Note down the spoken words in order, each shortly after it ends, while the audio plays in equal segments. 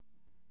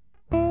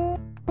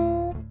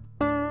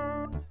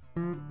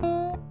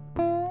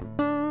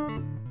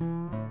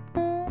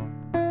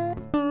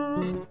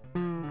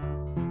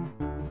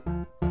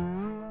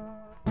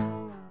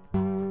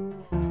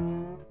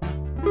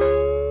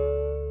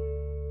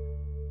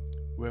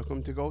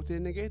Welcome to Galty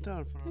and the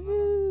Gator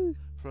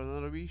for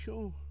another wee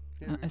show.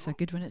 It's a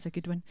good one, it's a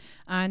good one.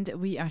 And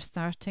we are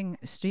starting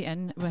straight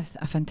in with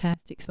a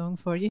fantastic song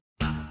for you.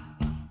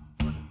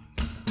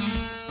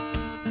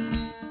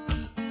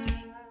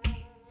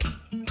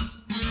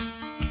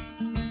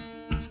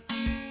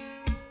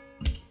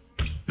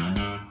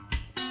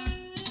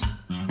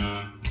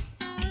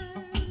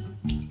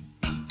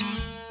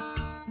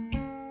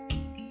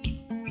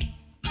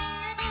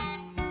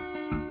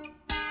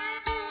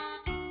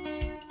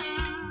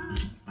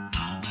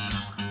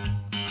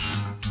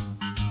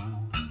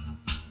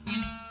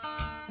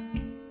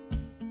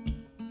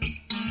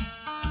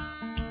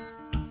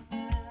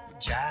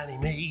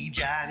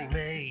 Johnny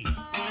May,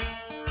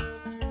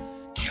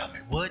 tell me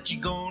what you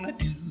gonna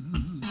do.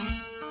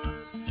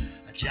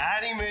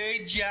 Johnny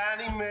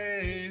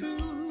May,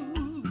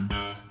 ooh,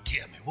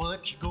 tell me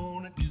what you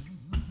gonna do.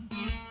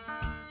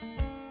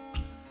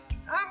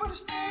 I'm gonna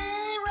stay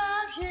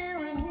right here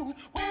and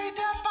wait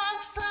up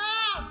on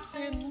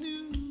something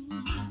new.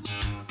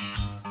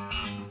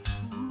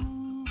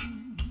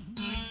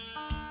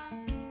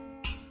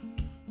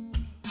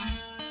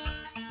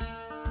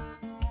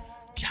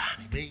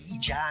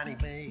 Johnny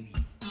May,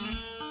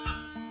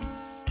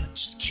 I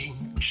just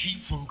can't keep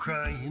from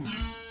crying.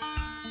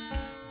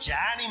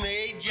 Johnny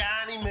May,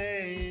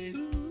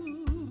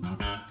 ooh,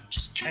 I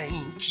just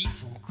can't keep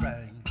from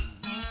crying.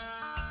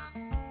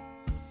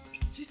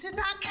 She said,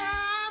 now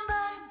come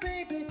back,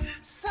 baby,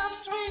 some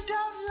sweet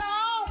old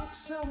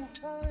lonesome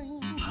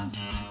time.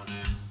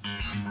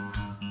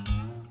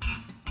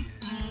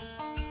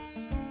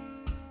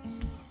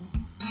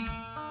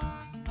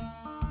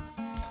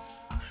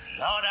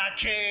 Lord, I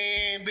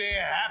can't be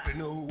happy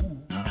no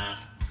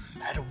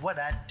matter what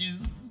I do.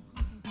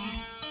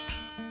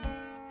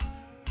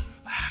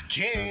 I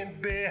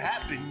can't be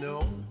happy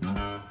no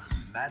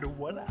matter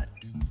what I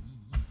do.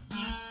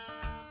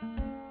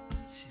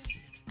 She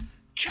said,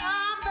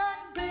 come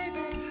back, baby,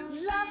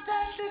 love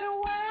that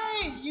little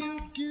way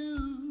you do.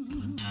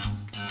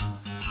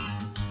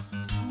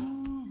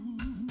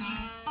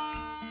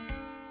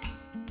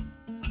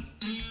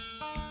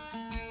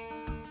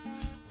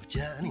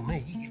 Johnny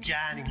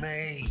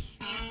May,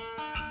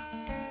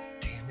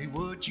 tell me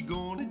what you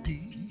gonna do.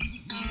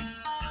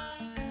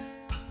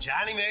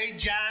 Johnny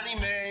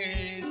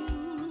May,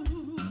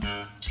 ooh,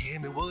 tell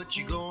me what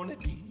you gonna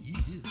do.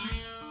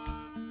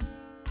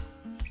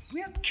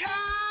 Well,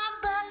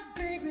 come back,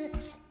 baby,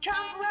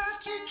 come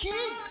round to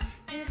keep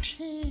it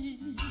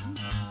here.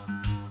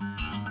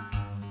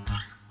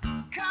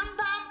 Come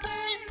back,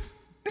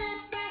 baby,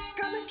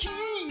 gonna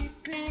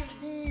keep it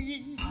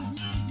here.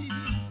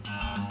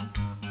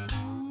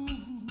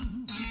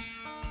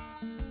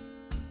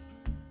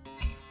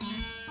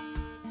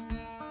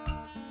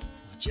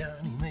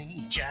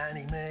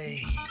 Johnny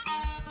May,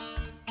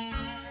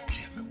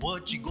 tell me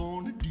what you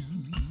gonna do.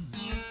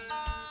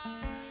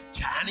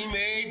 Johnny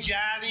May,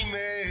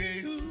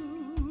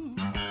 ooh,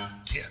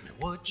 tell me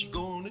what you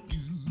gonna do.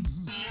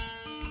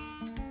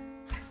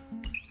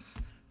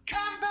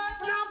 Come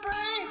back now,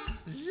 babe,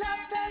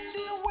 love that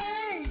little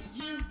way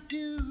you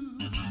do.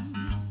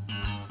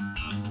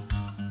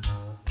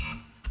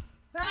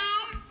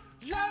 Now,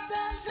 love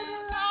that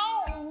little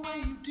long way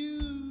you do.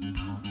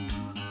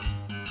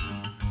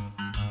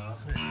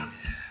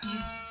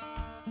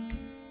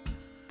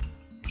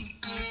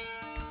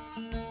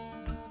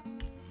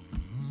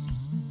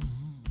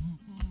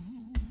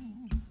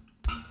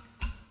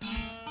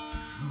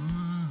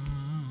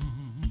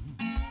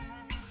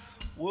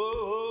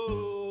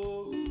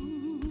 Whoa,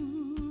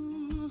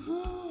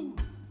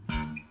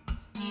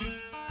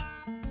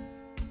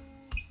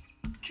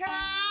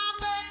 come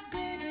back,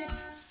 baby,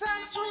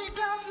 some sweet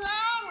old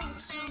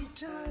lonesome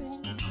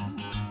time.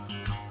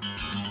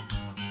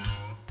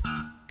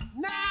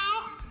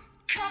 Now,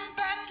 come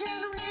back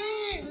and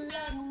reel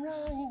and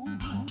rhyme.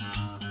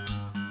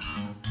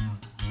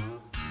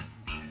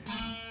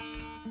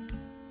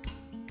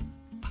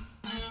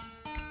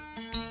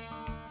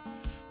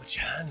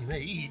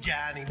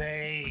 Johnny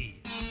May,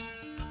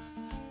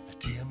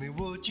 tell me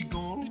what you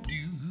gonna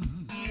do.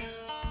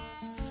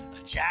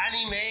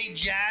 Johnny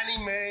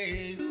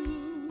May,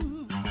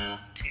 ooh,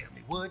 tell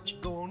me what you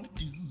gonna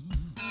do.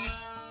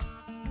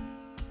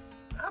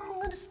 I'm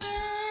gonna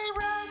stay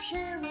right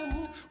here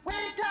and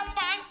wait up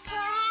on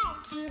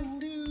something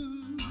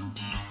new.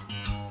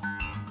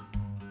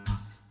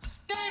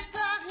 Stay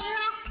right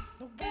here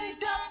and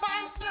wait up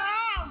on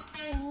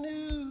something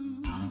new.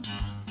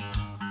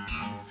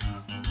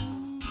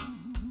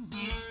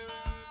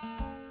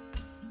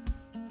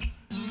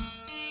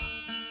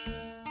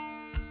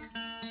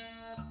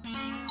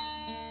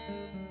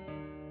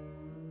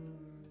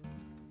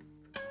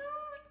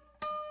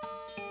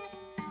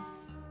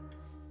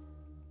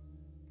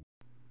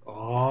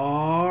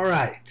 All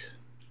right.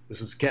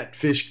 This is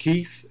Catfish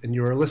Keith, and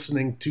you are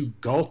listening to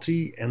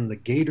Galty and the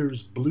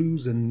Gators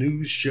Blues and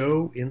News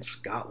Show in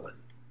Scotland.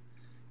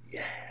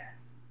 Yeah.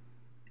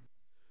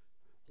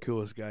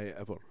 Coolest guy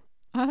ever.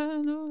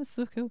 No, it's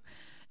so cool.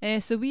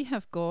 So we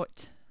have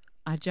got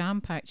a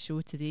jam-packed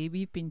show today.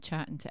 We've been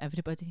chatting to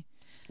everybody.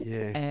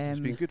 Yeah, it's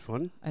been good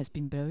fun. It's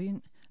been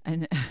brilliant,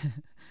 and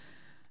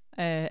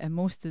and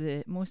most of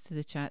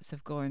the chats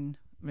have gone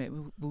right.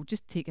 We'll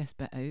just take this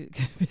bit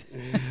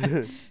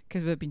out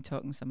because we've been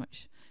talking so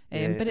much.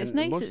 But it's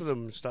nice. Most of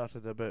them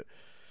started about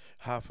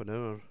half an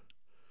hour,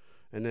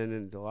 and then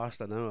in the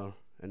last an hour,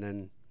 and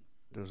then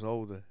there's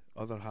all the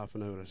other half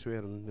an hour of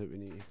swearing that we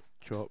need to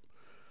chop.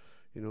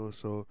 You know,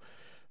 so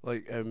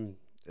like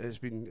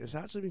it's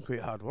actually been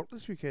quite hard work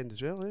this weekend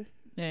as well, eh?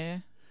 Yeah.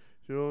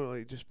 You know,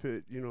 like just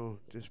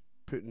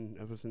putting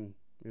everything,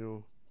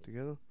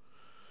 together.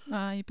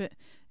 Aye, but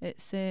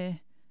it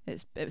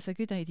was a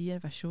good idea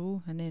of a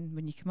show, and then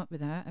when you come up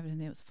with that,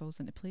 everything else falls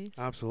into place.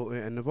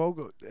 Absolutely, and they've all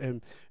got.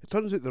 It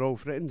turns out they're all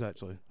friends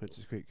actually, which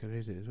is quite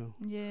crazy as well.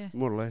 Yeah.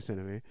 More or less,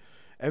 anyway.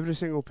 Every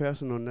single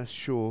person on this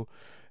show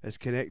is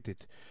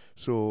connected.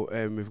 So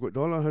we've got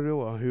Donna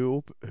Harula,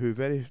 who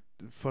very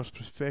first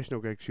professional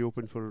gig she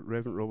opened for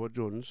Reverend Robert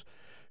Jones,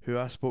 who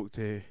I spoke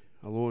to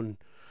alone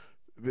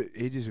about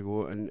ages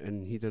ago,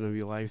 and he done a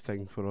wee live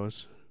thing for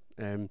us.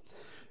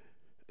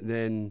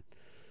 Then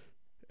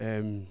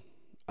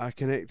I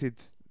connected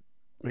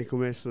Michael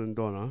Messler and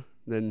Donna.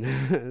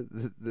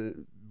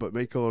 Then but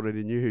Michael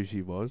already knew who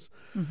she was.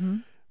 Mm-hmm.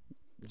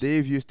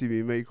 Dave used to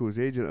be Michael's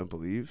agent, I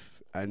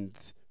believe, and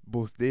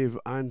both Dave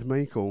and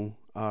Michael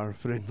are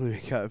friendly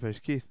with Catfish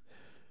Keith.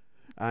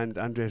 And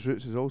Andres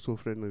Roots is also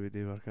friendly with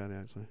Dave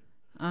Arcari, actually.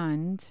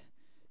 And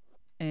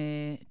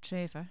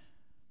Trevor.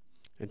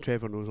 And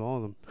Trevor knows all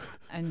of them.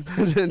 And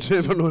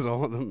Trevor knows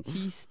all of them.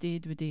 he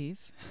stayed with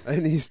Dave.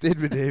 And he stayed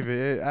with Dave,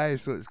 aye,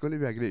 so it's going to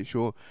be a great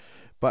show.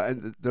 But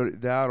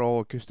they are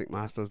all acoustic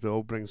masters, they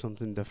all bring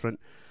something different.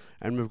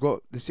 And we've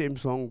got the same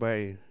song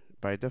by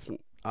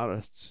different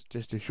artists,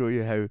 just to show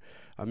you how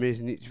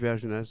amazing each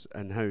version is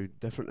and how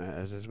different it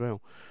is as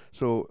well.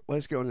 So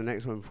let's get on the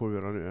next one before we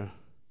run out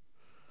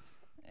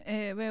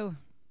of Well,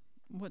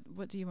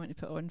 what do you want to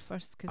put on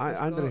first?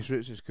 Andres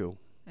Roots is cool.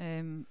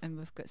 And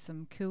we've got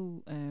some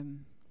cool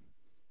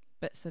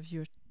bits of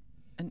your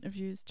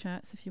interviews,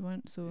 chats if you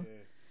want. So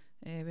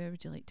where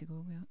would you like to go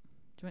with that?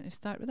 Do you want to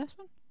start with this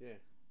one? Yeah.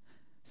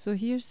 So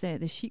here's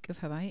The Chic of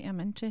Hawaii. I'm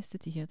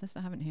interested to hear this.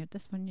 I haven't heard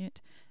this one yet.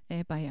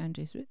 By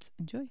Andres Roots.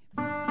 Enjoy.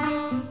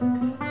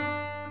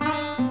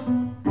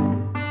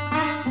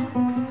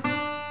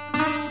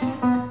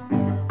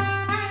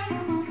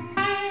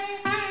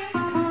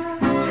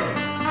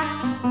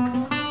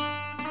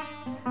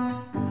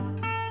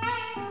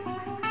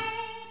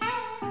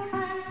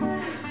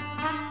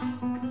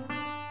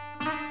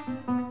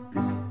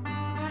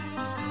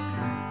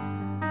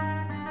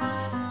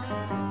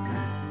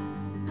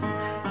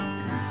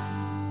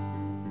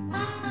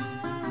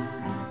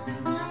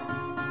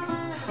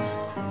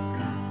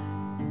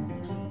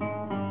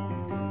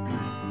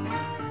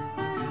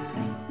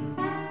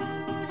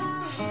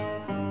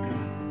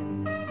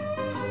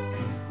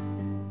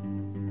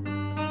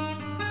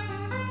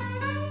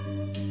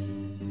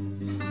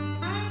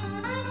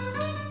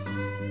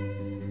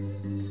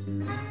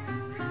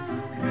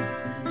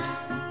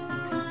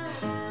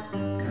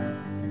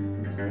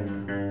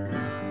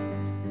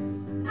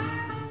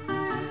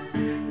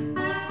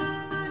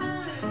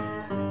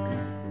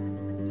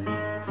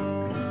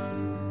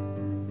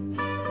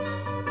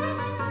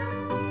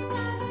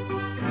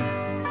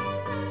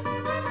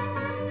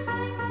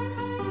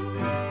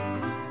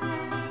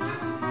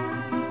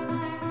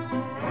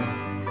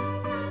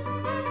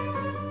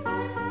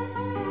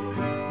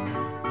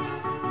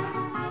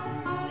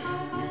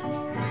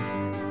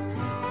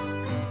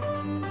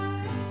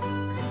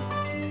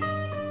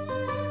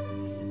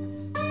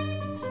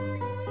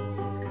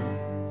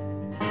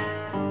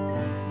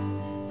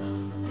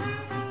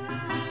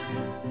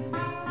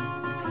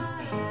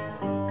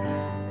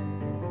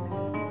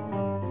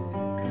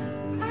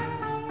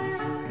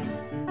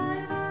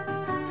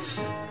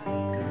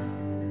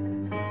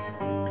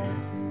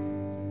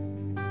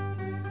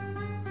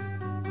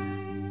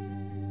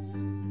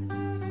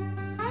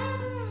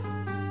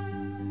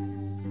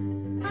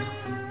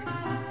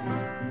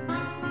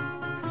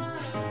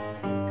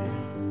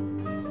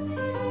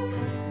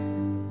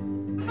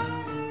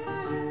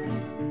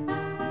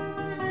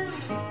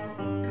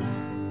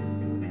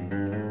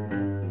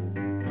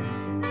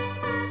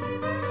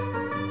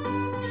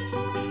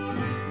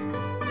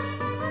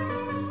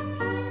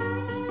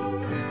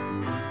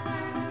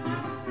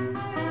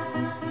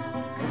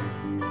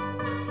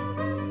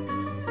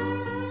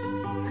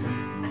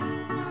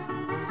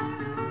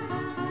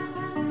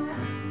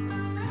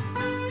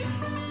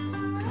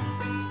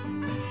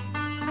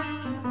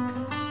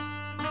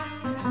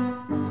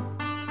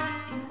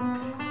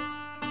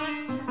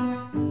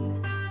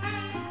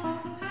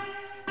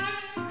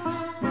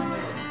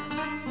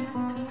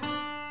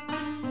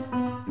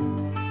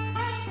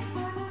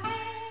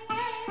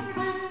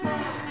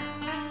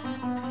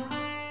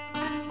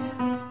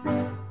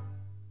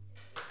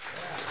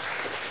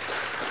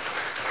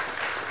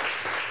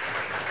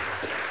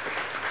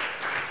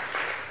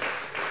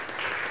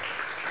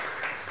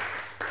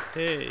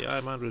 Hey,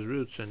 I'm Andres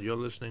Roots, and you're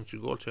listening to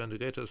Galty and the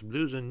Gators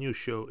Blues and News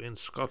Show in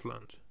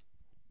Scotland.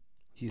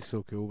 He's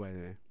so cool, by the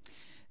way.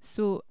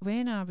 So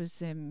when I was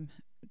doing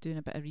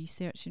a bit of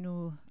research, you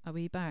know, a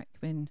way back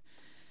when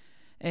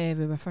we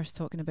were first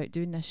talking about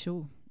doing this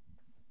show,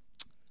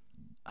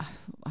 I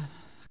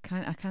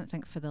can't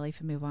think for the life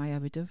of me why I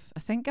would have. I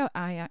think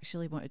I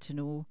actually wanted to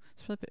know.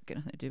 It's probably got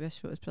nothing to do with this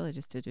show. It's probably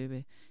just to do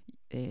with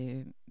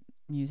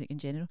music in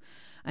general.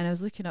 And I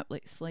was looking up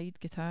like slide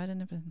guitar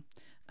and everything,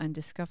 and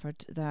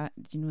discovered that,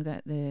 you know,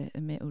 that the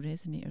metal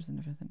resonators and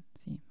everything.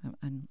 See,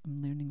 I'm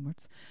learning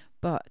words.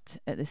 But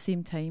at the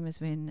same time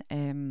as when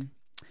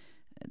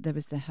there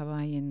was the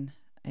Hawaiian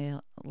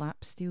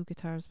lap steel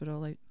guitars were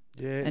all out.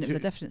 Yeah, And it was a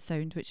different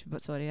sound,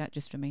 but sorry, that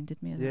just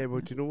reminded me of that. Yeah,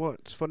 well, do you know what?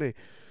 It's funny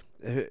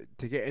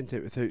to get into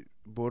it without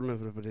boring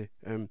everybody.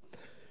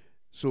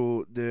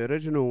 So the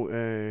original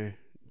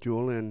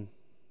Julian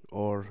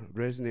or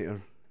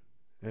resonator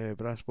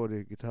brass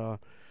body guitar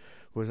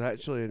was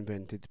actually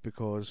invented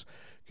because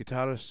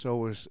guitarists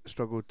always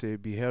struggled to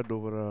be heard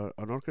over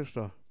an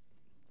orchestra.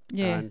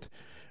 Yeah.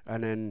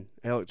 And then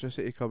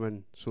electricity come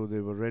in, so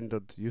they were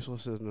rendered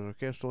useless as an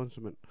orchestral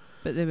instrument.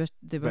 But they were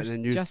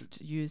then just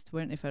used,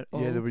 weren't they, for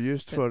all Yeah, they were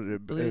used for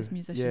blues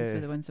musicians yeah. were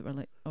the ones that were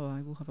like, oh,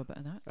 I will have a bit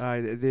of that. Aye,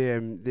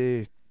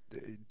 they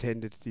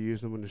tended to use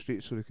them on the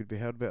street so they could be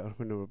heard better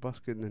when they were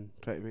busking and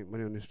try to make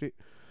money on the street.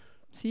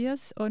 See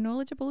us, all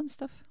knowledgeable and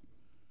stuff.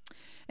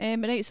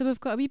 Right, so we've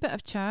got a wee bit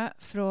of chat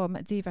from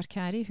Dave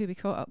Arcari, who we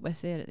caught up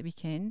with there at the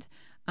weekend,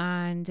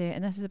 and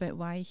this is about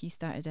why he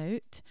started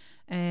out,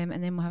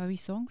 and then we'll have a wee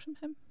song from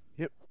him.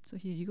 Yep. So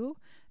here you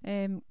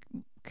go.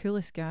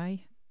 Coolest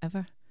guy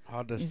ever.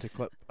 Hardest to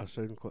clip a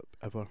sound clip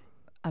ever.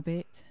 I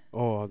bet.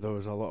 Oh, there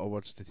was a lot of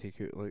words to take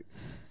out. Like,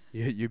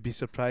 you'd be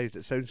surprised.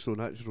 It sounds so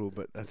natural,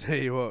 but I tell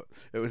you what,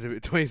 it was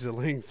about twice the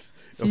length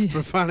of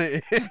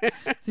profanity.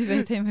 See, by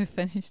the time we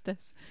finish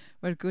this,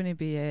 we're going to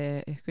be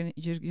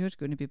you're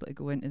going to be able to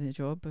go into the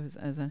job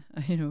as a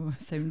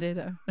sound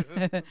editor.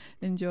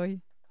 Enjoy.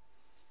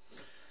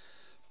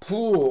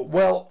 Oh,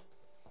 well,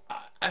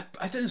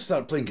 I didn't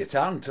start playing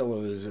guitar until I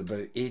was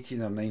about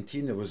 18 or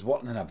 19. I was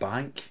working in a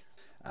bank,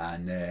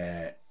 and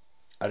I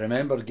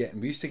remember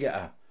we used to get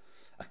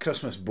a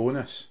Christmas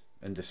bonus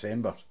in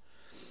December,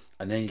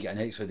 and then you get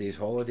an extra day's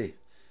holiday,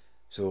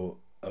 so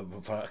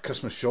for a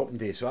Christmas shopping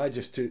day. So I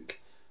just took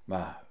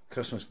my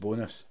Christmas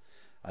bonus,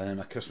 and then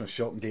my Christmas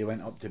shopping day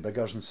went up to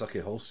Biggers in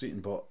Sucky Hall Street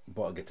and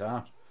bought a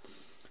guitar.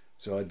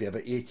 So I'd be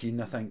about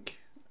 18, I think,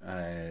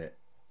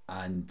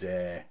 and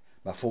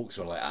my folks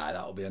were like,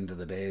 that'll be under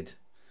the bed.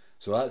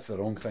 So that's the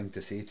wrong thing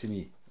to say to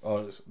me,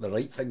 or it's the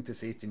right thing to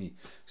say to me,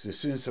 because as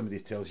soon as somebody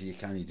tells you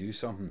can't do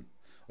something,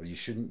 or you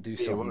shouldn't do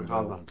something,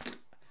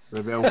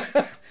 Rebel.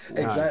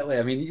 Exactly.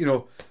 I mean, you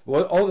know,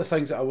 all the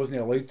things that I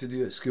wasn't allowed to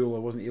do at school, I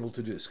wasn't able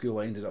to do at school.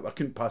 I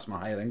couldn't pass my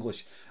higher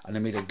English, and I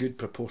made a good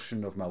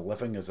proportion of my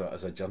living as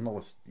a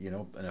journalist, you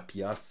know, and a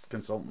PR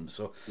consultant.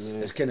 So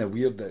it's kind of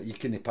weird that you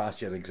couldn't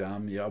pass your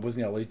exam. I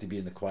wasn't allowed to be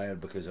in the choir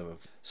because I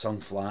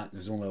sung flat, and I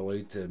was only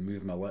allowed to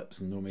move my lips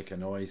and no make a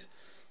noise.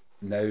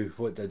 Now,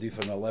 what do I do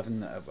for my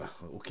living?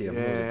 Okay, I'm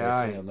not the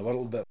best singer in the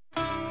world, but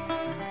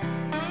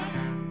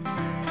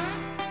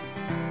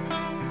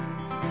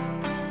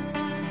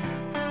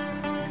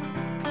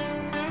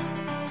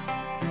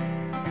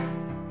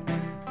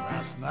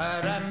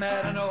night I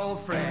met an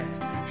old friend,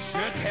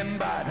 shook him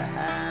by the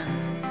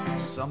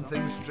hand.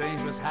 Something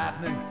strange was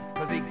happening,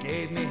 cause he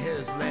gave me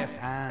his left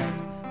hand.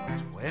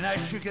 But when I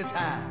shook his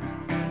hand,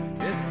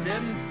 it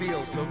didn't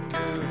feel so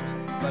good.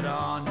 But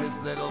on his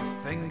little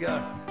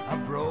finger, a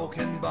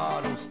broken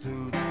bottle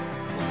stood.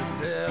 Well,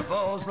 the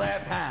devil's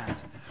left hand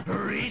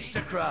reached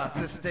across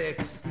the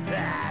sticks.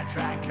 I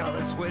drank all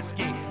his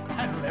whiskey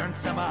and learned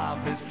some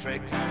of his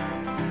tricks.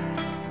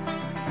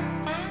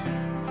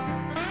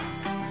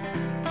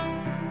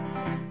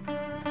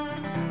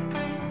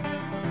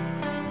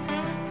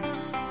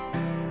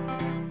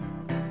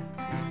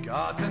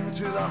 Got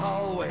into the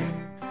hallway,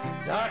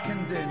 dark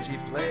and dingy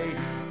place.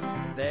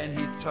 Then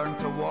he turned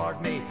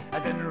toward me, I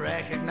didn't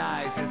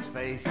recognize his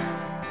face.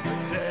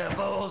 The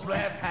devil's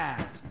left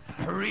hand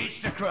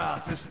reached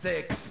across the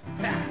sticks.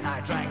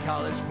 I drank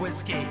all his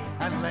whiskey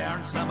and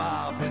learned some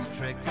of his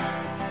tricks.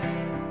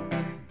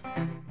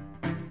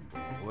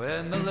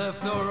 When the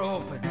lift door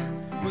opened,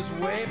 it was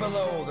way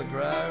below the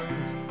ground.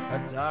 A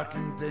dark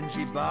and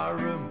dingy bar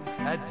room,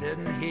 I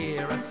didn't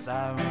hear a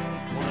sound.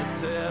 Well,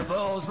 the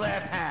devil's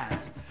left hand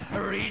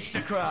reached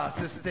across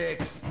the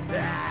sticks.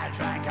 I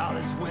drank all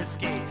his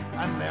whiskey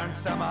and learned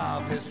some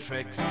of his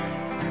tricks.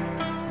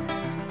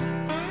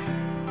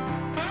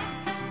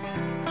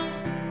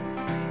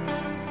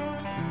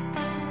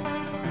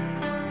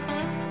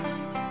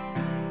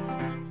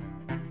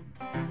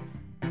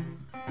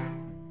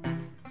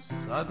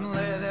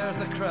 Suddenly there's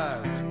a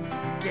crowd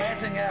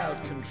getting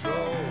out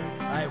control.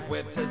 I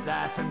whipped his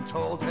ass and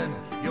told him,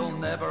 you'll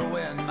never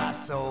win my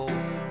soul.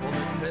 Well,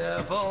 the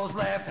devil's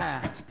left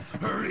hand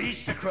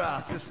reached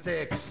across the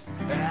sticks.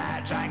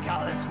 I drank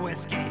all his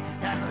whiskey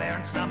and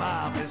learned some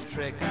of his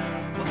tricks.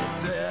 Well,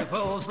 the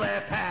devil's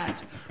left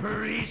hand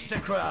reached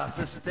across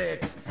the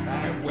sticks.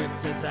 I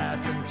whipped his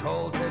ass and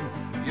told him,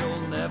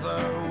 you'll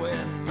never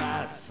win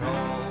my soul.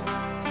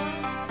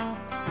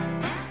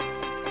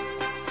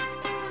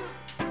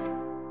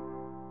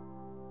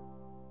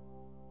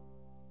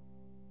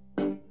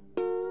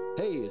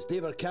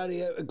 David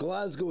Carey out of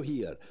Glasgow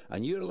here,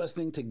 and you're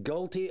listening to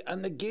Galty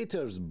and the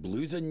Gators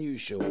Blues and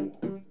News Show.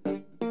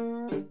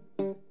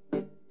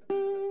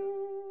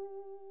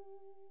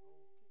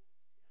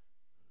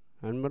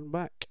 And we're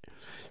back.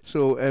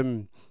 So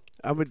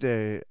I would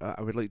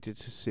like to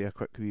just say a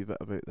quick wee bit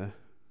about the.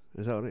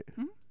 Is that alright?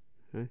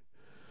 Mm-hmm.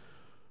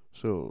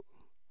 So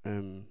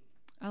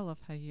I love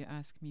how you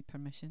ask me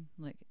permission.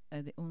 Like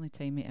the only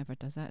time he ever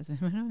does that is when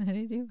we're on the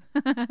radio.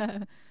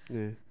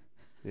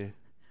 yeah.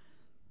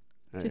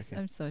 Right, Just,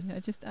 okay. I'm sorry.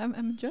 I'm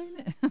enjoying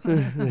it.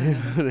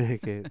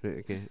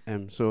 Okay.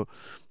 So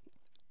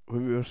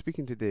when we were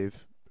speaking to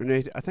Dave,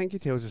 I think he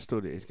tells a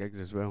story at his gigs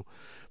as well.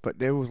 But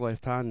Devil's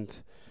Left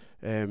Hand,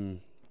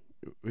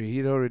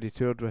 he'd already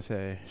toured with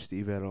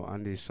Steve Earle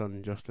and his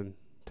son Justin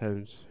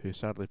Towns, who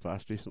sadly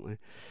passed recently.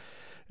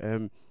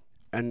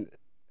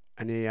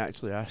 And he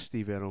actually asked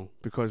Steve Earle,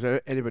 because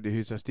anybody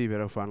who's a Steve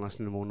Earle fan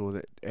listening will know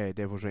that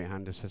Devil's Right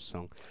Hand is his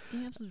song.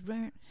 Devil's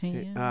Right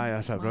Hand. Aye,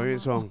 that's a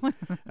brilliant song.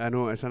 I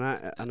know it's an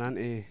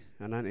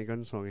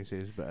anti-gun song, he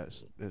says, but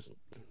it's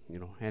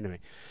anyway,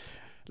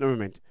 never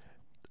mind.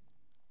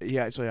 He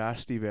actually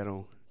asked Steve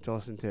Earle to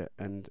listen to it,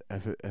 and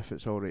if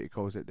it's all right, he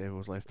calls it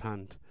Devil's Left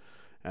Hand.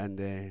 And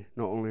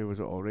not only was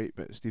it all right,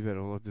 but Steve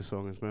Earle loved the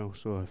song as well.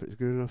 So if it's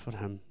good enough for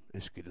him,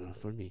 it's good enough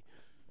for me.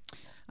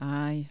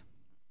 Aye.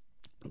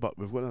 But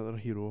we've got another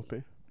hero up, eh?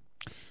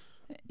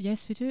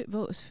 Yes, we do.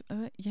 Well,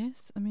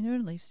 yes. I mean, our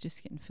life's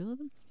just getting full of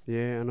them.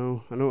 Yeah, I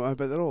know.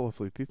 But they're all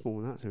lovely people,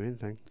 and that's the main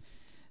thing.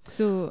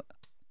 So,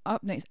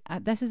 up next,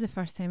 this is the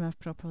first time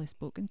I've properly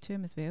spoken to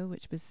him as well,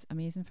 which was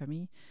amazing for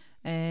me.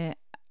 I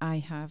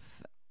have,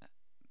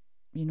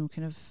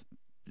 kind of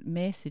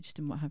messaged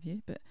and what have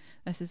you, but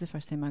this is the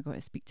first time I got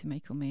to speak to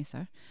Michael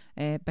Messer,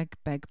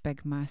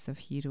 big, massive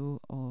hero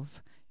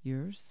of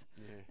yours.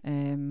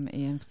 Yeah.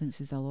 He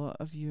influences a lot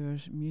of your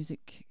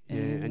music.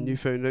 And you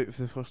found out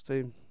for the first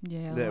time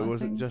that it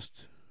wasn't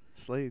just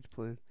Slide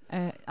playing.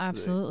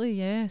 Absolutely,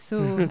 yeah.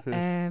 So,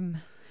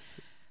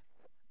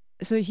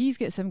 so he's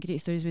got some great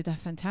stories. We had a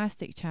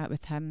fantastic chat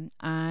with him,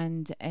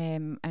 and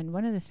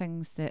one of the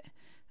things that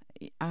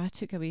I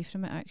took away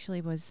from it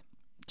actually was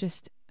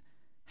just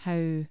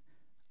how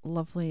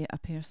lovely a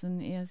person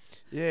he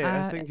is.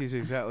 Yeah, I think he's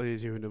exactly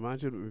as you would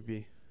imagine it would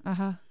be.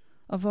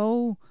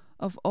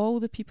 Of all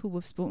the people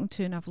we've spoken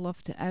to, and I've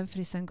loved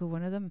every single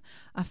one of them,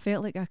 I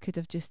felt like I could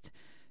have just,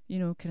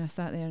 kind of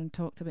sat there and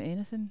talked about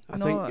anything. I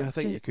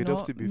think you could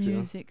have, to be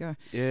music fair. Or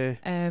yeah.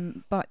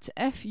 But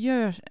if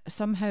you're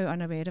somehow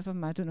unaware of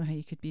him, I don't know how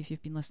you could be if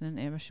you've been listening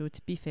to our show.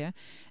 To be fair,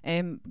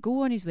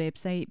 go on his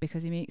website,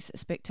 because he makes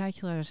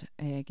spectacular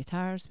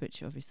guitars,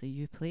 which obviously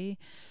you play.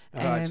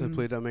 I actually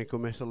played a Michael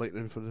Messer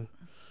Lightning for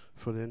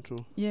the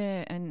intro.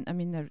 Yeah, and I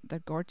mean they're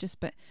gorgeous,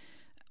 but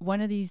one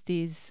of these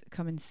days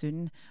coming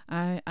soon,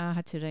 I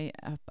had to write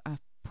a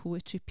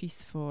poetry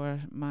piece for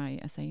my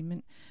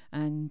assignment,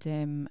 and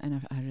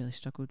I really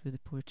struggled with the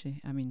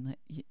poetry. I mean,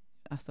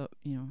 I thought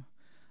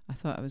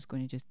I was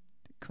going to just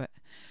quit,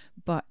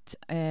 but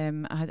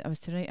I was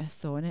to write a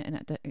sonnet, and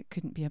it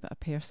couldn't be about a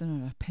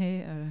person or a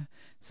pet,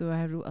 so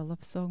I wrote a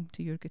love song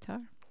to your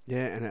guitar.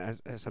 Yeah, and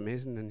it's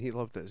amazing, and he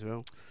loved it as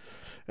well.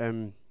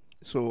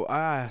 So I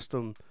asked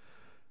him.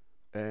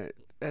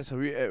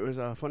 It was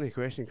a funny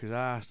question, because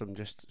I asked him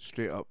just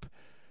straight up,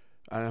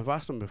 and I've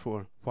asked him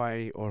before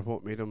why or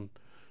what made him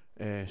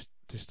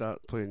to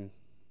start playing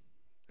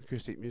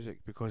acoustic music,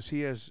 because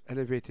he has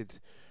innovated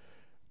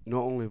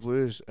not only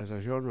blues as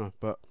a genre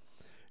but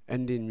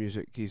Indian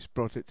music. He's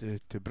brought it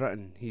to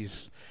Britain.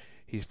 He's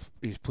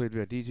played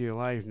with a DJ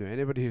live. Now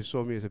anybody who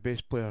saw me as a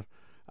bass player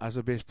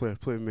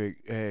playing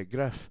with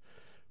Griff,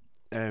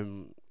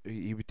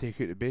 he would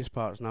take out the bass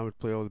parts and I would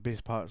play all the bass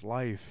parts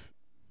live.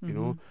 You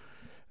know.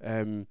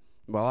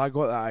 Well, I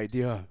got that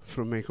idea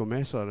from Michael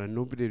Messer, and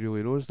nobody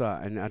really knows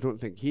that, and I don't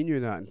think he knew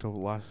that until the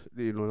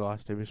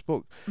last time we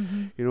spoke.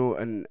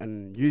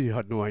 And you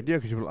had no idea,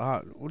 because you were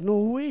like, oh, no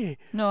way.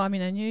 No, I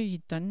mean, I knew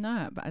you'd done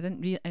that, but I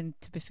didn't and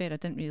to be fair, I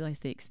didn't realise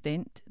the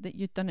extent that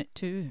you'd done it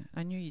too.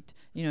 I knew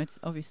it's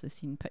obviously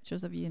seen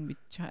pictures of you and we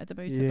chatted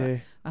about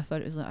it, but I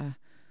thought it was like a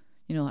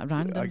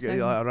random thing.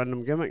 Like a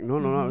random gimmick. No,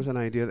 that was an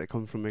idea that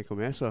come from Michael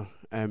Messer.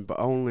 But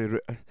I only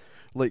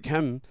like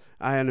him,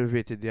 I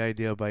innovated the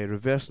idea by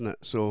reversing it.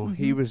 So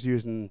he was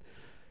using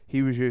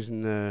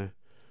the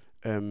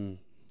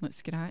like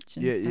scratch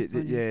and stuff.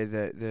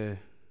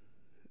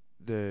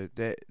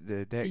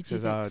 The decks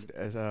DJ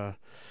as a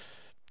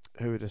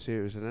how would I say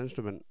it, was an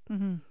instrument,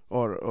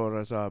 or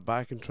as a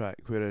backing track,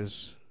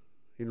 whereas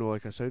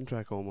like a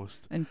soundtrack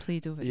almost. And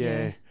played over.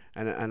 Yeah.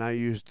 And I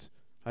used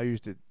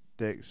the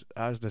decks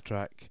as the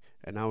track,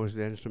 and I was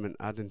the instrument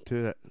adding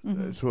to it.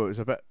 So it was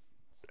a bit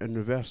in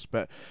reverse.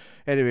 But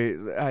anyway,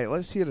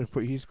 let's hear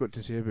what he's got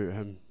to say about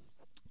him.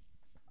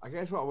 I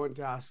guess what I want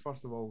to ask,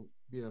 first of all,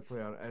 being a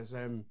player, is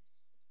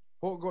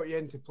what got you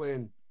into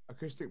playing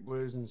acoustic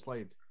blues and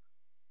slide?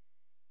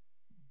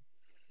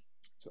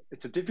 So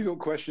it's a difficult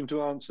question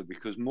to answer,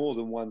 because more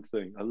than one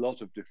thing, a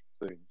lot of different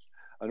things.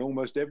 And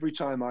almost every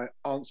time I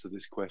answer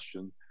this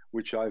question,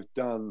 which I've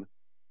done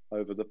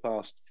over the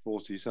past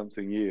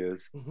 40-something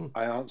years,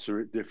 I answer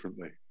it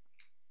differently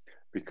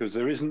because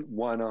there isn't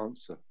one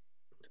answer.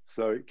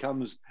 So it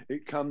comes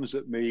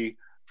at me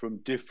from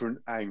different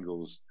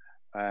angles,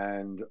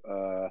 and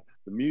the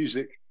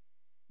music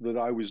that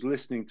I was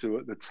listening to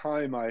at the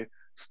time I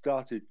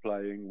started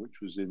playing,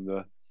 which was in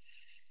the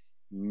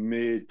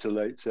mid to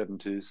late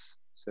 70s,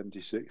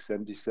 76,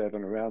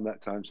 77, around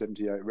that time,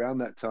 78, around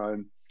that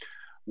time,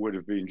 would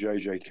have been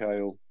J.J.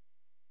 Cale,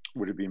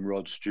 would have been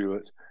Rod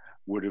Stewart,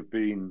 would have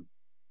been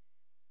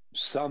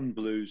some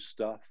blues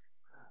stuff,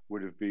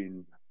 would have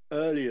been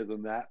earlier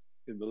than that,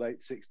 in the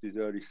late 60s,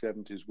 early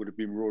 70s, would have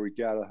been Rory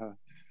Gallagher.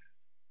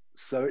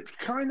 So it's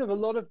kind of a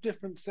lot of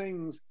different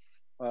things.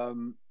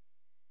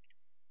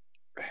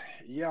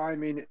 Yeah, I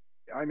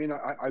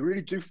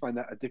really do find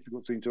that a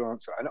difficult thing to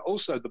answer. And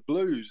also the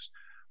blues,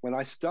 when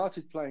I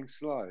started playing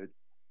slide,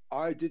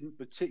 I didn't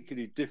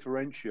particularly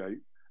differentiate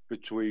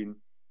between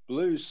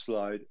blues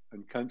slide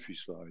and country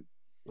slide.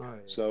 Oh, yeah.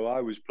 So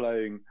I was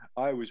playing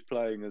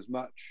as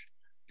much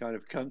kind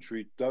of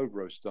country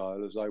dobro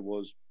style as I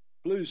was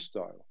blues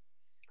style,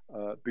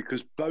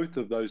 because both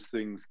of those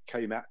things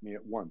came at me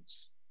at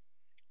once.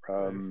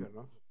 Fair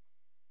enough.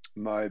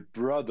 My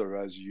brother,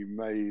 as you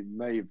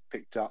may have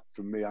picked up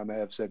from me, I may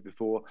have said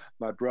before,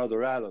 my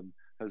brother Alan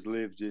has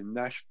lived in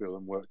Nashville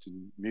and worked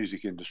in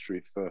music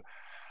industry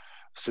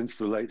since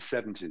the late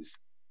 70s.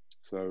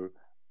 So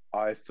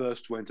I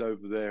first went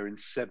over there in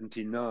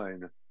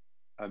 79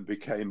 and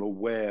became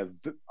aware,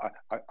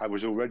 I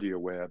was already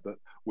aware, but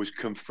was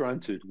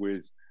confronted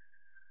with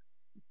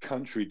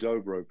country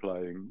dobro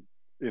playing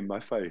in my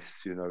face,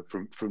 you know,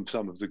 from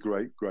some of the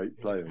great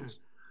players.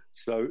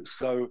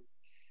 So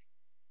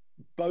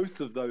both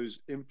of those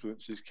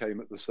influences came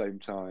at the same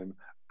time.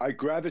 I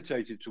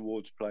gravitated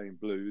towards playing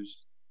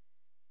blues,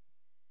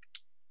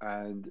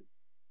 and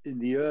in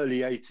the early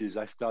 80s,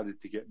 I started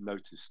to get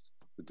noticed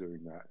for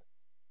doing that.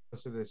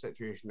 So the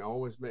situation I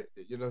always met,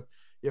 you know,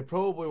 you're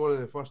probably one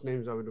of the first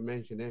names I would have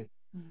mentioned, eh?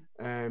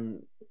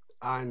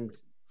 And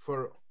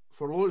for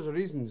loads of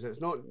reasons, it's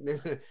not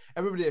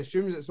everybody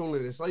assumes it's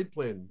only the slide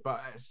playing,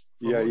 but it's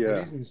for loads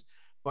of reasons.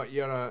 But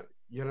you're an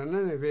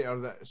innovator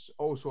that's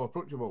also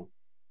approachable,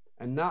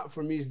 and that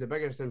for me is the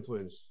biggest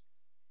influence.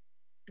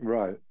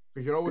 Right.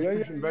 Because you're always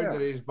pushing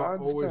boundaries, but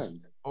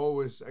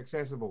always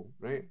accessible,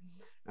 right?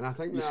 And I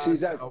think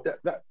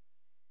that.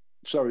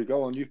 Sorry,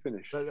 go on. You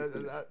finish.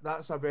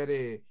 That's a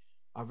very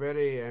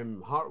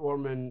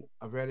heartwarming,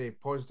 a very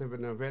positive,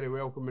 and a very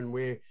welcoming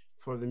way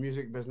for the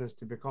music business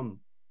to become.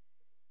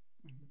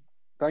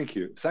 Thank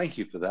you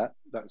for that.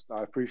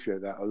 I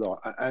appreciate that a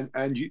lot.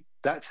 And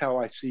that's how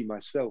I see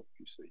myself.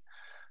 You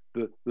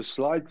see, the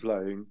slide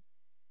playing.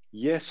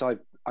 Yes, I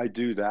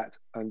do that,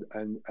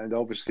 and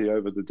obviously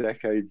over the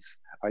decades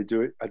I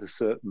do it at a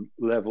certain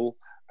level,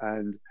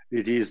 and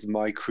it is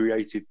my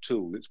creative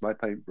tool. It's my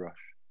paintbrush.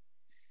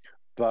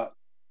 But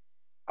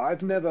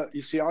I've never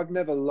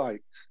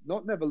liked,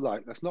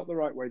 that's not the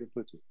right way to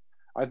put it.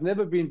 I've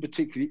never been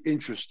particularly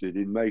interested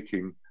in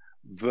making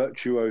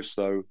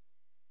virtuoso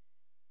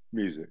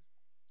music.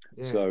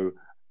 Yeah. So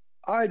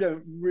I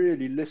don't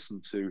really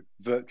listen to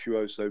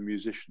virtuoso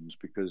musicians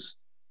because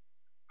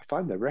I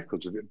find their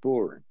records a bit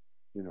boring,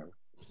 you know.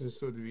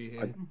 So do we.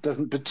 It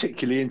doesn't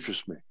particularly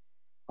interest me.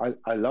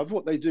 I love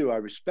what they do. I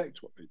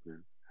respect what they do,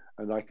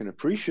 and I can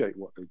appreciate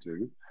what they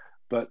do,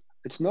 but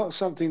it's not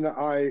something that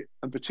I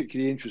am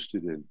particularly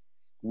interested in.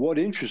 What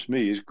interests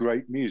me is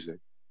great music.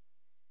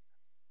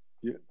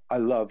 I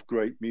love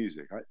great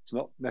music. It's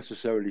not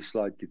necessarily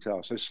slide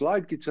guitar. So the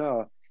slide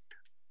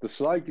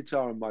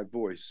guitar and my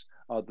voice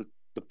are the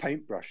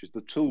paintbrushes,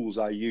 the tools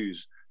I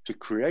use to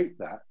create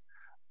that.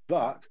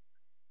 But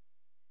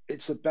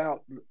it's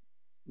about,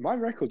 my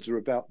records are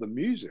about the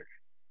music.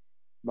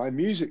 My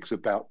music's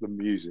about the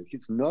music.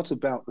 It's not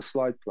about the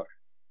slide playing.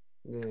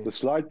 Yeah. The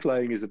slide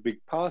playing is a big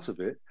part of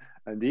it,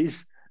 and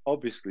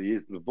obviously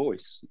is the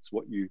voice. It's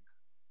what you,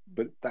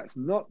 but that's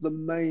not the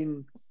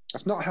main.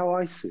 That's not how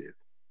I see it.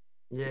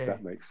 Yeah, if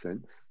that makes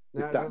sense.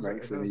 No, if that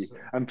makes any.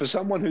 And for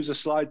someone who's a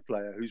slide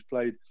player who's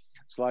played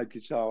slide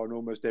guitar on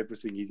almost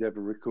everything he's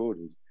ever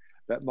recorded,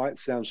 that might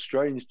sound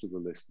strange to the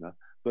listener,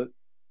 but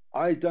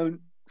I don't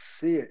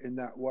see it in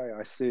that way.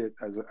 I see it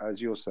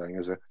as you're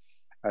saying,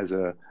 as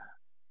a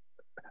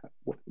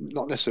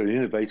not necessarily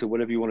innovator,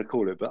 whatever you want to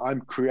call it, but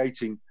I'm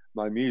creating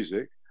my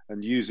music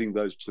and using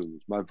those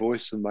tools. My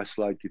voice and my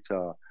slide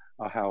guitar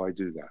are how I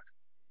do that.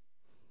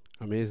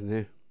 Amazing,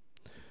 eh?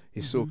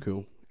 He's so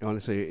cool.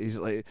 Honestly, he's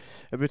like,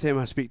 every time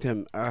I speak to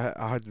him,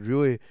 I had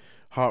really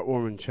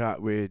heartwarming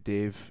chat with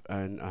Dave,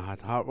 and I had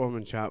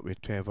heartwarming chat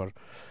with Trevor,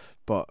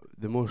 but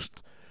the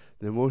most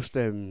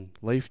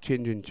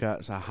life-changing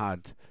chats I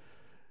had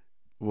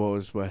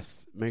was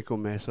with Michael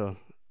Messer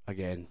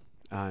again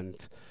and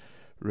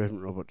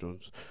Reverend Robert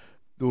Jones.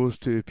 Those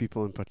two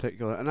people in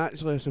particular, and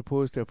actually I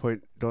suppose to a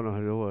point Donna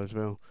Harola as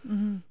well,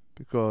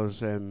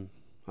 because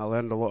I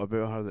learned a lot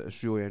about her that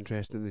is really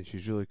interesting, and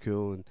she's really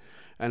cool,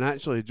 and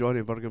actually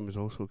Johnny Burgum was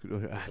also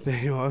cool. I tell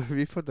you what,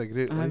 we've had a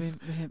great life.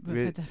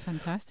 We've had a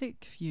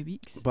fantastic few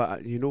weeks.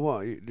 But you know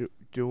what,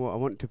 do you know what I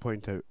want to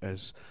point out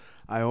is,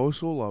 I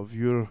also love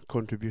your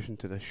contribution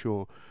to this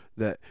show,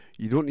 that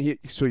you don't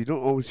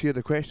always hear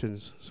the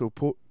questions. So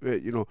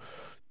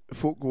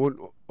folk won't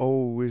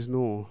always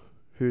know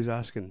who's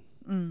asking,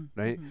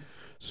 right? Mm-hmm.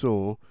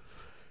 So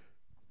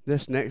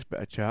this next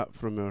bit of chat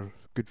from our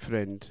good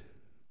friend,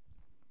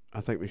 I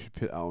think we should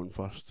put that on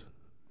first,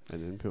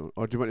 and then put on.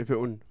 Or do you want to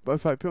put on? But in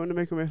fact, put on the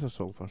Michael Method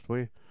song first, will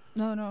you?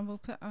 No,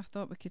 I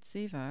thought we could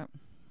save that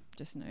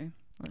just now.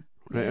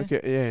 Right. Yeah.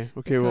 Okay. Yeah.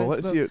 Okay. Well,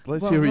 let's hear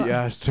what you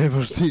asked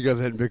Trevor Steger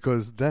then,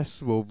 because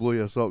this will blow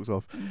your socks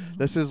off.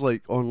 This is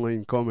like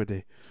online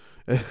comedy.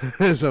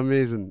 It's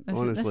amazing,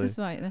 honestly.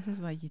 This is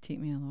why you take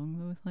me along,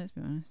 though. Let's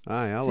be honest.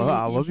 Aye, I So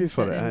love you can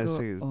for sit it. there I and go,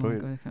 think it's oh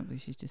brilliant. God, I can't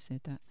believe she just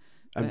said that.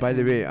 And But, by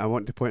the way, I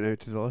want to point out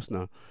to the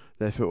listener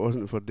that if it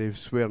wasn't for Dave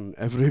swearing,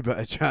 every bit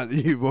of chat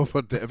that you've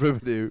offered to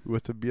everybody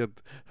with a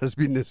beard has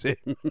been the same.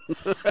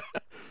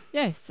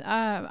 yes,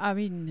 I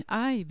mean,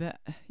 but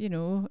you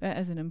know, it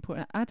is an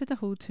important. I did a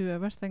whole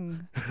 2-hour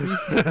thing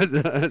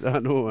I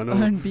know.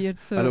 on beards,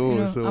 so, I know, you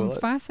know, so I'm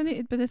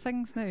fascinated by the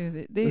things now.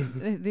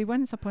 They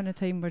once upon a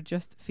time were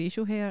just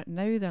facial hair.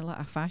 Now they're like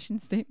a fashion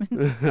statement.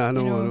 I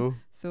know, you know? I know.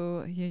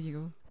 So here you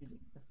go.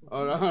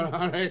 All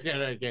right,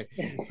 okay.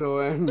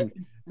 So,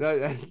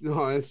 no,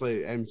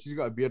 honestly, she's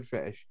got a beard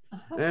fetish.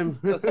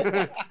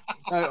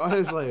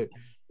 Honestly,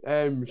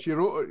 she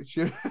wrote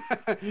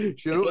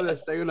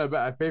this thing on a bit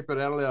of paper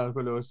earlier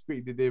when I was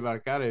speaking to Dave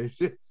Arcari.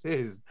 She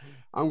says,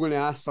 "I'm going to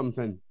ask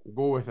something.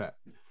 Go with it."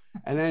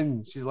 And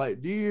then she's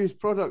like, "Do you use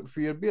product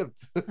for your beard?"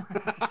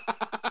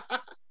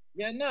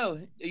 Yeah, no.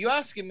 Are you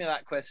asking me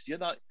that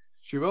question?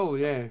 She will,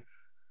 yeah.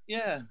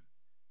 Yeah.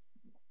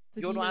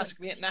 You want to ask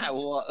me it now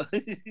or what?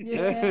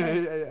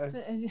 Yeah.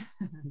 So,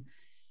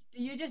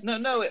 do you just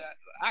No.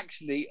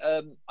 Actually,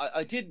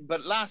 I didn't.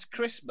 But last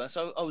Christmas,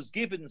 I was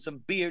given some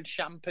beard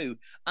shampoo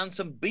and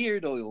some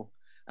beard oil.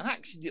 And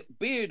actually, the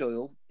beard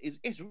oil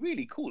is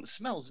really cool. It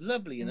smells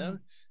lovely, you know,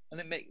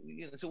 and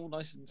it's all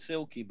nice and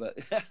silky. But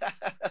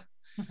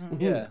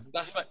yeah,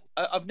 that's right.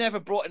 I've never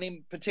brought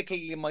any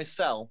particularly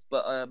myself,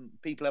 but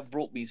people have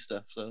brought me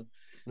stuff, so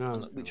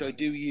which I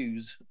do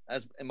use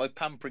as in my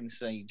pampering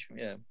stage.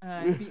 Yeah.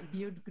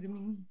 Beard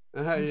grooming.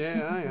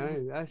 Yeah.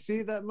 I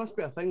see. That must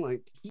be a thing.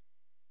 Like,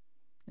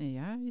 There you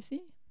are. You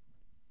see,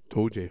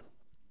 told you.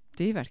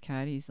 Dave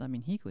Arcari's. I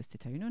mean, he goes to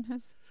town on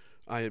his.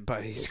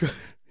 But he's got.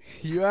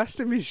 You asked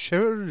him his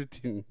shower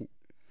routine.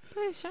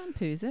 Well, he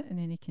shampoos it and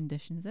then he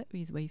conditions it with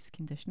his wife's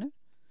conditioner,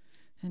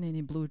 and then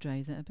he blow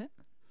dries it a bit.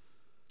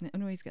 I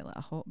know he's got like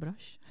a hot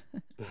brush.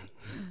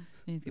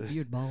 He's got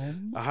beard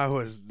balm. I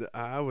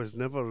was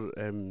never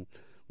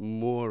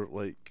more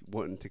like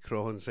wanting to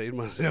crawl inside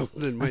myself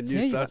than when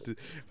you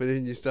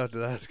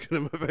started asking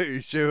him about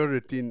his shower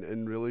routine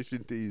in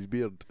relation to his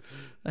beard.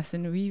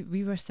 Listen,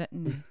 we were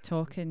sitting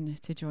talking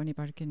to Johnny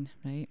Bergen,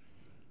 right?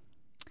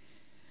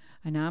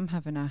 And I'm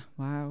having a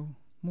wow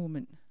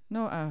moment.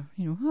 Not a,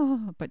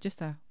 but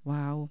just a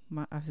wow.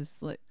 I was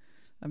like,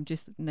 I'm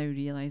just now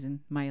realising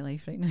my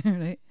life right now,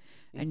 right?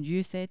 And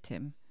you said to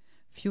him,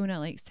 Fiona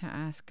likes to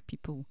ask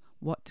people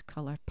what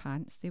colour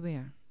pants they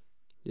wear.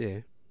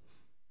 Yeah.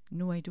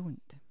 No, I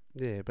don't.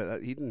 Yeah,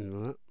 but he didn't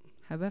know that.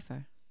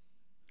 However,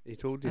 he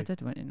told you. I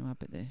did want to know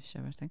about the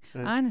shower thing.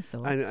 And the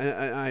socks.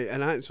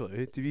 And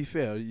actually, to be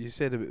fair, you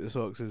said about the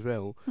socks as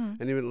well.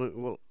 And he went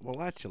like,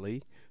 well,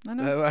 actually. I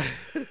know.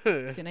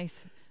 It's a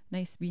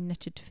nice wee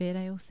knitted Fair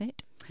Isle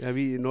set. A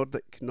wee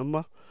Nordic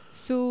number.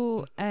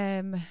 So,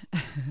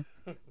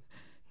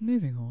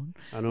 moving on.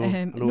 I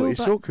know. He's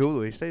so cool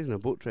though. He stays in a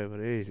boat,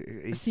 Trevor. He's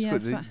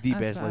got the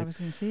best life. I was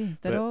going to say.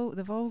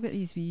 They've all got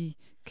these wee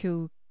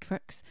cool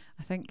quirks.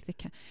 I think they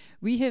can.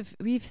 We have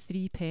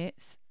 3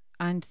 pets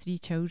and 3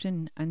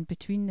 children, and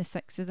between the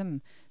 6 of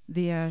them,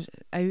 they are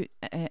out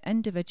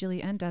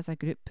individually and as a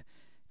group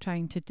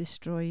trying to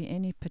destroy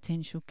any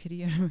potential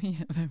career we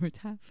ever would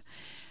have.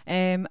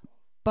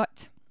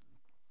 But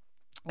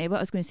what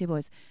I was going to say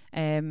was,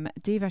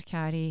 Dave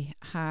Arcari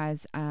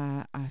has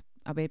a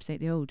website.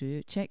 They all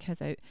do. Check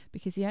his out,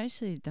 because he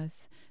actually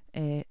does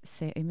he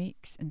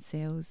makes and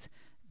sells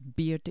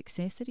beard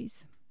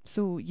accessories.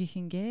 So you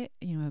can get,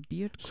 a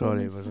beard comb.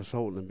 Sorry, it was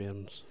assault and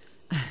burns.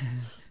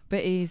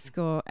 But he's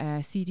got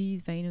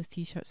CDs, vinyls,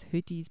 t-shirts,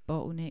 hoodies,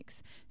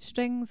 bottlenecks,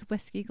 strings,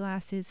 whiskey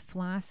glasses,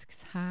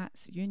 flasks,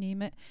 hats, you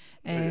name it.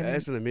 It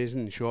is an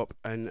amazing shop,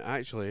 and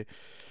actually,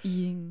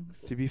 earrings.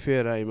 To be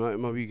fair,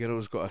 my wee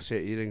girl's got a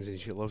set of earrings and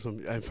she loves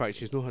them. In fact,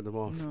 she's not had them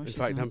off. No, in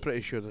fact, I'm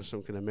pretty sure there's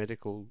some kind of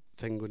medical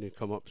thing going to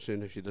come up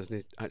soon if she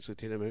doesn't actually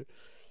take them out.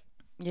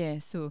 Yeah,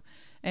 so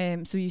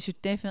you should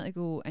definitely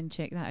go and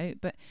check that out.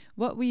 But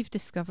what we've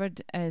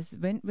discovered is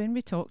when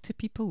we talk to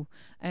people,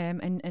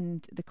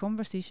 and the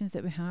conversations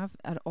that we have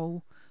are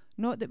all,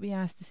 not that we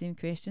ask the same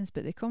questions,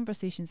 but the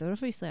conversations are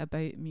obviously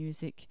about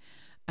music,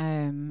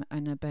 and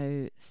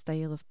about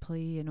style of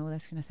play and all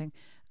this kind of thing,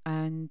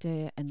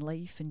 and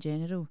life in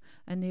general.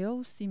 And we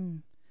always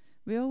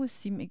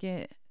seem to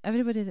get,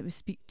 everybody that we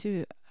speak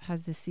to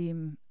has the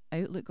same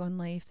outlook on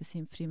life, the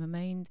same frame of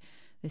mind,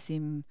 the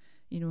same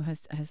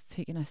has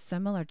taken a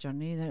similar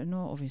journey. They're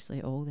not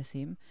obviously all the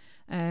same,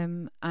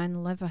 and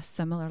live a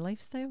similar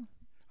lifestyle.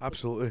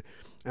 Absolutely,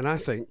 and I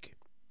think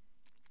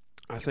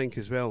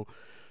as well.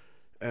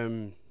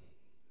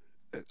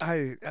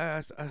 I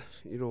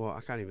you know what,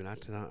 I can't even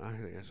add to that. I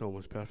think it's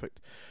almost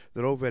perfect.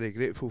 They're all very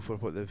grateful for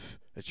what they've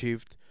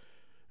achieved,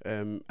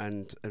 and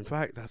in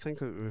fact, I think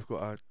we've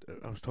got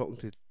I was talking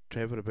to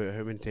Trevor about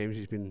how many times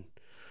he's been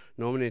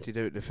nominated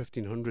out the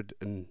 1500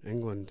 in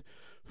England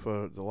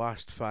for the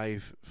last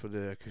 5 for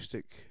the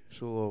Acoustic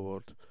Solo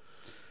Award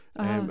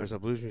as a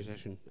blues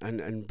musician,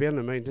 and bearing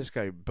in mind this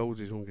guy builds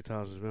his own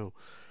guitars as well,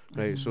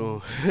 right?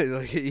 So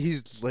like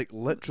he's like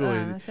literally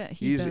that's it.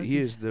 he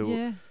is the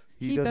yeah.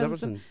 He does builds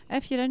everything. them.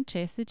 If you're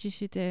interested, you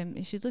should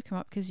look him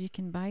up because you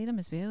can buy them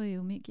as well.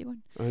 He'll make you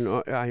one.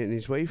 And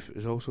his wife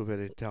is also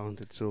very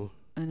talented. So.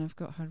 And I've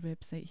got her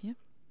website here.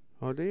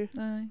 Oh, do you?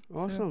 Aye.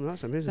 Awesome,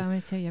 that's amazing. So I'm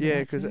going to tell you yeah,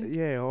 about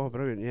that oh,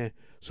 brilliant, yeah.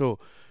 So,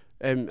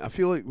 I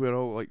feel like we're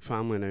all like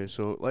family now.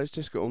 So let's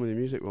just get on with the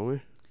music, won't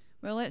we?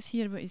 Well, let's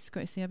hear what he's got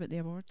to say about the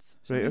awards.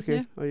 Right. Okay.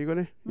 Yeah? Are you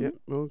gonna? Mm-hmm. Yep.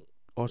 Well,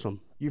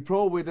 awesome. You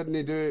probably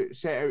didn't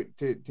set out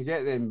to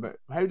get them, but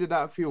how did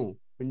that feel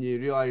when you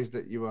realised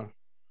that you were?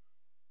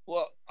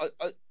 Well,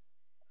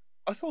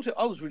 I thought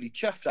I was really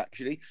chuffed,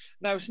 actually.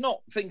 Now, it's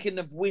not thinking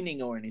of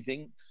winning or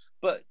anything,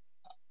 but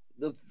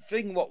the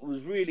thing what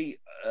was really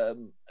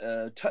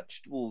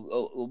touched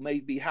or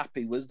made me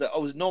happy was that I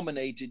was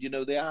nominated.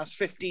 They asked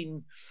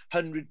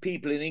 1,500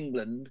 people in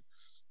England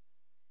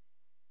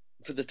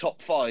for the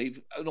top 5,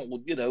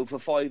 for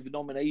 5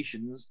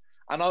 nominations,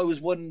 and I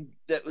was one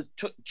that was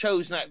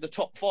chosen out of the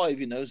top 5,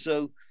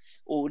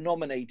 or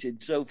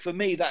nominated. So for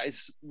me, that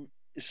is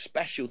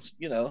special.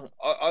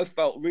 I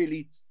felt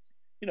really,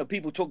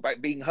 people talk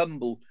about being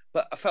humble,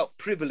 but I felt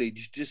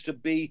privileged just to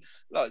be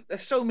like,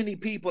 there's so many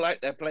people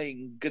out there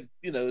playing good,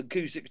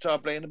 acoustic guitar,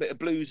 playing a bit of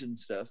blues and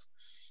stuff,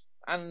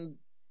 and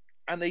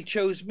they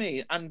chose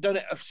me and done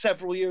it for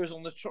several years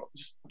on the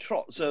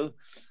trot. So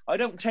I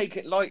don't take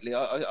it lightly.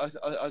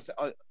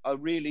 I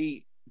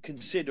really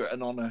consider it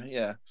an honour,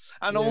 yeah.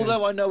 And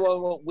although I know I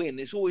won't win,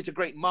 it's always a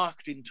great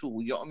marketing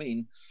tool. You know what I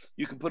mean?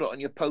 You can put it on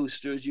your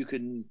posters. You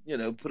can,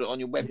 put it on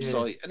your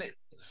website, and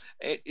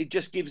it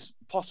just gives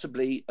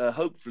possibly,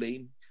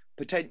 hopefully,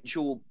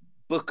 potential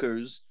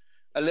bookers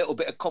a little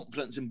bit of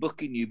confidence in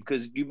booking you,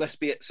 because you must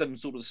be at some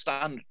sort of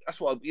standard.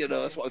 That's what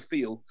that's what I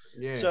feel.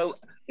 Yeah. So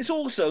it's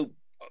also,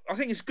 I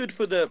think it's good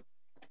for the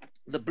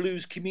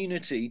blues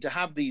community to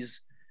have these.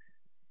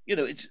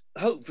 It's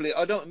hopefully,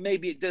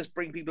 maybe it does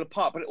bring people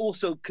apart, but it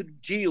also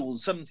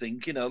congeals something.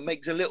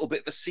 Makes a little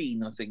bit of a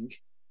scene, I think.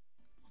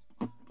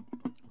 1,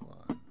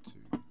 2,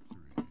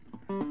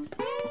 3.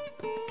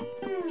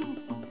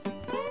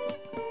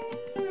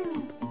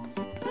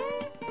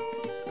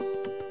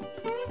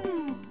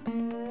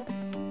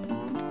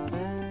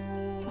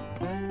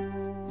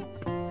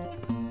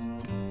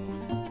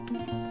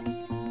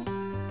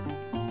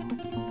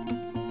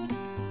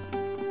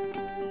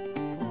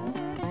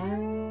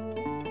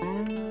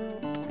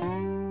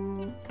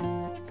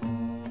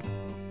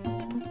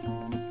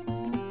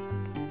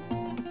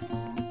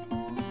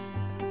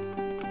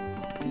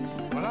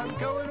 I'm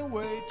going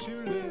away to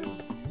live,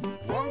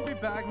 won't be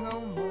back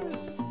no more.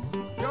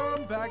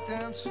 Going back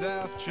down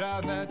south,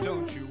 child, now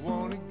don't you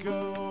wanna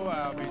go?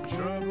 I'll be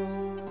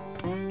trouble,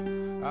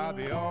 I'll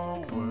be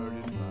all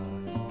worded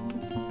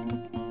mine.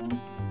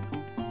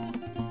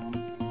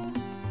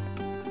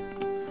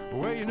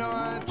 Well,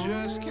 I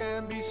just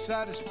can't be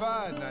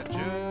satisfied, and I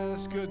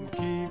just couldn't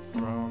keep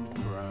from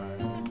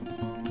crying.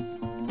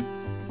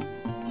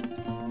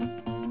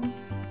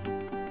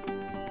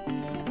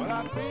 Well,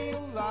 I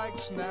feel like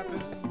snapping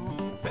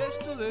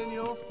pistol in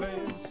your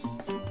face.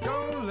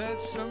 Don't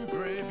let some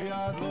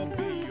graveyard love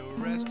be your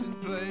resting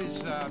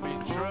place. I'll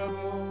be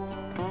trouble,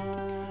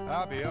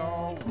 I'll be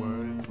all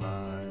worried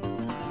mine.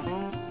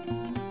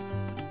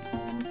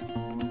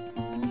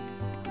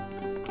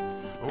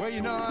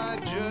 Well, I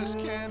just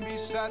can't be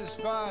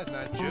satisfied, and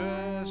I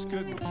just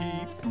couldn't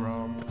keep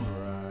from crying.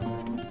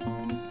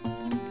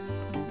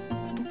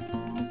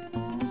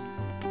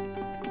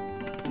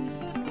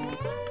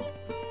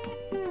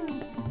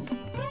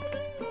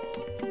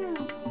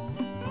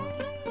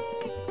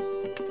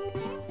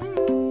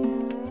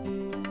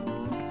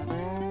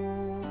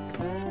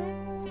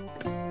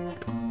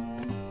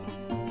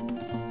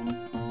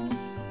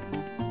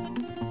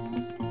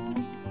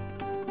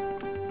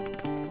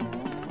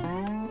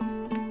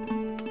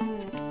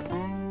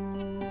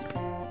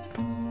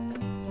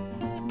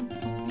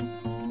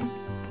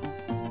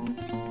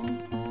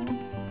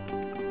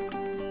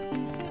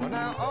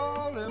 Now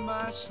all in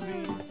my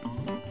sleep,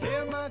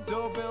 hear my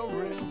doorbell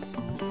ring,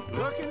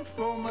 looking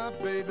for my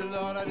baby,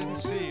 Lord, I didn't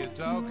see a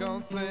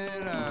doggone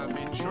thing. I'll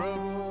be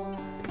trouble,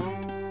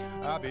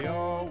 I'll be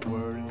all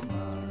worried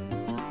mine.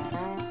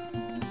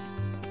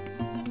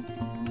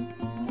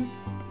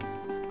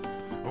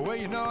 Well,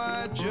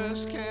 I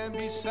just can't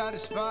be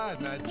satisfied,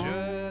 and I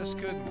just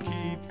couldn't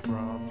keep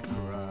from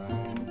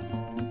crying.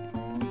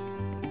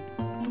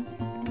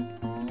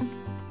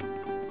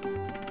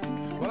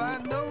 Well, I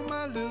know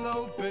my little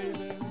old baby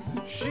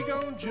baby, she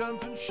gon'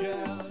 jump and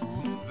shout.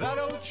 That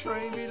old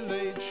train be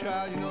late,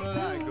 child. You know that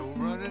I go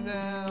running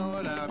now,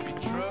 and I'll be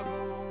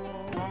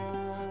trouble.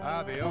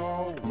 I'll be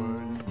all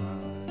worried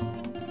about.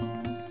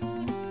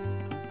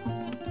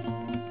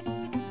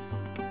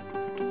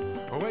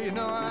 Well, you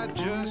know I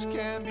just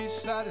can't be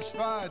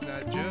satisfied, and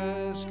I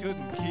just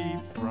couldn't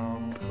keep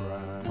from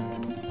crying.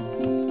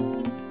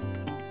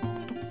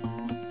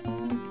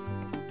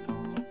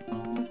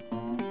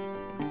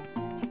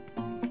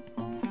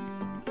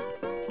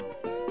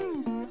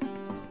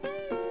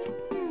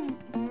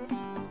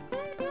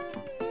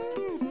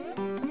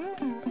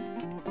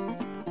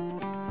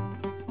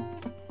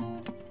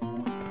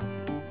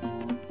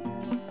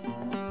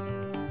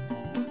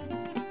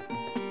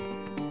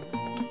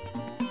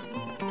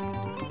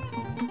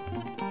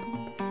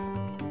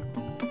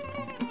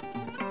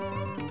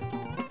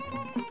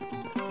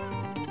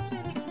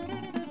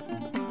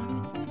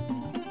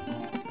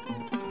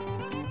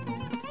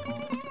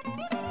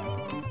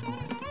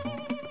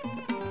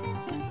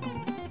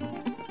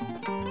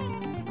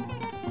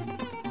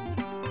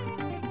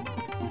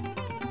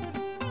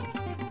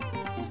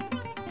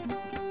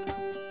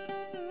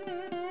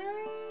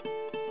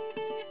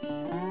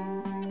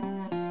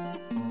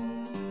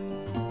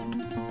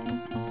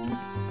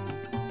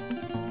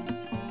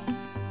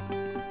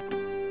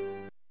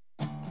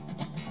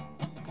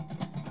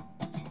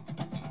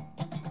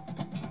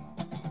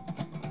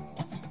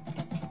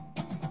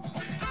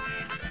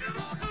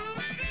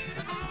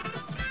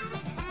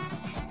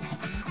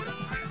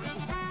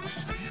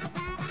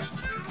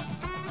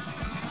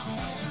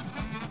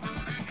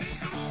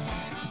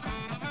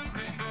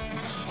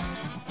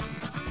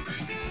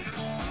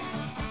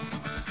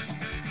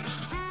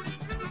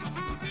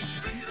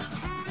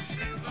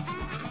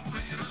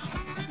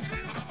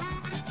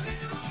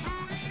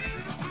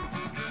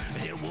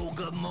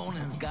 Woke up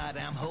morning's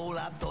goddamn hole.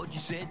 I thought you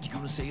said you're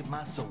gonna save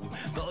my soul.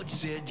 Thought you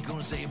said you're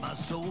gonna save my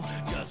soul.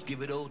 Just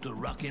give it all to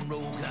rock and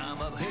roll. I'm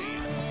up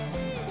here,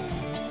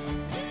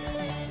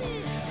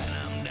 and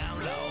I'm down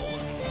low,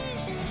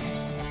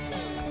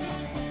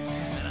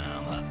 and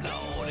I'm up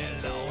low,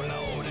 and low,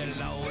 low, and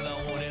low,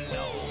 low, and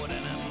low,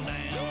 and I'm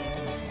down.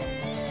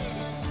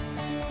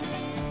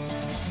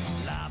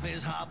 Life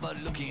is hard, but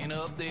looking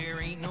up,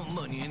 there ain't no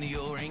money in the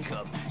orange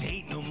cup.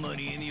 Ain't no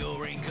money in the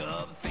orange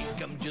cup.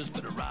 Think I'm just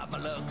gonna ride my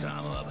luck.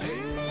 I'm up here,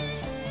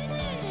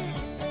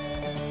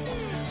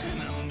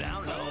 and I'm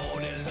down low,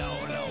 and low,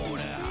 low,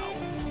 down,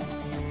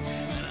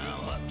 and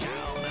I'm up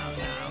down, now,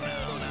 now,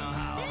 now, now,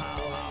 how,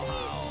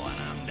 and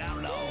I'm down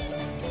low.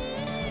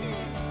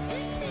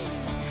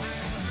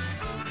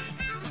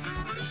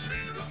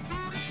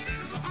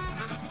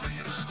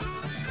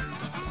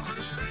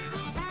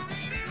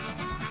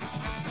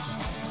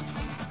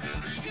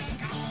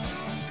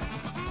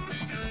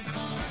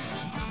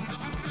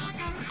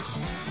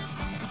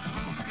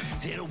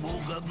 Till I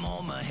woke up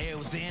on my hair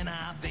was thin.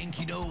 I think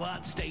you know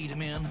what state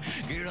I'm in.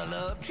 Girl, I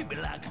love, treat me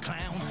like a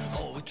clown.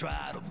 Always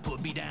try to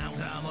put me down.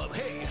 I'm up,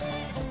 hey,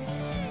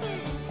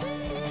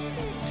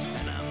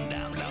 and I'm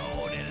down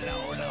low, and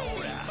low, low,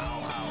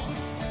 how,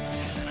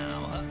 and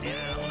I'm up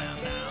down, now,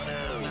 now,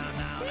 now,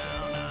 now,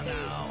 now, now,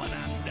 now, and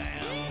I'm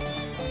down.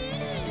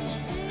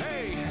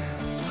 Hey.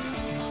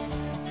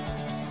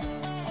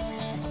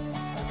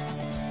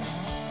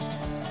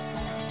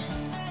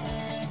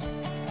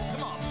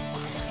 Come on.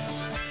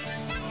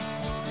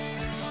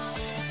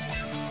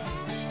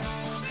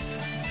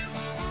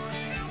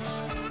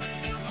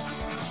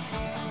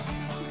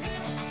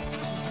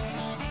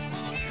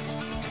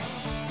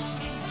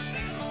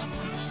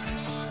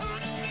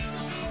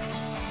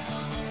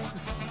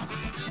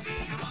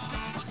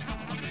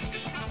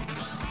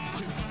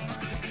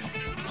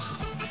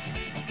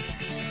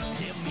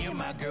 Me and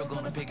my girl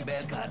gonna pick a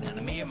bell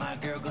cotton. Me and my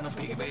girl gonna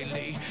pick a bell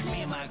leg.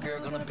 Me and my girl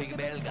gonna pick a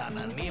bell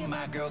cotton. Me and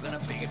my girl gonna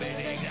pick a bell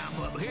leg.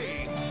 I'm up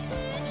here,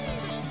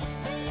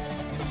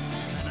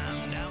 and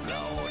I'm down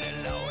low,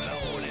 and low,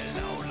 low, and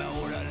low,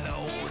 low, and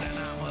low, and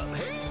I'm up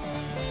here,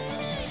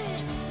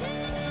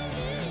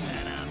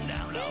 and I'm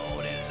down low,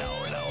 and low,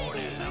 low,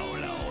 and low,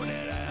 low,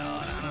 and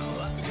I'm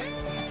up here,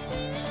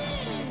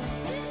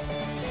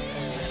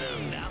 and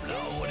I'm down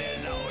low, and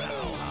low,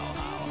 low, how,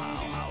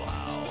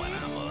 and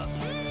I'm up.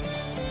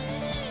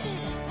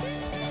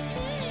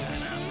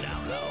 And I'm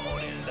down low,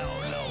 and low,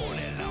 low,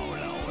 and low,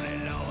 low,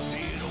 and low.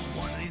 See,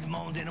 one of these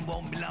mornings and it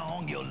won't be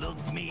long. You'll look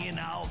for me and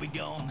I'll be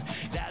gone.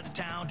 Get out of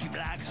town, treat me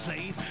like a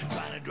slave,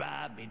 trying to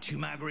drive me to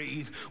my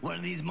grave. One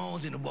of these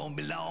mornings and it won't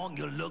be long.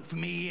 You'll look for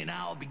me and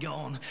I'll be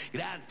gone.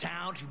 Get out of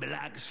town, treat me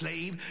like a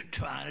slave,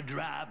 trying to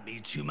drive me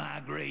to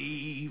my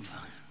grave.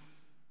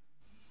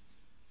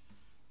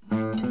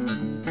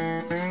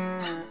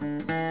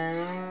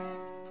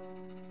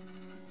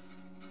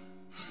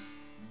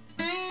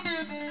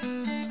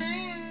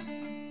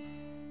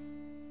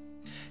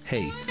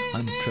 Hey,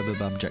 I'm Trevor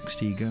Babjack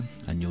Steger,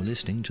 and you're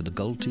listening to the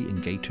Galty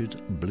and Gators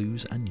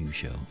Blues and News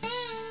Show.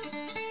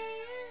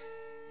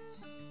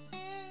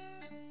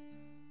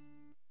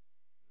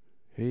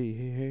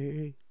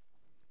 Hey.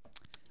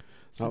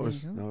 So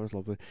That was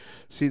lovely.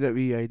 See that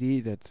wee ID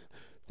that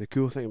the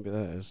cool thing about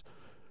that is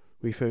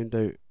we found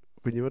out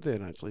when you were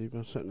there, actually, you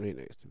were sitting right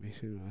next to me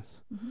soon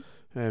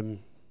with.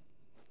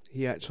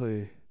 He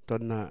actually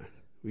done that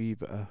wee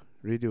bit of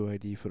radio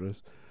ID for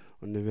us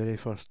on the very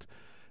first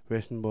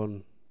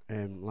Westernborn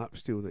lap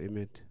steel that he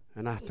made,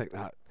 and I think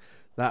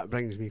that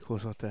brings me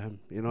closer to him.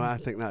 You know, I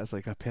think that's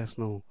like a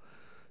personal,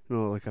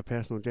 like a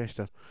personal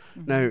gesture.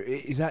 Now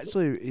he's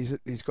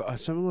got a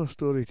similar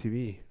story to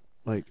me,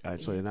 like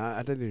actually, and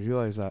I didn't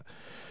realise that.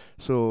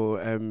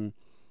 So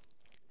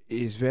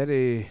he's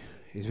very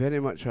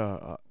much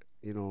a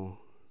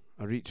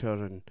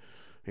reacher, and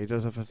he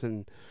does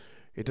everything.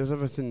 He does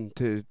everything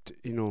to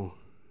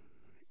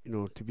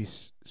to be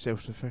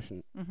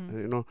self-sufficient,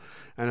 and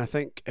I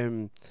think,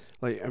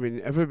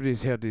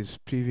 everybody's heard his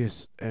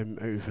previous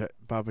outfit,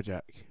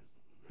 Babajack,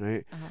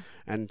 right?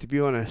 And to be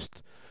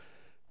honest,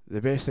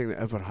 the best thing that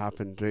ever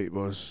happened, right,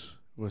 was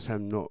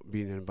him not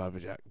being in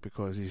Babajack,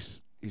 because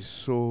he's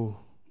so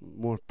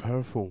more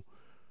powerful.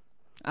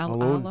 I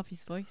love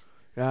his voice.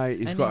 Yeah,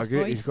 he's got a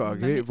great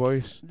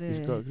voice.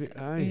 He's got a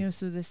great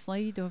so the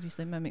slide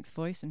obviously mimics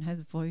voice, and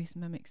his voice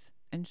mimics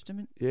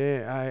instrument.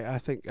 Yeah, I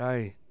think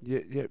you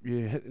hit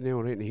the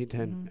nail right in the head,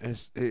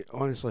 hen.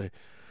 Honestly,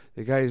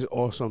 the guy's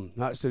awesome.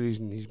 That's the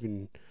reason he's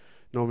been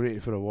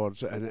nominated for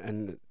awards,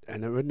 and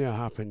it wouldn't have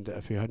happened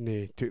if he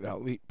hadn't took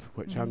that leap,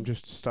 which I'm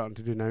just starting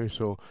to do now.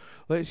 So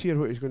let's hear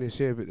what he's going to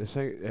say about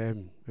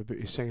about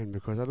his singing,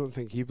 because I don't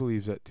think he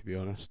believes it, to be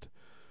honest.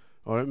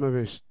 Or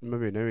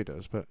maybe now he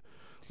does, but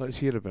let's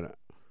hear about it.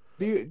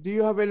 Do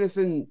you have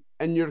anything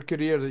in your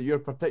career that you're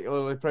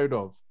particularly proud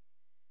of?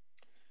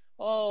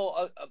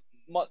 Oh,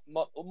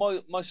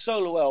 my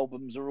solo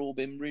albums have all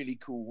been really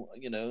cool.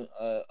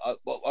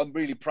 I'm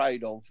really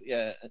proud of.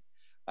 Yeah,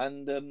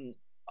 and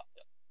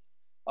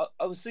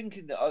I was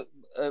thinking that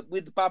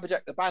with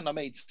Babajack the band, I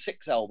made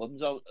 6 albums.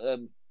 So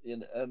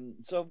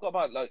I've got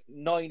about like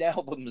 9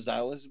 albums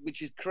now,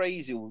 which is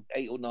crazy. Or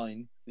 8 or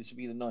 9. This will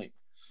be the 9th.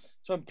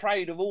 So I'm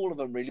proud of all of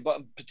them, really, but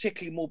I'm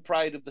particularly more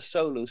proud of the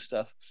solo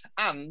stuff.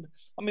 And,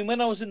 I mean, when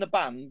I was in the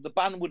band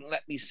wouldn't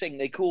let me sing.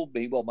 They called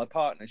me, my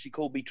partner, she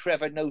called me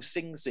Trevor No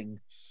Sing Sing,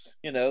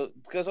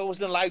 because I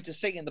wasn't allowed to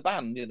sing in the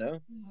band,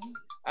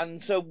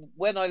 And so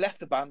when I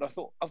left the band, I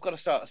thought, I've got to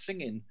start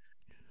singing.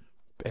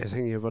 Best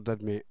thing you ever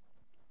did, mate.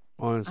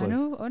 Honestly. I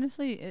know,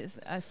 honestly,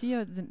 I see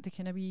how the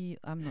kind of wee,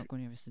 I'm not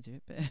going to obviously do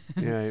it,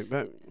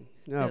 but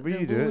but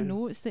you do low it.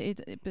 notes but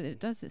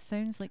it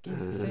sounds like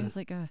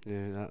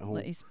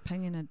like he's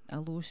pinging a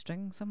low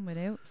string somewhere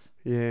else.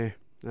 Yeah,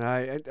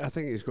 I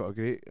think he's got a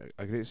great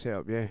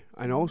setup. Yeah,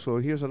 and also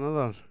here's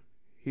another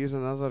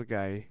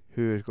guy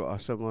who has got a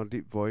similar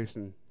deep voice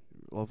and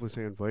lovely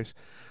singing voice.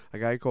 A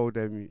guy called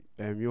Johan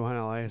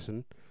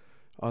Eliasson,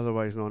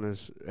 otherwise known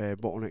as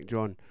Bottleneck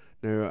John.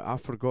 Now, I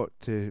forgot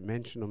to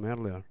mention him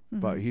earlier,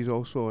 but he's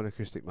also an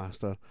acoustic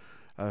master,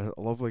 a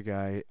lovely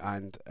guy,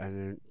 and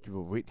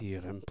we'll wait to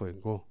hear him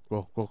playing. Go.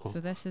 So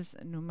this is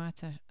No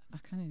Matter, I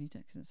can't read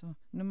it because it's all,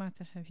 No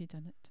Matter How He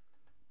Done It.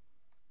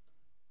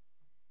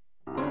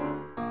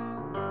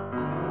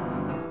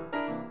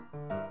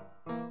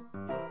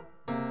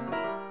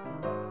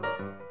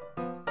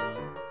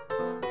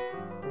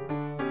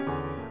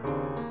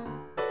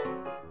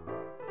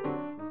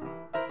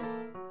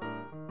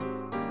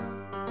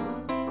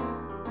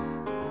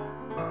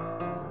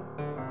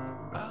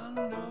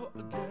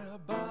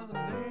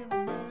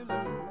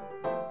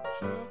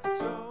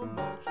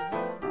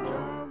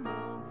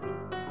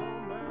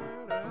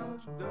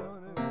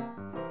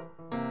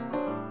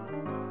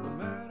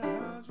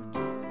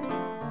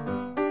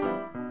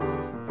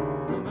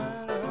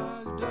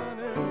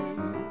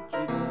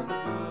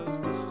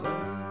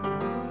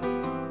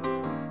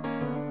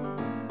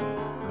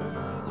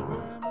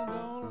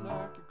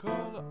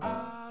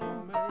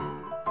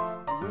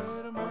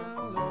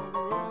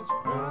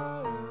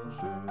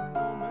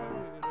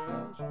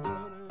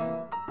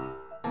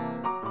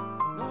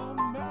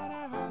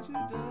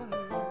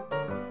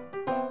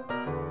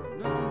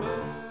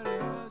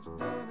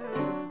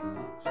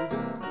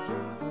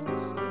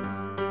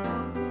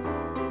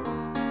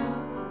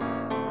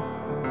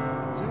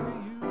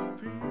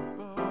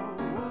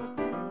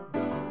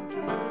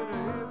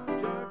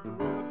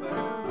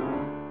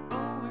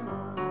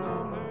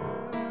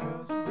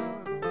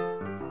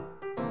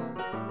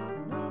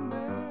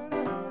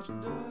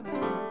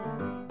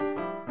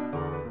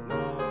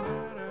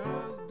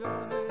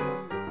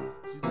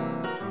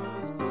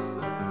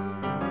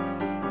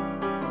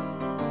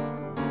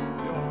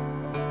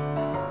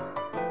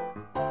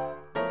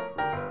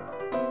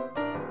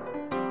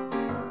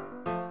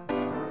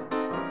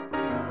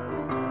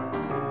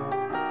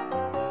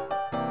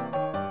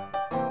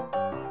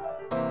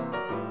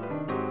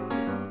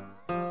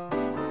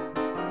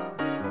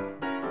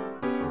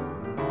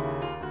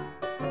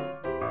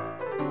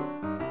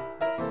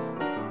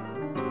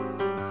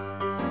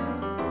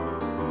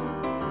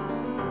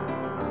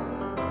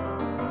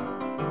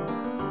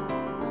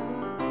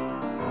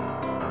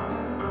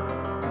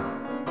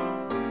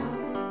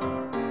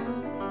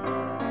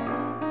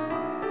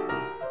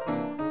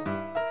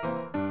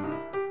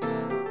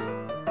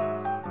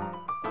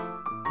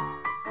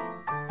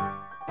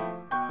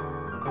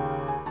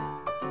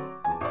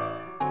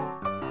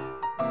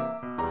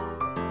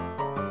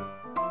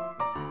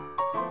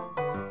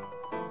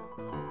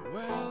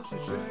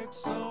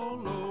 shakes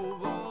all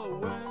over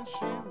when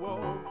she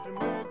walks. She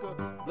make a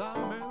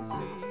blind man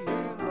see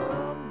and a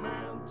dumb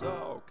man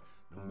talk.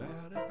 No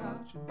matter how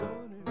she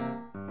done it,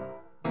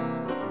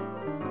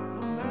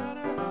 no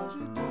matter how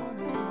she done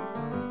it,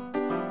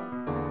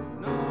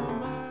 no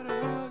matter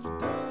how she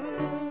done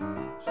it,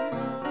 she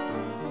done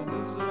it just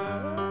the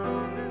same.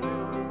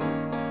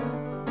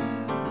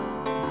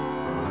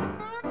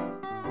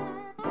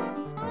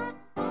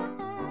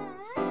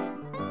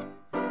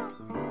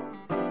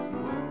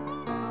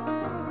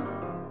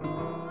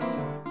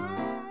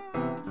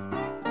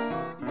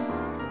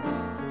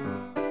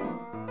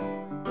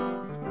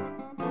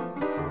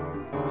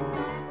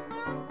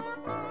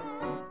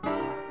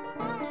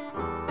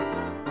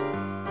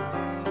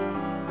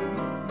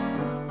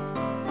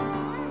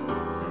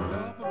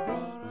 Papa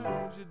brought her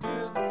and she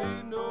didn't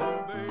need no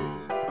bed.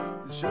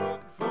 She shook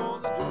it for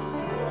the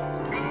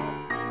judge and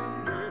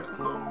got the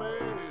cop in bed. No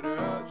matter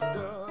how she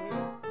done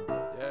it,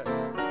 yeah.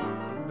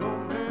 No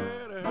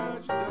matter how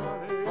she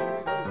done it,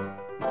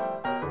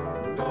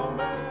 no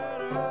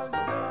matter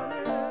how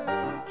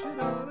she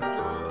done it,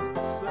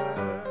 she done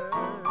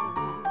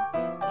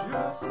it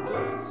just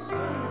the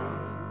same.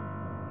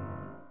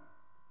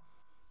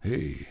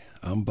 Hey,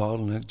 I'm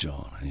Bottleneck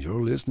John, and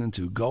you're listening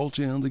to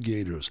Galty and the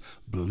Gators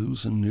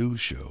Blues and News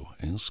Show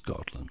in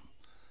Scotland.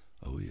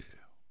 Oh, yeah.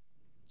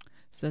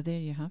 So there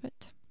you have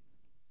it.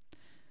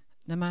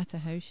 No matter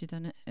how she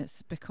done it,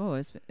 it's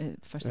because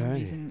for some Aye.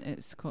 reason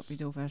it's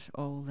copied over,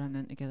 all run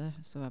in together.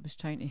 So I was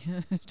trying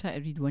to try to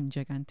read one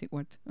gigantic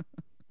word.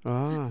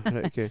 Ah,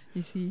 right, okay.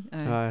 You see?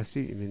 I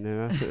see what you mean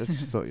now. I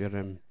just thought you're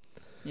Yeah,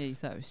 you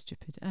thought it was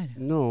stupid. I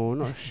know.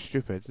 no, not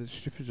stupid.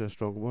 Stupid's a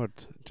strong word.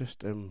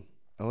 Just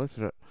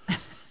illiterate,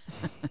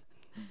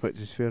 which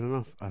is fair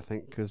enough, I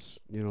think, because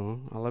you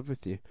know I live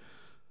with you.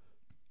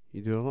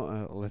 You do a lot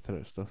of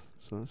illiterate stuff,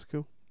 so that's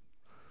cool.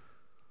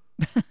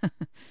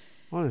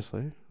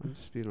 Honestly, I'm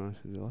just being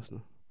honest with the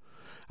listener.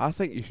 I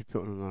think you should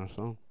put on another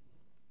song.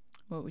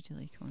 What would you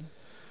like on?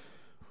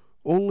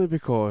 Only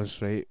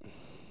because, right,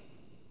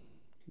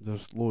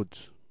 there's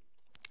loads,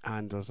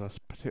 and there's a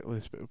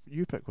particularly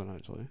you pick one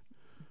actually.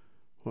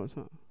 What's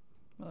that?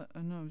 Well,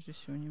 I know I was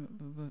just showing you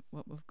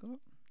what we've got.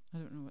 I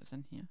don't know what's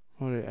in here.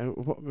 Alright,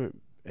 what about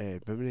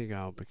Bimini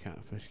Gal by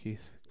Catfish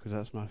Keith? Because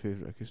that's my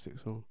favourite acoustic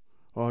song.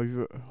 Oh,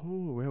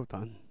 well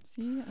done.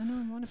 See, I know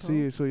I'm on a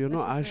See, ball. so you're This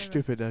not is as where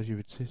stupid as you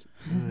would say.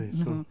 Right,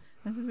 no, so.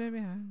 this is where we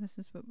are. This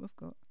is what we've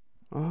got.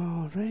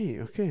 Oh, right,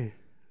 okay.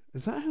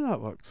 Is that how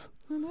that works?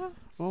 I know.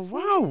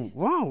 Oh,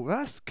 wow,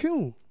 that's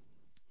cool.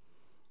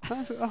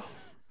 That's, oh,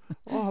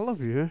 I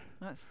love you.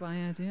 That's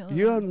why I do it. Like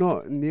You're that.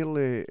 not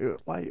nearly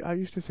like I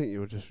used to think you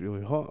were just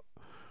really hot,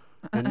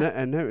 and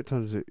now it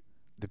turns out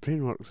the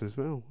brain works as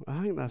well.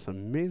 I think that's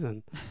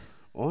amazing,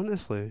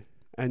 honestly.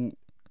 And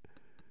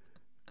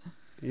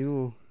you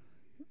know,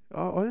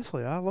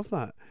 honestly, I love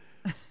that.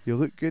 You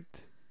look good.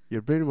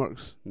 Your brain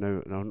works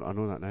now. I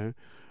know that now,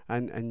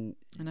 and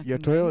And I your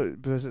can toilet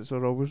visits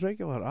are always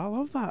regular. I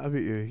love that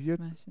about you. You're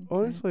Smashing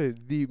honestly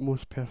the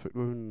most perfect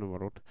woman in the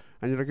world,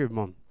 and you're a good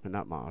mum, and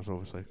that matters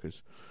obviously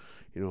because,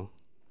 you know,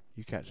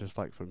 you catch the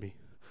slack for me.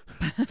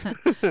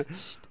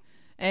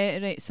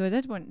 Right, so I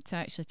did want to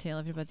actually tell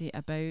everybody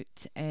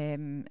about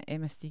Emma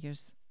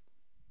Steger's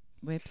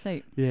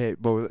website. Yeah,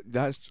 well,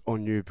 that's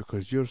on you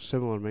because you're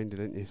similar-minded,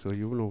 aren't you? So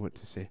you'll know what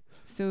to say.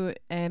 So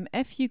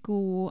if you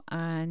go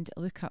and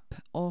look up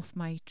Off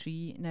My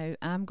Tree, now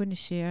I'm going to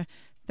share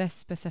this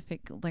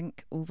specific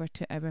link over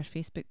to our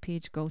Facebook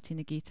page, Galty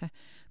Negator,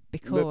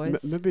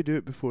 because Maybe do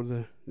it before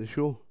the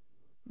show.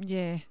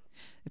 Yeah,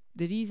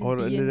 the reason Or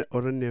being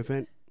in the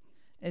event.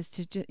 is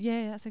to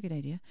yeah, that's a good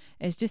idea.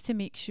 Is just to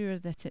make sure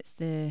that it's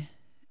the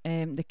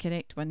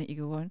correct one that you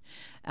go on,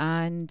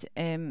 and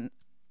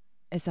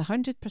it's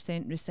 100%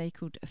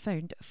 recycled,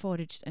 found,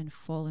 foraged and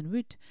fallen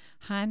wood,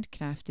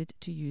 handcrafted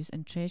to use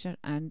and treasure.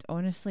 And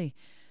honestly,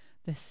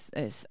 this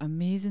is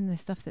amazing. The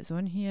stuff that's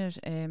on here.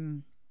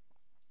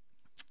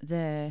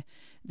 The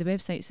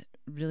website's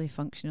really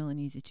functional and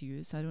easy to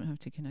use, so I don't have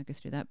to kind of go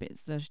through that. But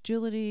there's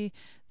jewellery,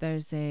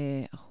 there's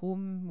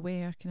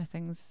homeware kind of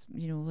things,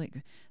 you know,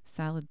 like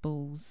salad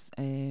bowls,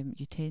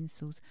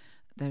 utensils.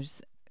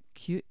 There's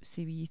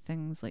cutesy wee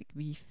things like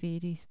wee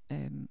fairy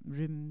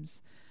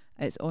rooms.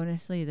 It's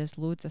honestly, there's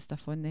loads of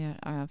stuff on there.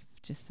 I've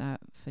just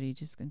sat for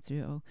ages going through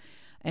it all.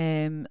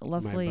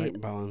 Lovely. My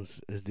bank balance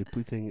is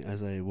depleting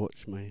as I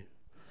watch my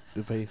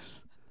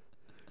device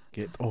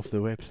get off the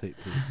website,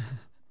 please.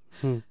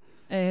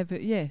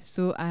 But yeah,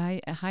 so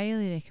I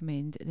highly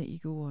recommend that you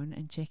go on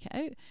and check it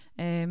out.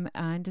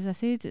 And as I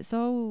said, it's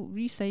all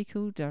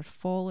recycled or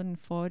fallen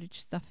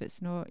forage stuff.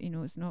 It's not, you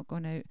know, it's not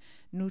gone out.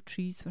 No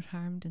trees were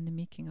harmed in the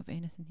making of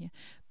anything here.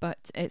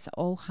 But it's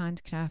all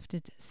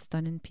handcrafted,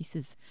 stunning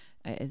pieces.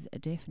 It is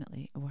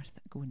definitely worth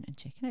going and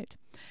checking out.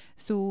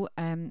 So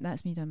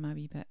that's me done my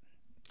wee bit.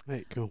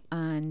 Right, cool.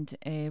 And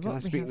Can what I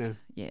we speak have, now?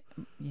 Yeah.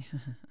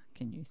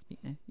 Can you speak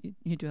now?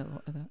 You do a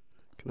lot of that.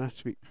 Can I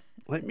speak?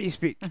 Let me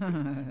speak.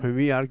 When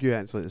we argue,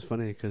 actually, it's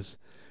funny because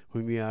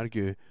when we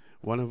argue,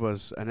 one of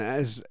us, and it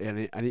is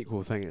an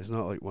equal thing. It's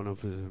not like one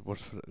of us is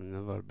worse for it than the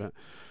other. But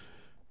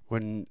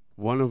when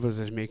one of us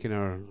is making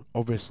our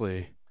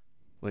obviously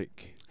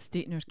like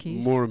stating our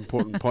case, more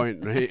important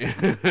point, right,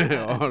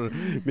 or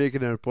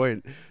making our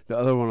point, the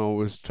other one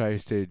always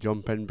tries to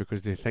jump in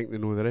because they think they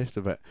know the rest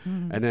of it,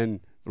 and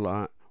then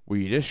like, will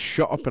you just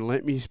shut up and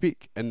let me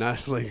speak? And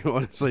that's like,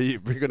 honestly,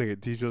 we're gonna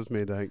get t-shirts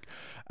made. I think.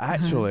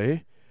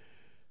 Actually,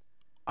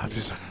 I've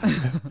just,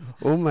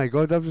 oh my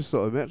god, I've just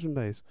thought of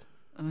merchandise.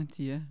 Oh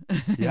dear.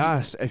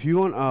 Yes, if you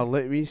want a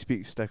 "Let Me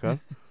Speak" sticker,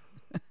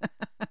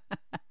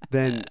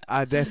 then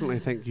I definitely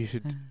think you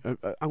should.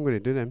 I'm going to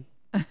do them.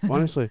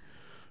 Honestly,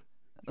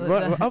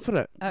 we're up for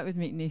it. That would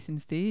make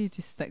Nathan's day.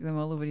 Just stick them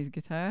all over his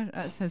guitar.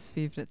 That's his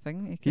favourite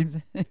thing. He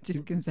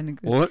just comes in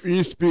and goes, "Let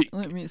me speak."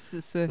 Let me.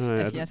 So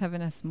if you're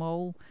having a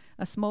small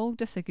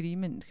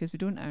disagreement, because we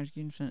don't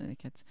argue in front of the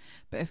kids,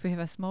 but if we have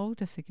a small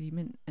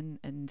disagreement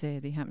and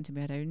they happen to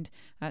be around,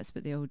 that's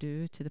what they all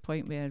do, to the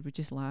point where we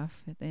just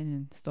laugh at then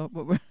and stop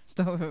what we're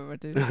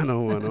doing. I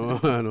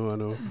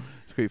know.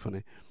 It's quite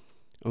funny.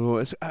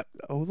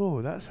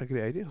 Although that's a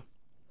great idea.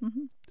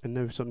 And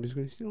now somebody's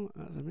going to steal it.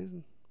 That's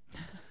amazing.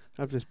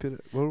 I've just put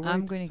it. Well,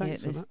 I'm going to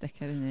get this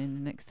sticker, and then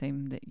the next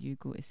time that you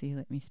go to say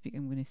 "Let me speak,"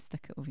 I'm going to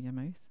stick it over your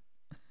mouth.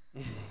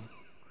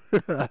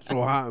 That's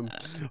what happened.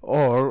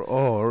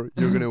 Or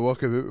you're going to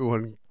walk about with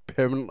one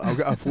permanent. I'll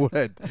get a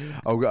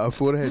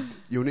forehead.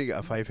 You'll need to get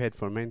a 5 head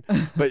for mine.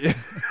 But yeah.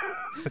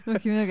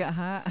 Look, you need to get a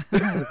hat.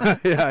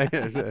 yeah.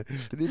 It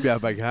need to be a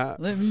big hat.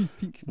 Let me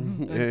speak.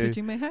 I'm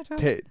putting my hat on.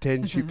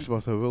 10 sheep's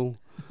worth of wool.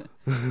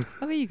 Oh,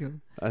 there you go.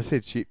 I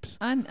said sheep's.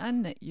 And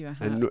knit you a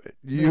hat. And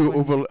you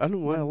I don't know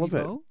why I love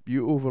it.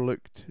 You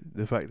overlooked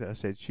the fact that I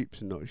said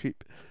sheep's and not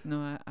sheep.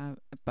 No, but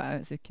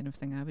that's the kind of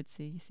thing I would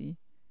say, you see.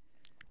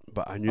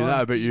 But I knew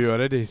that about you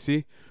already,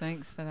 see?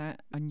 Thanks for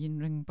that onion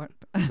ring burp.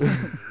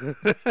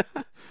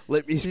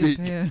 Let me speak.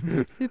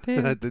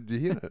 Super. Did you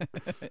hear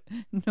it?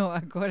 No, I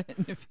got it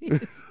in the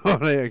face.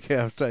 Alright, okay,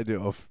 I've tried to do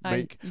it off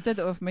mic. You did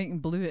it off mic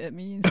and blew it at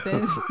me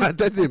instead. I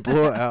didn't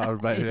blow it at her,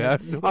 by the way.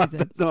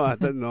 No, I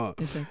did not.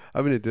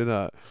 I'm going to do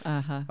that.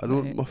 I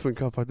don't muffin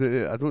cup, I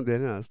don't do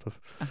any of that stuff.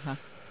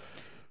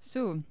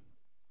 So.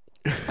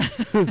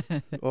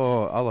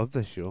 Oh, I love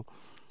this show.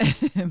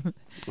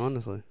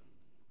 Honestly.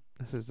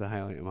 This is the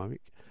highlight of my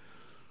week.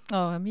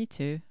 Oh, me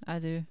too. I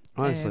do.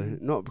 Honestly,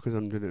 not because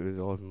I'm doing it with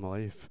all of my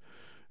life,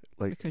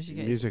 like because you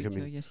get music. To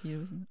speak to all your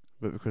heroes, isn't it?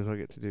 But because I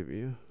get to do it with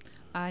you.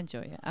 I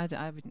enjoy it.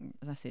 I wouldn't,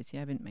 as I said to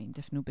you, I wouldn't mind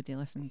if nobody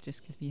listened,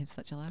 just because we have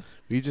such a laugh.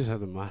 We just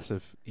had a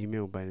massive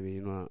email, by the way.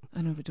 You know that.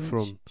 I know, but don't.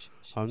 From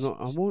I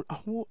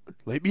won't.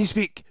 Let me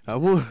speak. I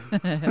won't.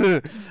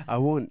 I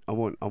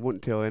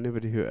won't tell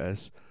anybody who it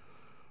is.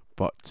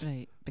 But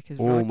right, because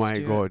oh Rod my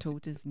Stewart god,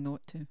 told us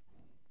not to.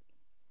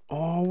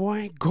 Oh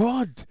my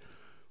god!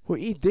 What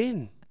are you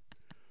doing?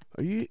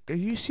 Are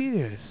you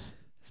serious?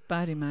 It's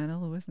Barry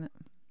Manilow, isn't it?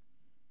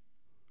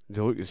 They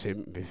look the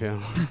same, to be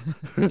fair.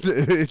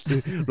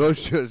 Rod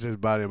Stewart says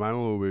Barry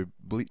Manilow with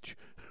bleach.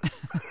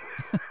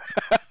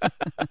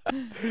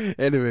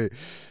 Anyway,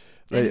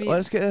 right,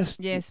 let's get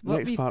this what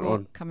next we've part got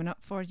on. coming up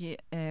for you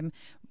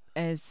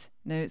is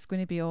now it's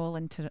going to be all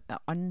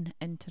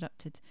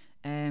uninterrupted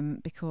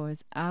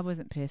because I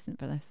wasn't present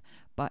for this,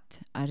 but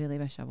I really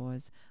wish I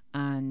was.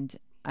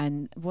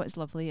 And what's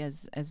lovely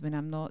is when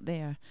I'm not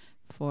there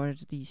for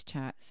these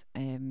chats,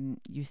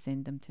 you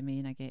send them to me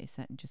and I get to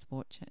sit and just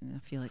watch it, and I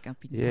feel like I've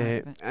been part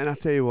of it. And I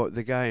tell you what,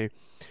 the guy,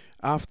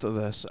 after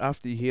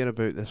you hear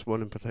about this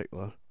one in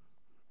particular,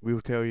 we'll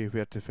tell you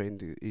where to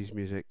find his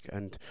music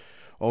and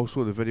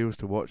also the videos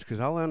to watch, because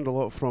I learned a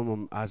lot from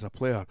him as a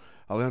player.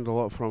 I learned a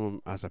lot from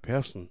him as a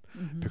person,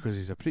 because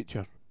he's a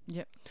preacher.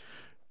 Yep.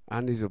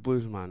 And he's a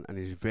blues man, and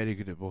he's very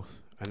good at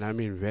both. And I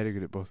mean very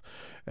good at both.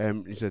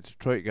 He's a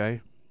Detroit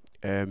guy,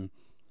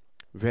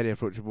 very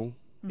approachable.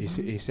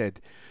 He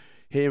said,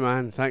 "Hey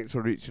man, thanks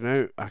for reaching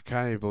out. I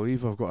can't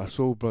believe I've got a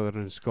soul brother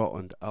in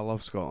Scotland. I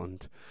love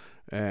Scotland.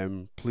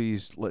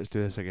 Please, let's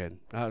do this again."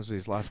 That was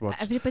his last words.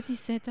 Everybody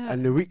said that.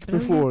 And the week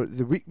before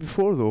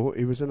though,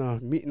 he was in a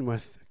meeting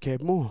with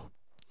Kev Moore.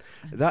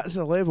 That's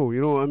a level,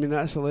 you know. I mean,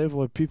 that's a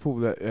level of people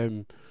that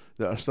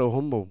are still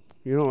humble,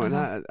 you know. And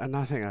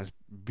I think that's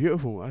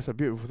beautiful. That's a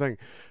beautiful thing.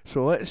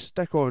 So let's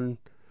stick on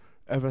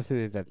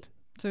everything he did.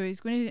 So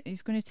he's going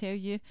to tell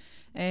you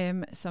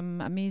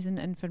some amazing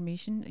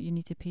information. You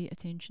need to pay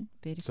attention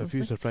very closely. A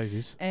few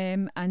surprises.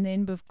 And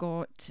then we've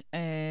got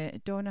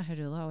Donna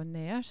Harula on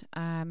there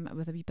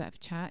with a wee bit of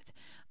chat.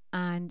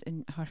 And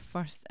in her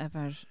first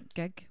ever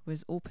gig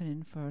was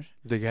opening for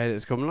the guy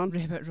that's coming on.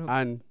 Rabbit Rock.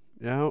 And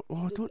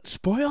don't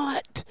spoil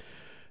it.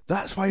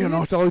 That's why you're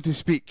not allowed to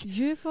speak.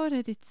 You've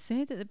already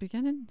said at the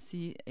beginning.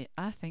 See,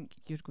 I think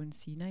you're going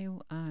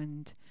senile,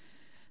 and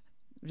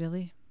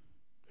really,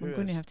 I'm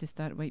going to have to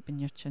start wiping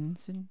your chin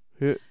soon.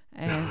 Who?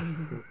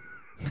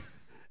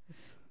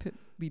 Put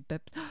wee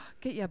bibs.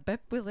 Get you a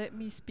bib. Will let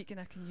me speak, and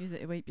I can use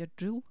it to wipe your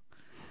drool.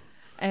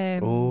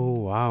 Oh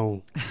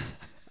wow.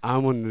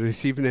 I'm on the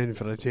receiving end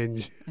for a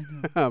change.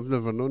 Mm-hmm. I've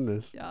never known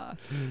this. Yeah,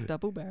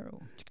 double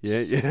barrel.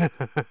 Yeah.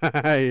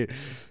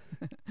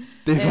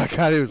 Dave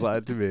McCarry was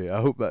like to me,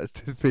 I hope that's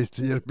toothpaste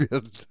in your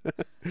beard.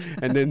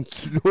 And then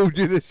told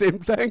you the same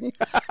thing.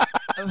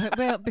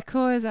 Well,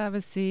 because I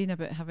was saying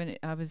about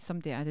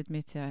somebody added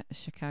me to a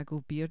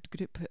Chicago beard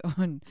group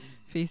on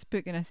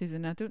Facebook, and I says,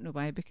 and I don't know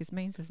why, because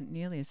mine isn't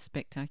nearly as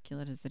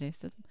spectacular as the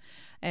rest of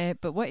them.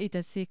 But what he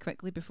did say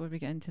quickly before we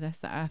get into this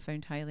that I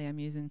found highly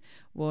amusing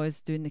was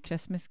doing the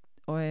Christmas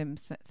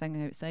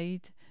thing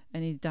outside,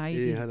 and he dyed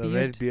He his had a beard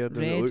red beard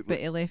and it looked but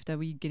like- he left a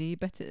wee grey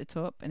bit at the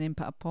top, and then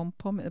put a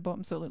pom-pom at the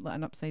bottom, so it looked like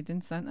an upside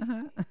down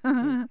Santa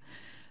hat.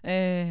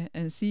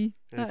 And see,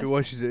 And if he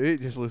washes it out,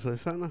 it just looks like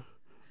Santa.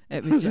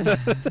 it was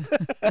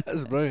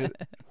That's brilliant.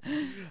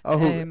 I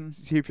hope,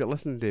 see if you're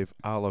listening, Dave,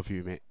 I love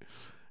you, mate.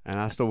 And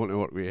I still want to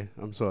work with you.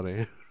 I'm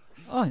sorry.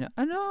 Oh no,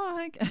 I know.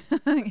 I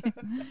think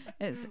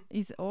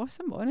he's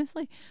awesome,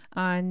 honestly.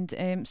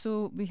 And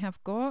so we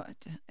have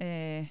got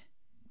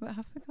what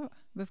have we got?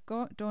 We've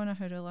got Donna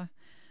Harula,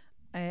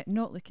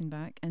 Not Looking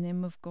Back, and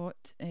then we've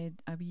got a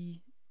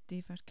wee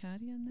Dave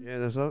Arcari in there. Yeah,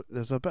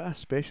 there's a bit of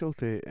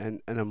specialty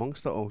in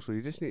amongst it all, so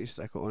you just need to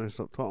stick it on and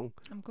stop talking.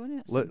 I'm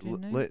going to let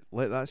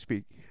that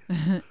speak.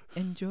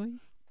 Enjoy.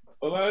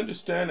 Well, I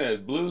understand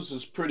that blues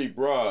is pretty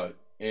broad,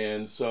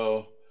 and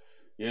so,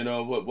 you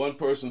know, what one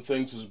person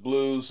thinks is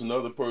blues,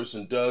 another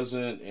person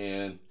doesn't,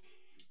 and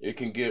it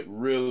can get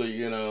really,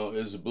 you know,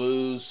 is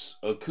blues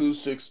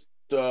acoustic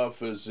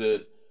stuff? Is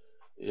it,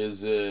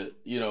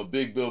 you know,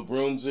 Big Bill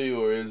Brunzi,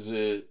 or is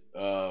it,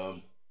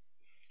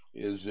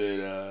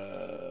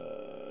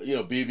 you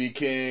know, B.B.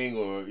 King,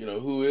 or, you know,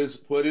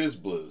 what is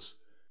blues?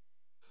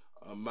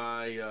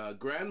 My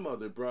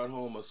grandmother brought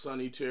home a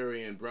Sonny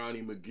Terry and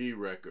Brownie McGee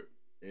record,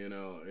 you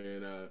know,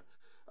 and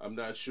I'm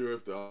not sure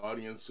if the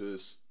audience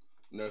is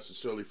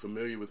necessarily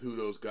familiar with who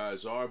those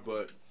guys are,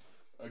 but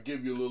I'll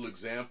give you a little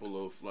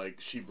example of,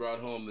 like, she brought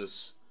home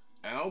this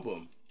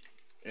album,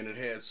 and it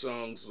had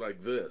songs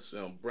like this.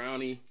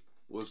 Brownie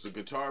was the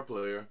guitar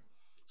player,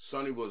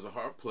 Sonny was a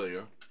harp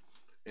player,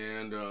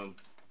 and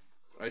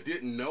I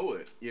didn't know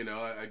it, you know,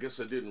 I guess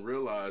I didn't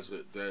realize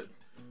it, that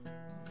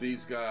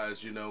these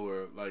guys, you know,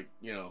 were like,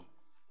 you know,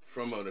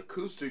 from an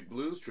acoustic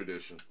blues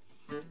tradition,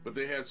 but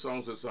they had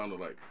songs that sounded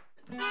like.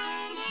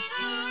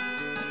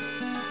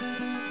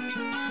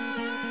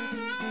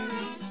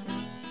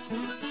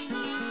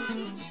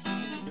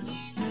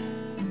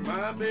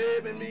 My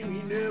baby and me,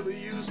 we never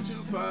used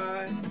to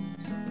fight.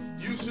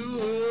 Used to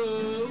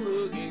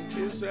hug and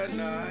kiss at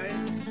night.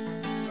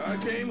 I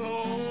came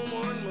home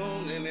one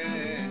morning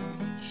and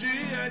she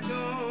had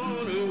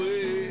gone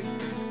away.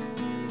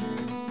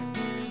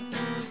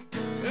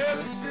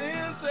 Ever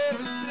since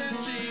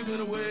she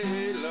went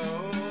away,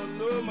 Lord,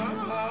 no, my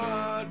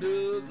heart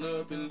does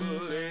nothing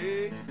but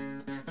ache.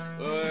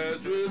 Her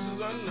address is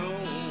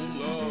unknown,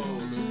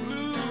 Lord, the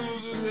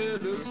blues is here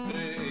to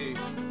stay.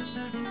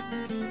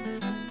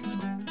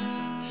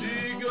 She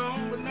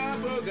gone but not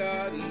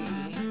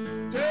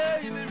forgotten,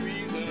 tell you the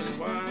reason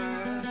why.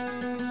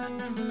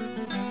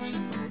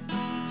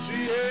 She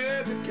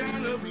had the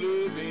kind of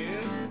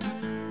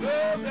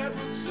love that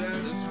would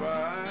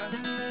satisfy.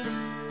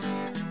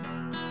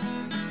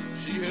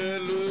 She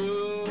had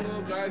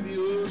love like the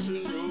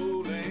ocean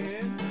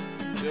rolling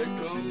that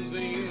comes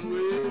in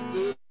with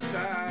the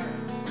tide.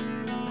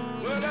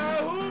 Well, I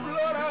hope,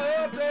 Lord, I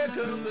hope there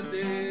comes a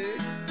day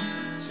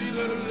she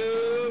let her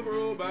love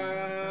roll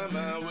by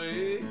my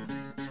way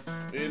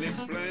and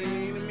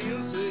explain to me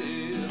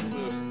herself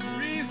the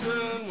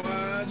reason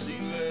why she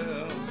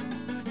left.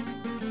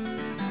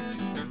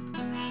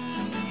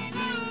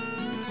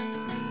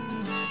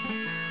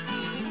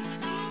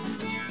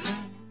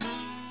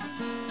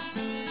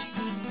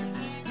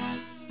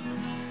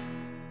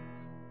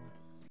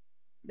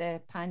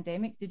 The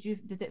pandemic, did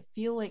it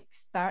feel like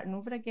starting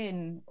over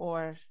again,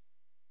 or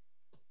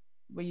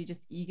were you just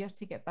eager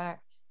to get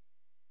back?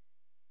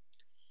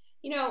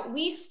 You know,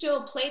 we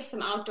still played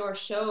some outdoor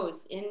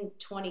shows in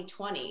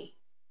 2020.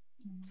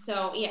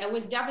 So yeah, it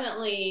was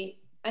definitely,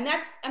 and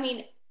that's, I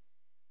mean,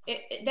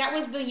 that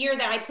was the year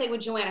that I played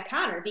with Joanna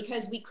Connor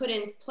because we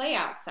couldn't play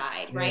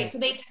outside, right? So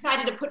they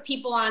decided to put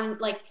people on,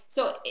 like,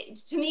 so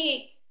to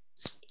me,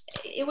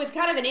 it was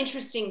kind of an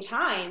interesting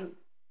time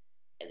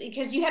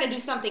because you had to do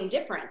something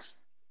different.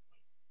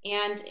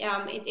 And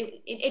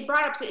it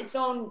brought up its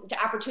own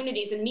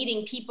opportunities and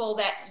meeting people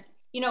that,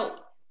 you know,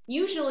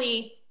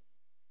 usually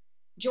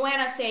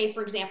Joanna, say,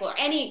 for example, or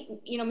any,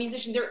 you know,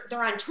 musician,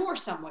 they're on tour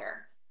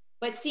somewhere.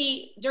 But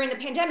see, during the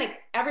pandemic,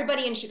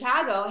 everybody in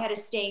Chicago had to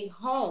stay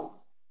home.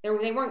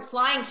 They weren't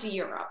flying to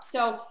Europe.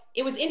 So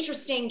it was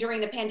interesting during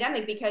the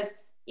pandemic because,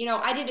 you know,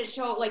 I did a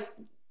show, like,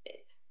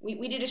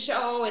 we did a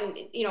show and,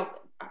 you know,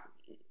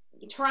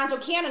 Toronto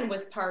Cannon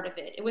was part of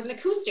it. It was an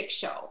acoustic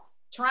show.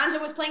 Toronto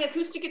was playing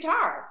acoustic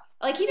guitar.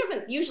 Like, he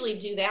doesn't usually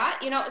do that,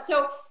 you know?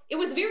 So it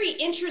was very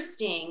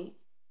interesting.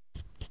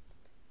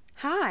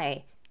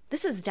 Hi,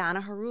 this is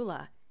Donna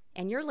Harula,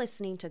 and you're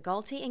listening to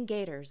Galty and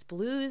Gators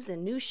Blues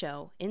and News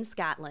Show in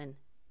Scotland.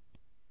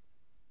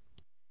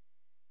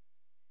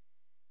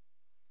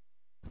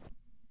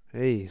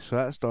 Hey, so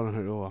that's Donna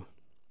Harula.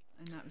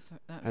 And that was her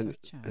And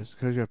chat. it's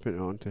because you're putting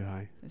it on too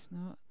high. It's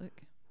not,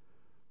 look.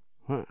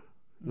 What?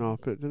 No,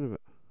 put it down a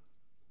bit.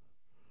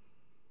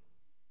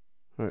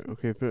 Right,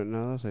 okay, put it on the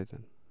other side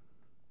then.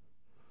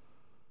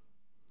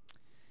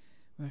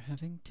 We're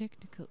having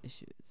technical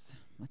issues.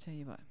 I'll tell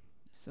you what.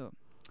 So,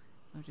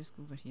 I'll just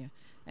go over here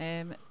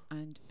and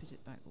put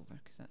it back over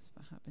because that's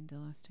what happened the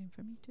last time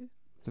for me too.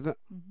 Did it?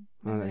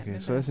 Mm-hmm. Alright, okay,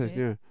 so this is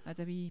new. I had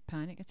a wee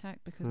panic attack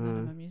because none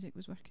of my music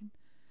was working.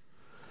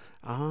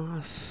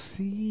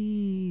 See.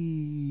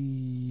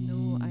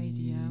 No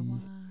idea why.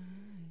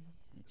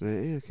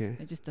 Right, okay.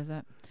 It just does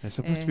that. It's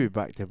supposed to be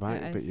back to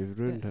back, but you've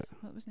ruined it.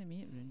 What wasn't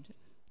me? It ruined it.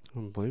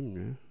 I'm blaming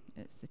you.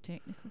 It's the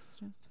technical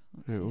stuff.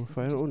 Right, we'll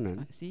fire it on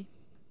then. See?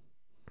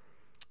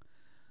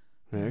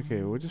 Right,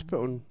 okay, we'll just put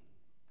on.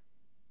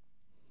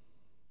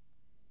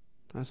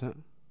 That's it.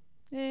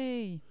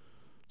 Hey.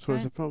 So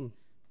what's the problem?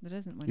 There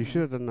isn't one. You yet.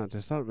 should have done that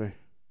to start with.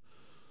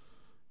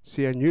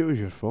 See, I knew it was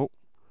your fault.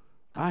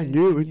 I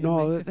knew it was.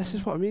 No, this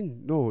is what I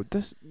mean. No.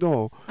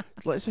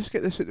 Let's just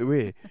get this out of the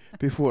way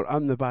before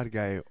I'm the bad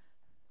guy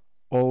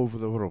all over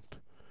the world.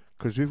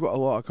 Because we've got a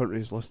lot of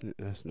countries listening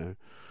to this now.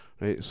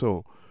 Right,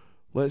 so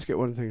let's get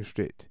one thing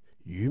straight.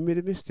 You made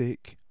a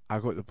mistake. I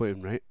got the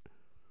blame, right?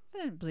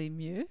 I didn't blame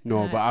you.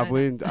 No, but I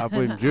blamed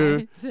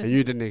you, and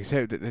you didn't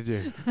accept it, did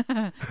you?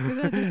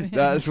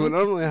 That's what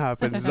normally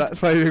happens. That's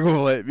why we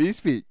go, let me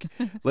speak.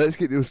 Let's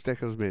get those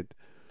stickers made.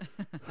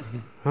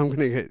 I'm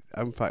gonna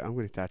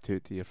tattoo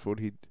it to your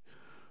forehead.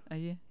 Are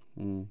you?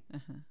 Mm.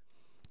 Uh-huh.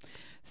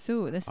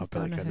 So this is I'll be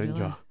like a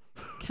ninja.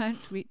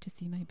 Can't wait to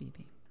see my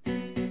baby.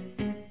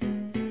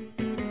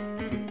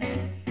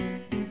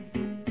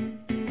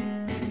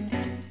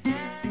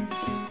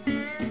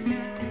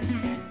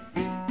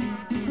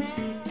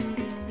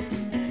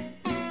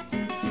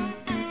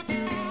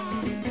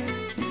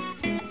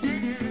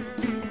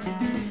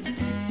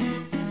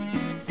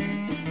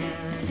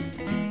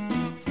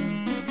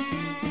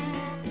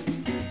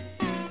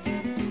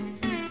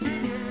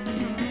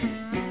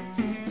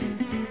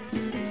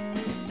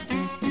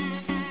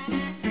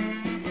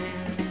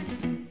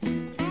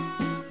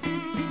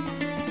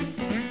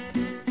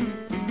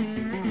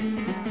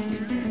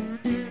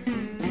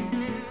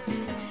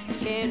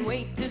 Can't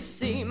wait to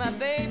see my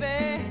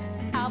baby.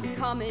 I'll be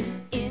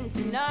coming in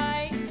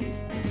tonight.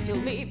 He'll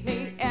meet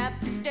me at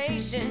the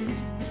station.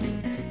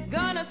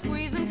 Gonna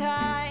squeeze him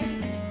tight.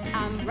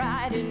 I'm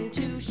riding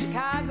to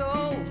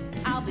Chicago.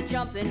 I'll be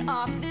jumping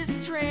off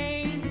this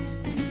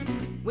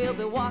train. We'll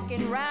be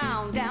walking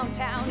round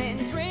downtown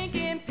and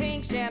drinking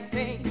pink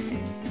champagne.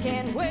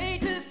 Can't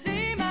wait to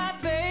see my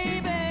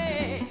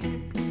baby.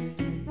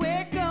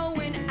 We're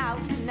going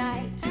out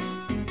tonight.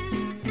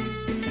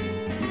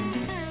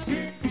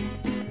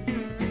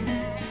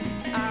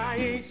 I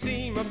ain't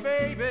seen my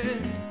baby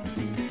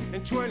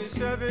in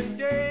 27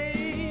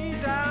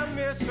 days. I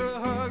miss her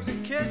hugs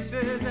and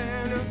kisses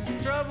and her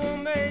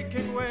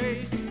troublemaking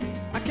ways.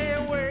 I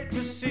can't wait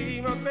to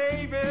see my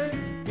baby.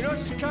 You know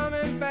she's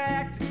coming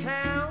back to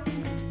town.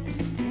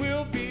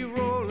 We'll be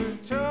rolling,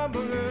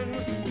 tumbling,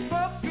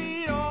 both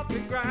feet off the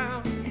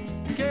ground.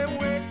 Can't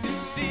wait to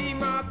see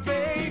my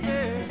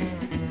baby.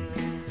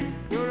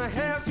 Gonna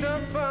have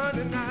some fun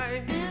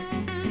tonight.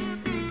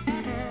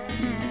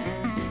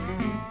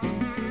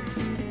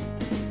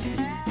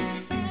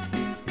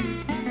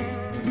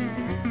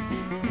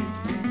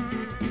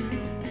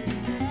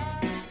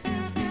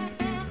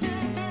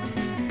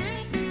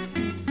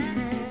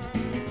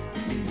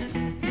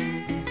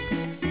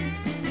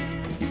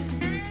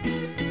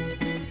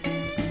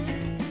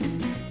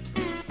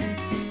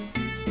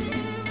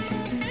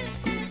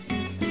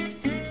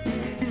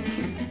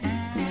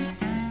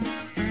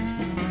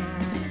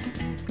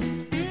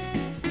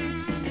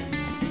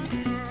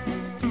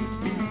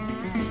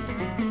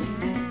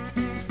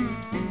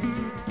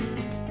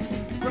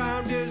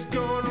 Ground is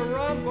gonna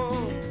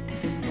rumble,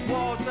 the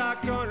walls are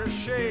gonna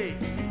shake.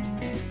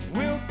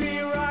 We'll be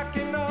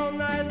rocking all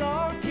night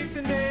long, keep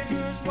the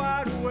neighbors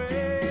wide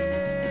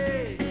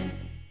awake.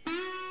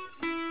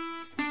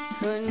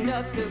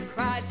 Conductor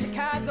cries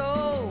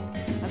Chicago.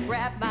 I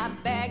grab my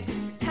bags,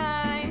 it's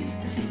time.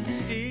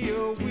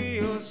 Steel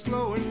wheels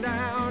slowing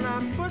down,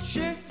 I'm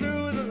pushing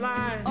through the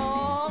line.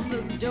 All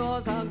the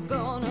doors are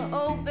gonna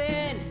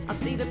open. I'll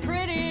see the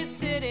pretty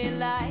city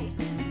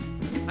lights.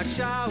 I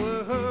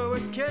shower her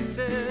with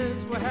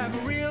kisses, we'll have a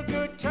real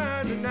good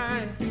time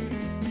tonight.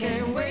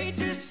 Can't wait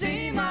to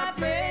see my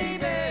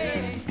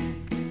baby.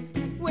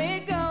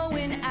 We're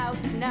going out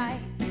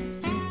tonight.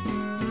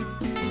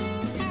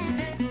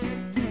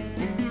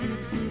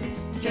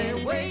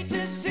 Can't wait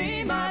to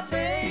see my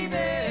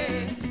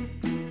baby.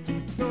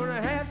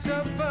 Gonna have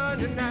some fun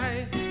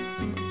tonight.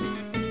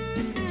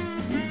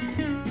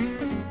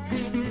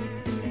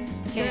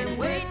 Can't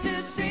wait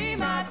to see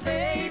my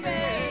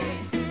baby.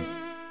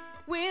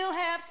 We'll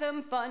have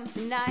some fun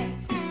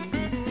tonight.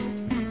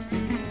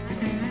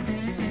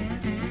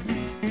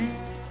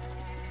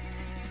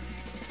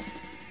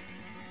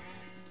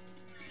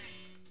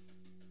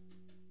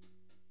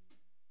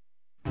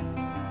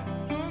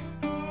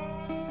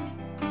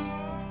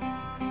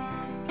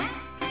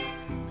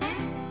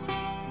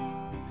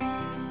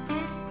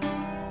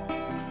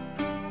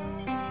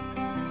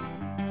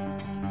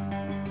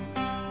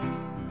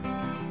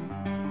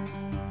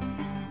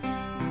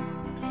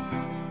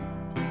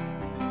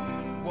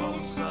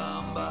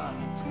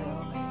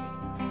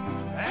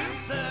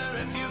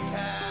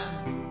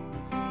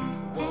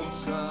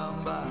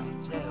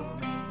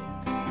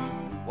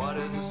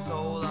 is the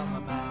soul of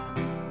a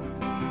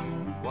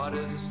man? What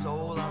is the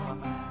soul of a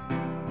man?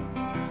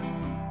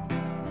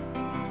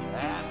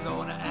 I'm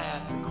gonna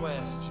ask the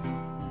question.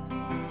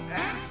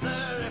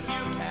 Answer if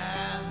you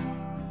can.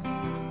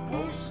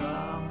 Won't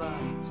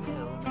somebody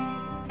tell me?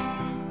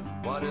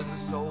 What is the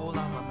soul of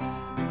a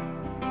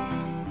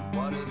man?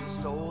 What is the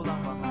soul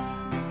of a man?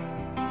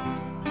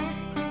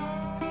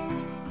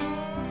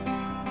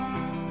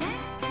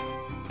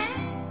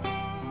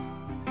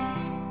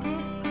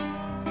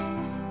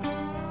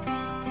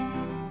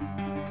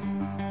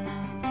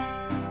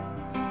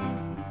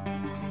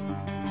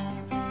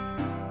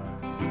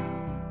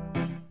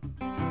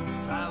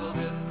 Traveled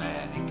in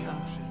many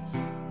countries,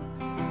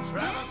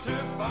 traveled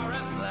through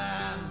forest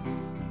lands,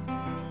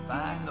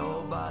 find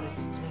nobody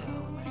to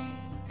tell me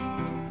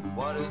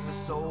what is the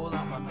soul of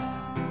a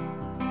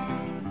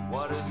man?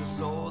 What is the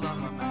soul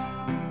of a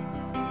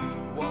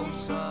man? Won't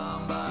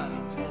somebody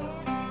tell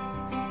me?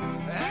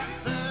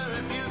 Answer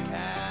if you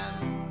can.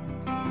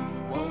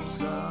 Won't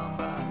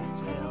somebody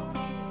tell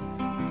me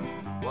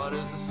what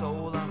is the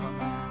soul of a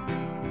man?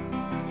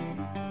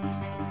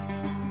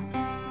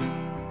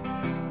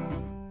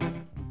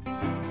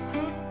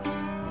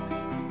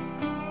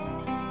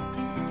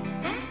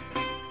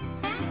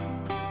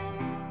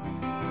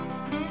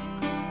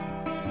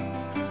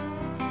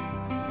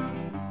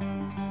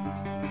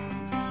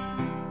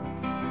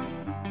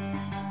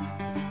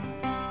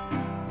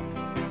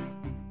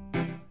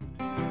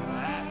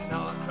 I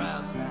saw a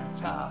crowd stand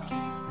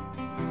talking,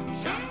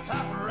 jumped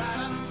up right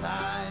on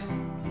time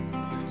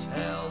to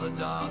tell the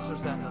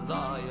doctors and the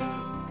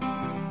lawyers,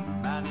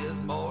 man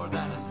is more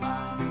than his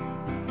mind.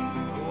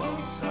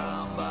 Won't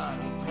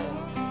somebody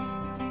tell me?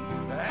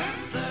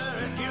 Answer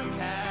if you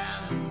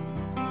can.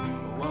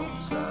 Won't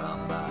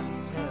somebody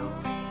tell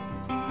me?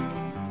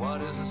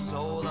 What is the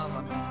soul of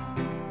a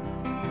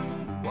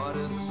man? What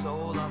is the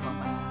soul of a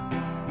man?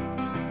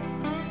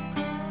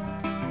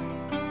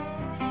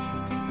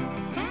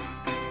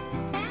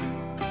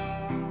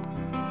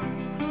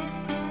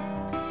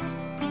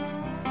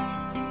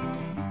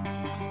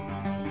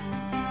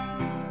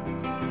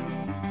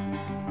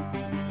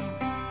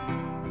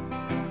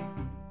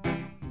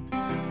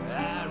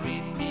 I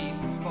read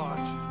people's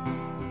fortunes.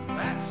 I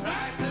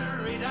try to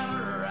read and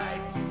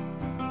write.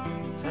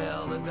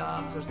 Tell the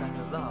doctors and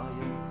the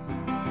lawyers,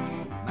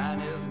 man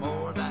is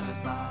more than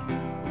his mind.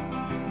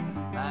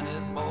 Man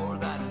is more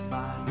than his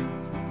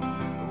mind.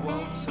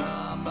 Won't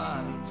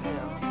somebody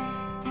tell me?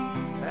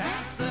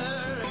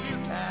 Answer if you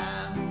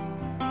can.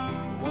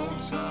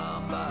 Won't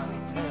somebody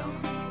tell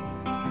me?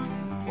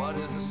 What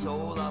is the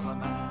soul of a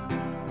man?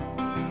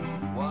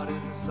 What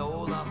is the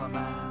soul of a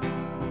man?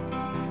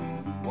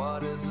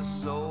 What is the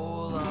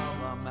soul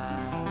of a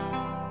man?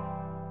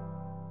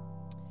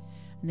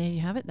 And there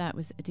you have it. That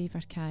was Dave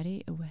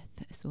Arcari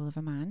with Soul of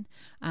a Man.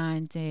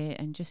 And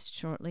just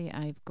shortly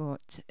I've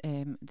got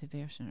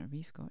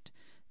we've got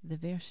the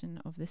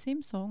version of the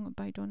same song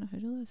by Donna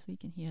Harula, so you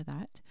can hear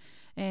that.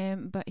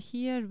 But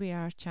here we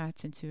are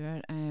chatting to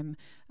her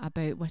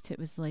about what it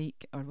was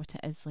like, or what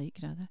it is like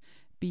rather,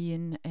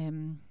 being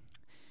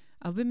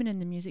a woman in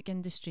the music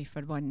industry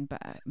for one,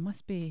 but it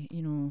must be,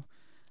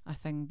 a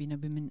thing being a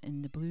woman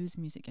in the blues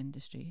music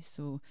industry.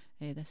 So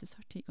this is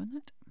her take on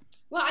that.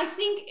 Well, I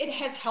think it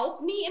has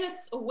helped me in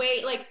a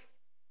way, like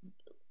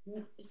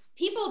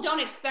people don't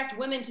expect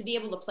women to be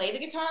able to play the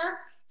guitar.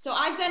 So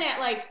I've been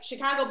at like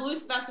Chicago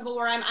Blues Festival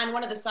where I'm on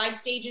one of the side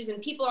stages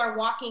and people are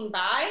walking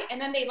by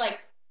and then they like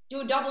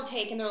do a double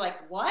take and they're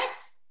like, what?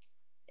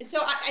 And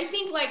so I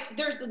think like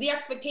there's the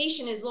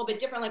expectation is a little bit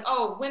different. Like,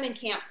 oh, women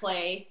can't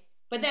play.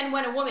 But then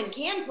when a woman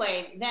can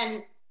play,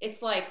 then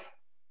it's like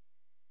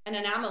an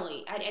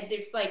anomaly.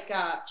 It's like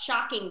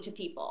shocking to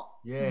people.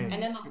 Yeah.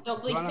 And then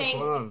they'll be saying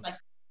like,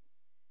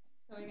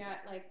 so we got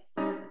like.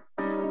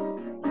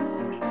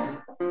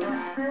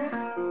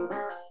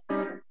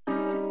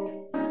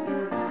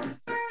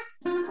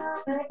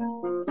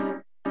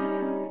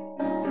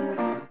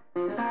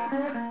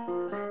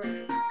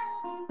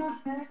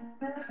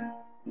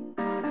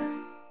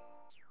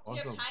 Do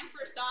you have time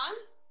for a song?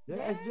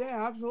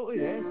 Yeah, absolutely,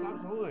 yes,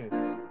 absolutely.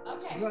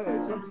 Okay.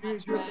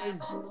 It's your time.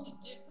 Travel to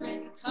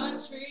different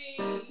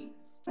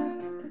countries,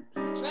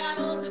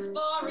 travel to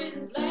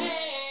foreign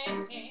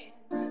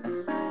lands,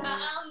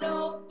 found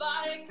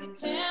nobody could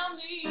tell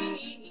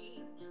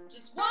me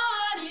just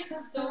what is the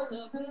soul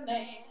of a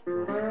man.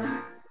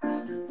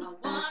 I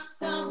want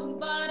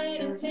somebody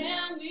to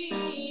tell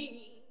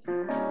me,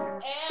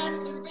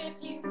 answer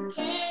if you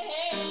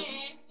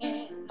can.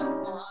 I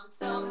want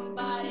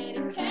somebody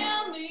to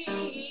tell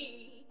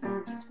me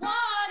just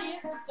what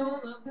is the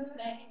soul of a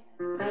man.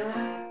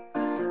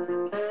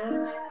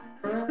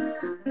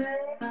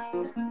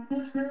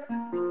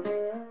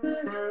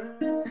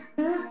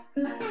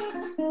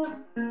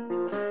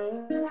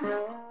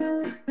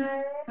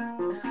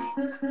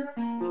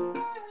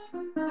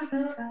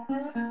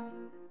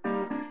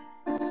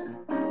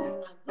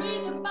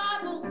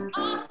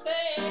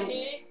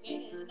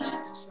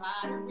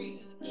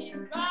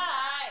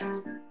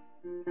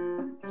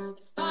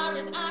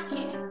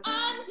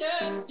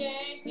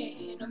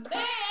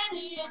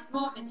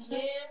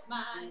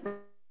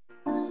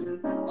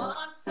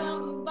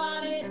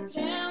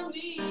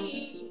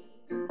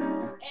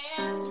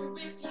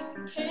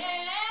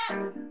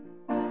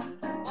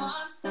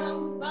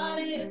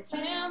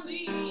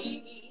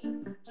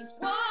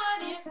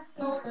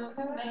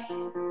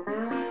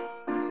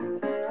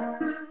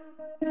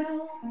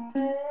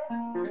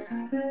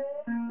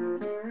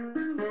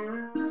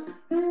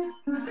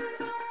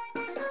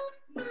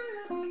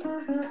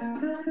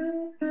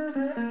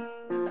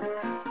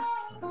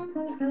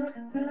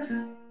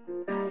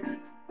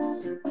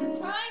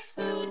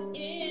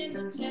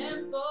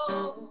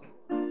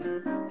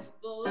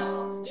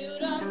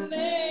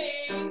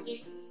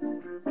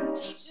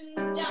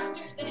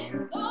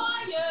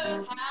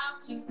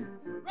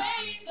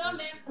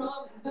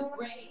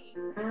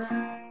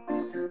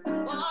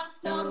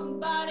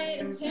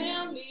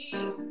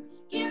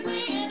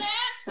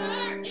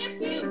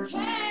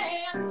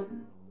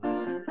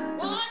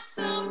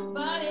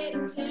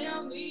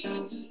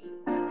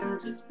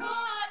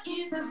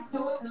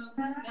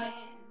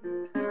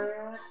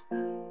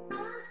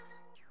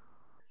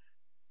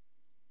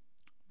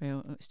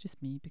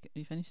 me. Are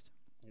you finished?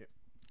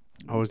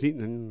 I was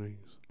eating onion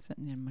rings.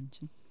 Sitting there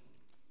munching.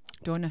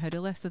 Donna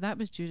Hurley. So that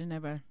was during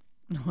our.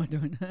 No, I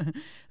don't.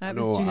 That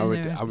No, was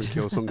during I would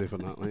kill somebody for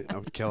that. Like, I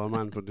would kill a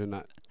man for doing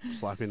that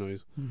slappy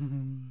noise.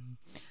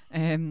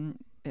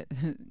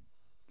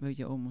 Well,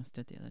 you almost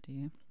did the other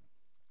day.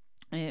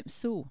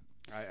 So.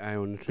 I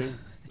on the train.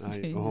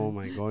 Oh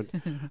my God!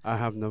 I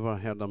have never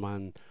heard a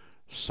man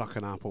suck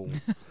an apple.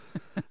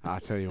 I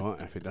tell you what,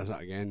 if he does it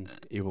again,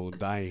 he will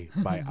die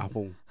by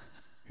apple.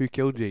 Who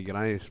killed you,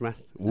 Granny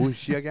Smith? Was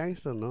she a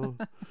gangster? No,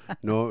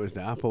 no, it was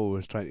the apple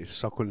was trying to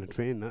suck on the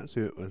train. That's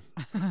who it was.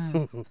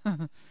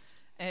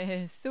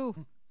 So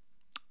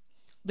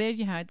there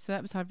you had. So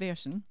that was her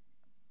version.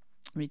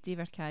 Right,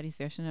 David Carey's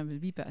version. I was a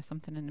wee bit of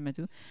something in the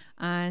middle,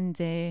 and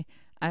I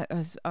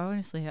was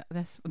honestly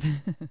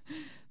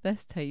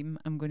this time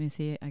I'm going to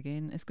say it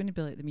again. It's going to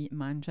be like the meat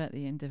mantra at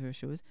the end of our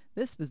shows.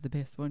 This was the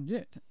best one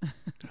yet. I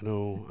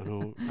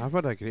know. I've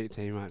had a great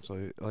time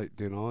actually, like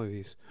doing all of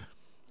these.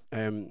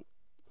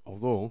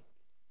 Although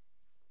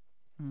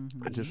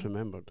I just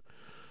remembered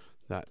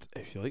that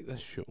if you like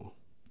this show,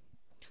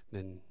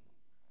 then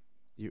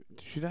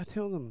should I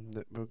tell them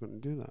that we're going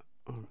to do that?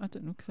 Or? I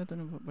don't know, because I don't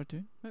know what we're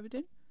doing. What are we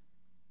doing?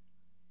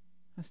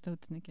 I still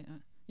didn't get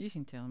it. You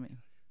can tell me.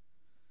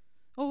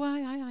 Oh,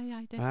 aye,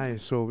 definitely. Aye,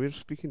 so we're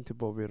speaking to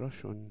Bobby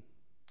Rush on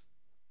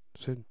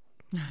soon.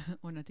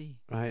 On a day.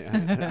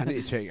 I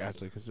need to check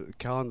actually, because the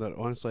calendar,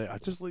 honestly, I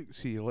just like to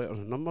see letters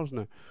and numbers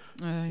now.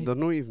 Aye. They're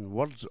not even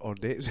words or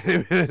dates.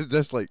 It's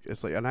just like,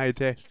 it's like an eye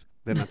test,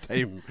 then a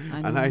time,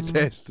 an eye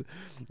test.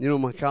 You know,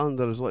 my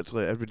calendar is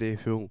literally every day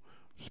full.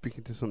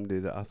 Speaking to somebody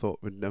that I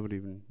thought would never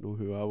even know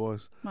who I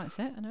was. That's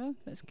it, I know.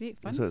 It's great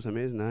fun. So it's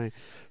amazing, aye.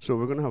 So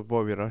we're going to have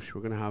Bobby Rush.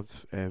 We're going to have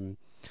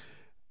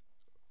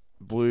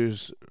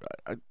blues,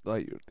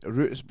 like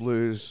roots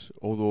blues,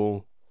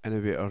 although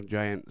innovator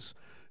giants,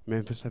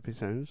 Memphis hippie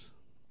sounds.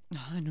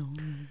 I know.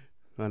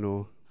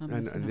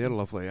 And they're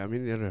lovely. I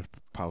mean, they're our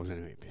pals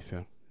anyway, to be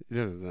fair.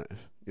 They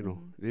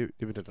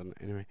would have done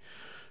it anyway.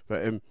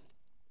 But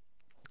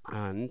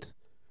and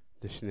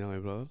the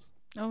Schnelly brothers.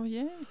 Oh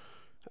yeah.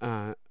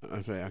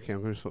 That's right. Okay,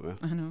 I'm going to stop there.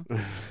 I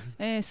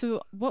know.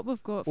 So what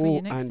we've got for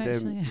you next, and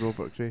actually.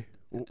 Robert Gray.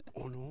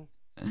 Oh no.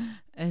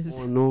 Is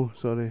oh no,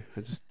 sorry.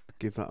 I just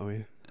gave that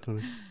away.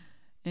 Sorry.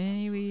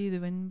 Anyway, the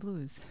wind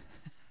blows.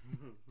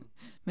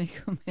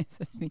 Michael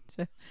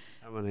Messerschmidt.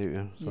 I'm a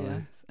nightmare, sorry.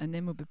 Yes, and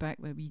then we'll be back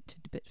with a wee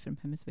bit from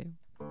him as well.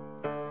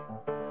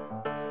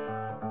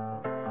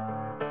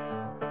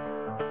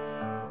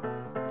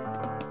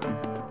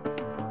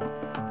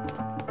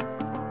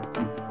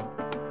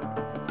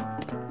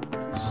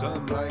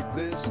 Some like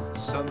this,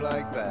 some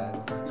like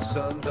that.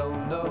 Some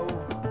don't know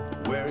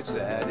where it's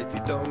at. If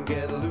you don't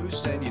get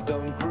loose and you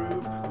don't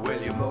groove,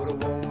 well, your motor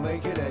won't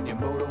make it and your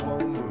motor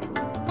won't move.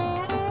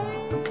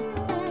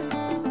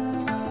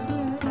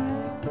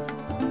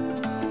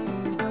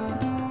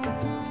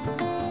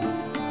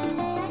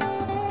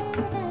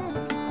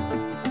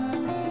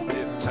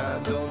 If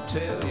time don't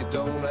tell you,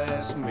 don't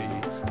ask me.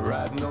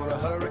 Riding on a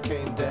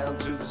hurricane down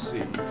to the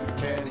sea.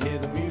 Can't hear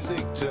the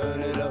music,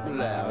 turn it up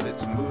loud.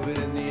 It's moving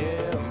in the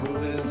air,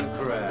 moving in the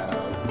crowd.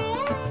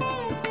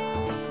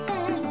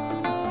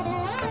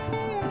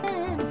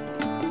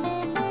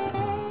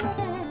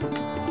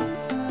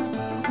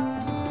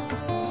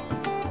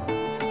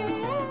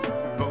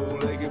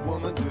 Bow-legged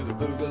woman to the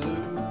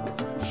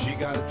boogaloo. She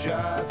gotta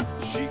jive,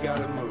 she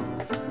gotta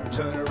move.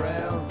 Turn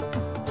around,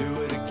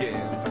 do it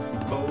again.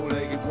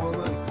 Bow-legged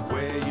woman,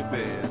 where you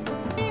been?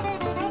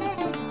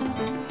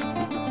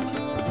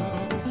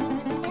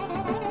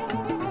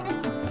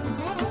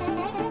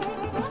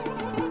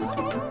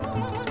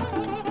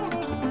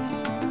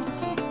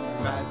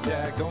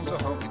 Owns a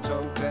honky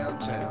tonk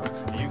downtown.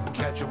 You can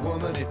catch a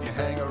woman if you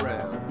hang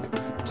around.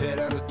 Tear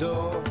down the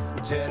door,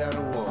 tear down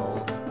the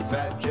wall.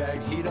 Fat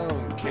Jack, he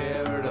don't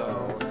care at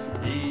all.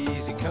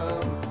 Easy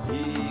come,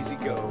 easy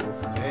go.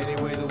 Any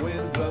way the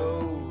wind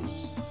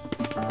blows.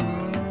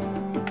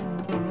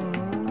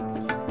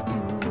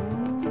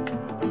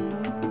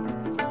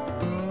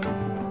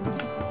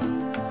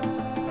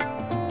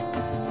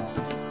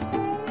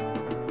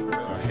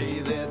 Well, hey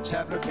there,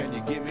 Tapper, can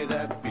you give me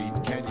that beat?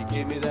 Can you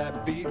give me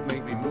that beat?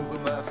 Make me move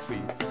with my feet.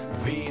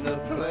 Vina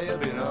player,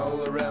 been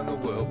all around the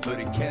world, but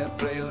he can't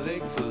play a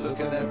lick for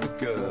looking at the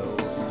girls.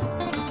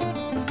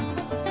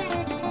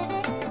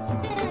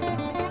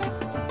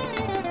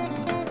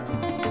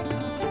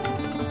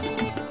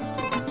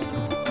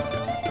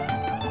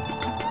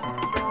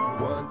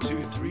 One,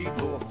 2, 3,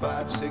 4,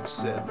 5, 6,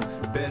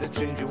 7. Better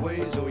change your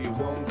ways or you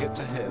won't get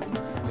to heaven.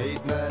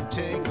 8, 9,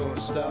 10,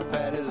 gonna stop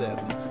at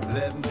 11.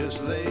 11,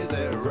 just lay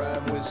there,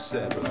 rhyme with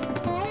 7.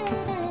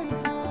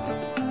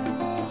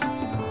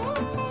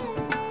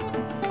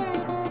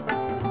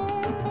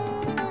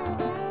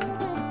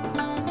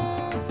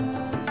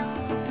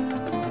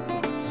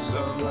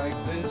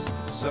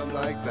 Some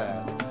like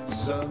that,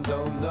 some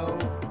don't know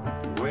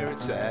where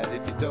it's at.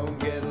 If you don't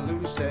get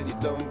loose and you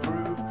don't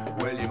groove,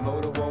 well, your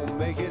motor won't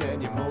make it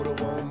and your motor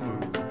won't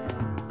move.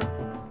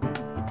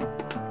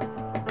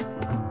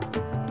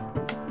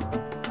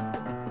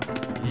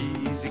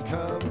 Easy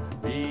come,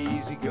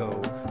 easy go,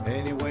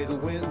 any way the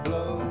wind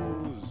blows.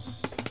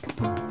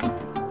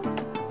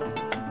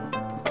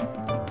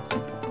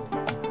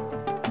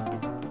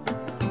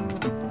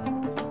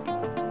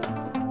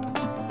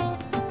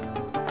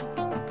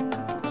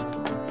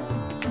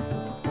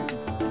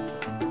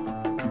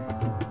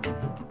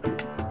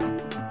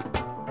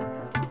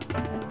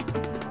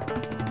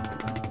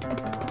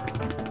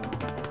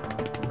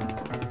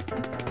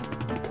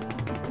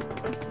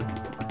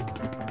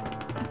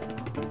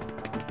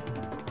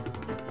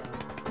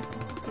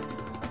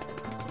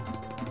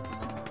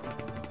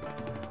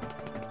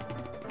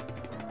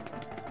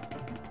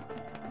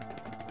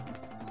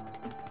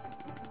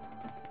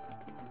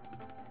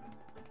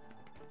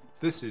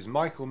 This is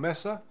Michael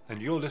Messer,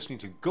 and you're listening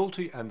to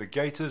Galty and the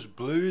Gators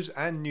Blues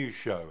and News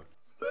Show.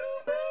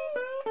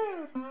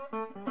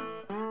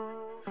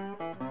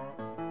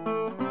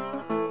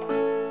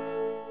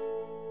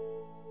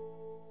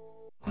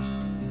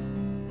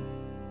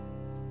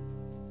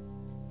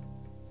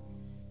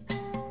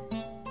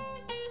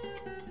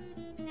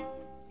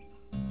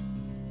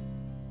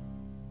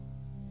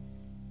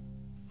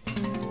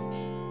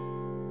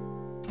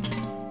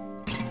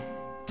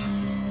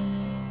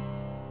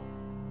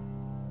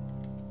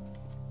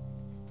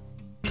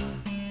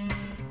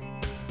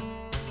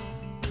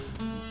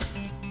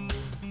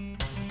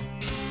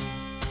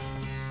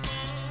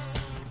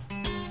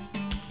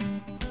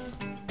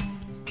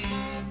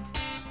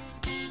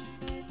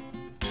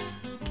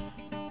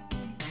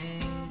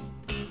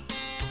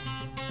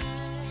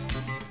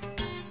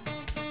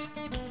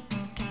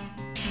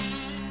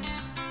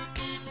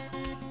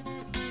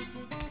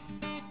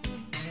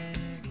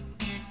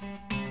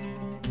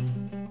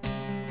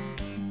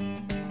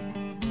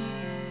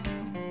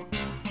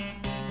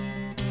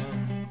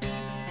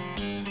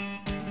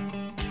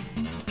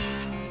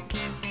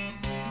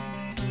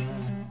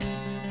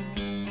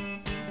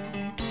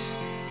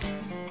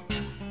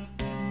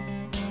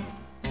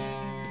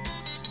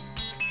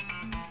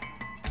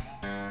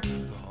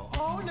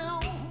 Oh no,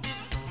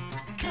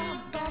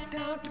 come back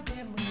down to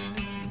Bimini.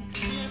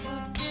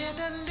 Never get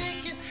a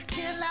licking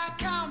till I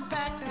come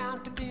back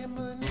down to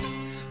Bimini.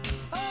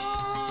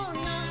 Oh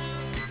no,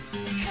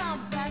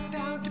 come back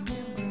down to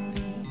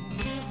Bimini.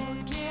 Never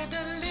get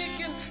a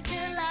licking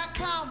till I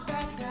come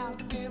back down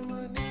to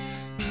Bimini.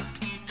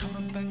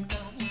 Coming back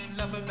down,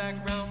 loving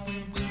back round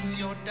with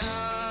your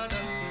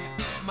daughter.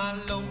 My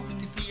load with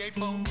the V8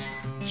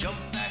 jump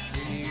back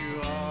in your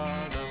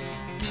order.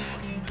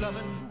 Are you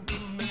loving?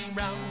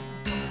 Round,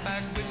 come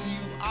back when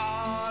you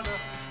order.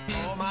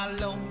 Oh, my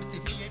load with the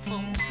V8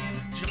 phone,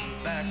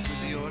 jump back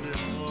with your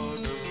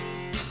order.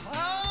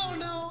 Oh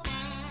no,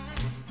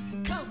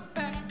 come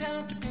back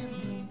down to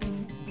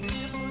Bimini.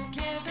 Never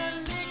get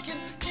a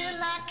licking till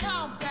I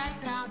come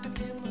back down to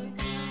Bimini.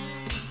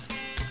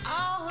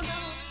 Oh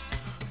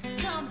no,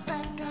 come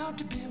back down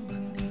to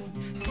Bimini.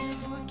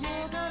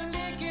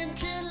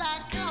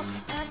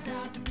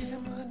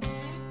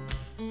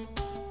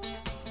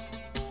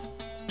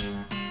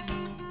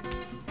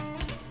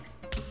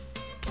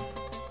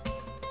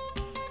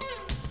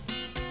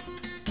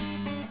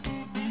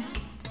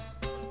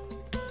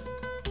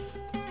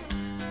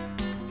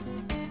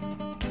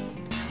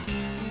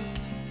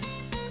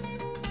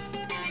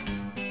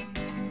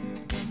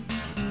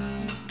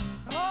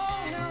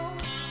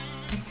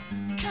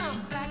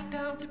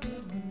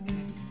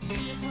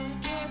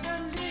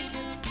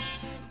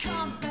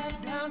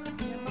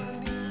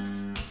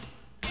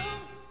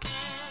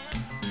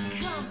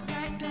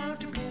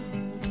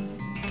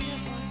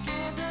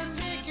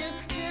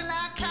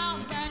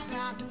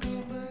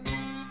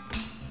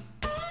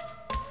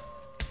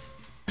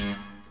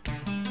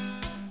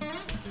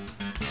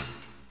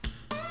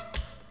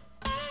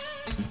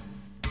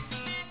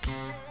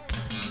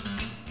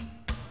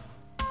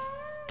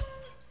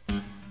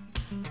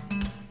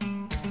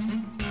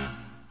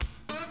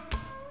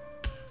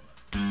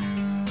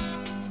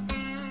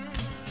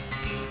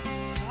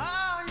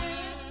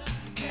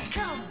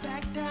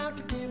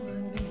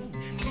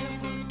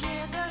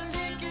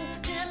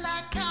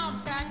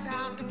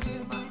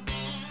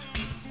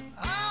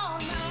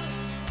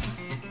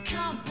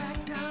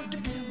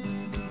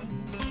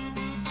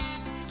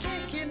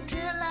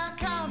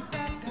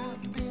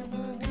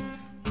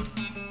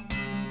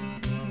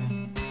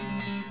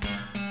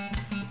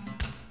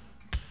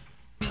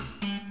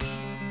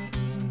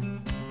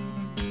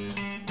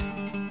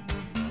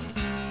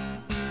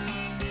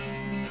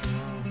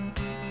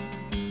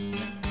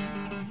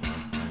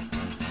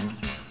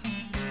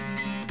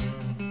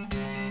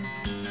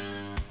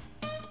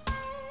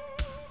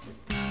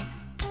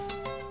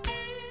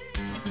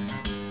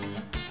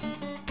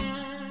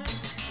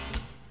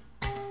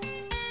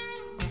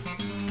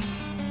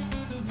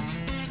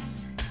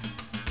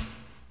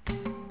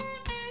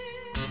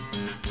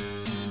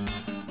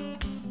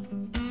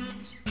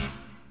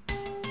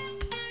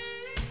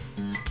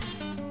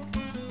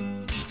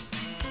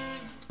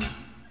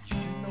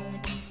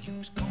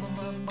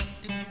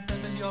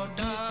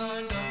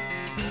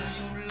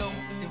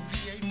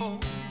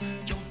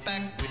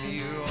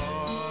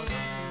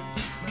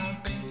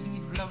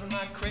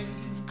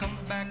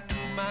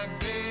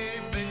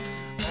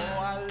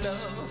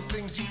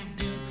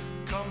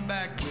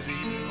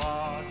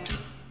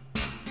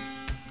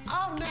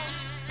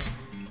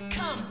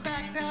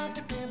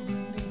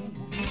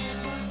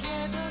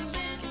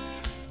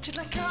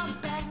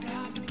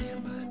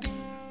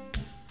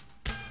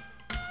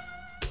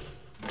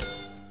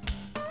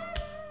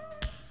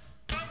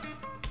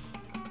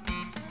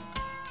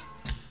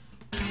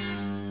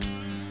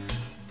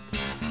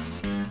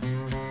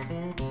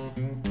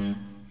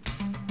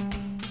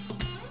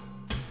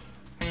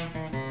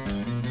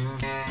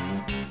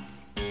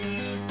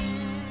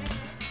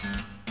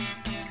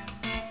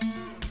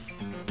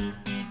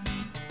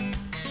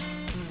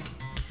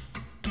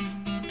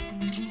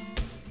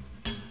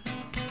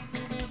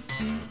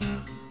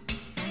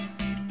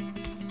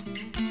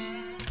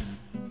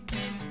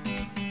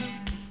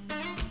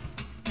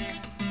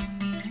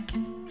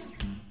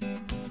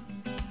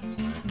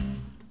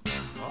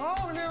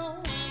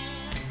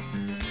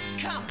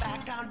 come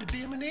back down to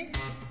Bimini.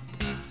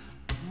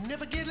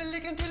 Never get a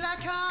lick until I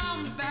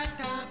come back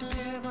down to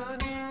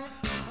Bimini.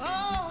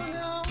 Oh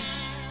no,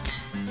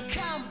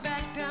 come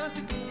back down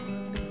to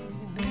Bimini.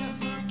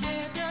 Never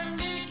get a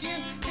lick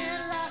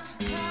until I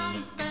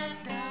come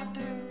back down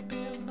to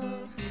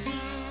Bimini.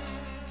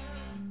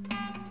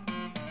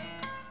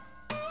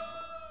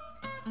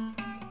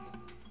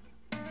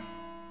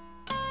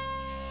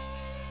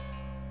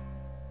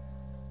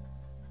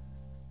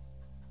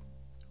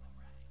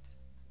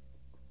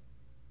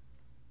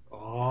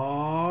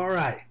 All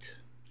right.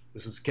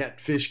 This is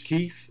Catfish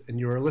Keith, and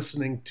you are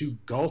listening to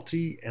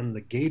Galty and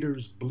the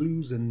Gators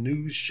Blues and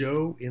News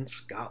Show in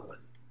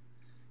Scotland.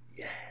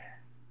 Yeah.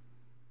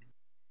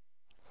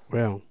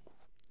 Well,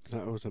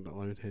 that was a bit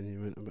loud, and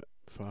you went a bit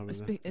far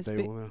with the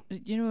dial there.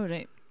 You know,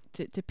 right,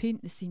 to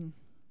paint the scene.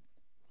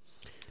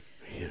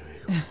 Here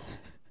we go.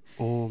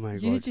 Oh my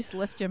god! You just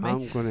lift your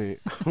mic.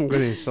 I'm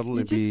gonna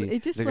suddenly be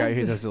the guy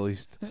who does the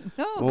least.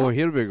 No.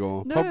 Here we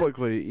go. No.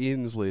 Publicly,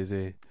 Ian's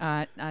lazy.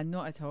 Not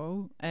at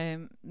all.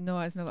 No,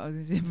 that's not what I was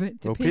going to say.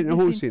 But Well, paint the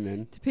whole scene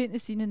then. To paint the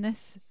scene in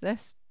this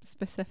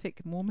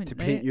specific moment. To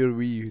right? paint your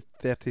wee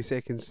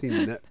 30-second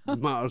scene that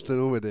matters to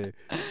nobody.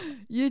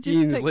 You just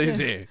Ian's pick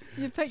lazy.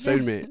 You pick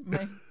Sound your,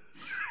 mate.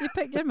 You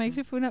pick your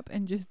microphone up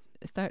and just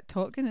start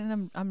talking,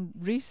 and I'm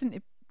racing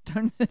to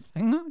turn the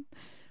thing on.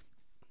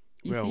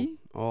 You see?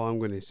 All I'm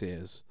going to say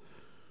is,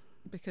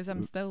 because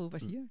I'm still over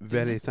here.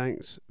 Very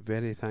thanks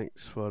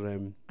for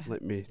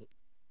letting me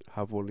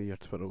have one of your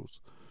twirls.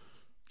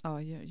 Oh,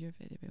 you're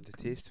very welcome.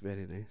 They taste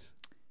very nice.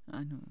 I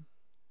know.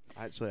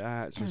 I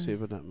actually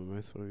savoured that in my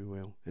mouth for a wee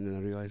while, and then I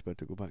realised I had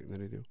to go back in the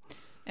radio.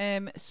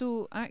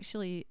 So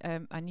actually,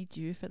 I need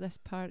you for this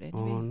part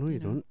anyway. Oh no, you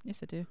don't.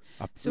 Yes, I do.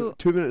 So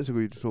 2 minutes ago,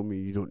 you told me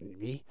you don't need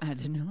me. I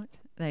did not.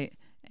 Right.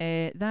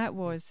 That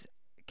was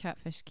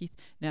Catfish Keith.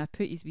 Now I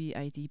put his wee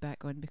ID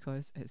back on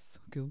because it's so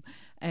cool.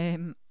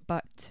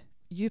 But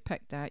you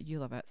picked that. You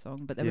love that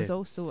song. But there was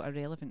also a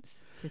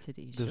relevance to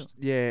today's show.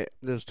 Yeah,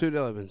 there's two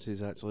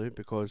relevances actually,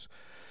 because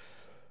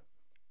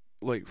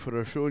like for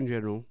our show in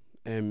general,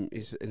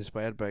 he's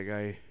inspired by a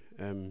guy,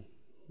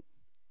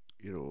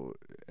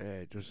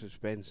 Joseph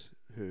Spence,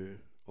 who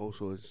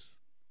also is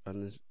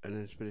an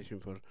inspiration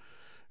for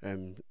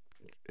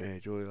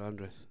Joey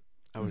Landreth.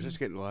 I was just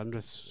getting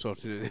Landreth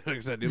sorted out there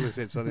because I nearly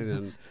said Sonny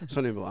then.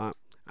 Sonny was like,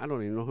 I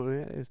don't even know who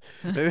that is.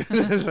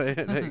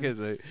 That's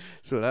right.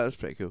 So that was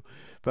pretty cool.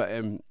 But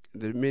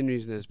the main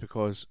reason is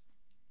because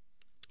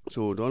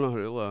Donna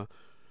Harula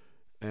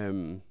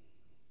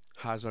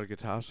has her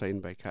guitar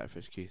signed by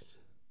Catfish Keith.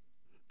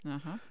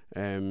 Uh-huh.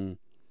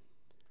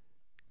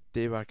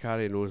 Dave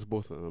Arcari knows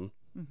both of them.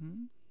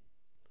 Mm-hmm.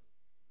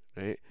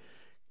 Right?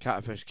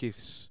 Catfish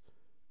Keith's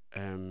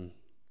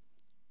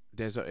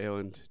Desert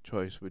Island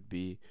choice would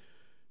be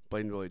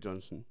Blind Willie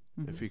Johnson.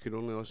 Mm-hmm. If you could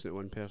only listen to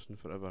one person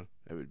forever,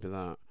 it would be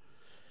that.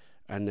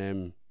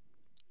 And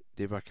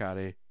Dave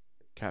Arcari,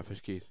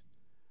 Catfish Keith,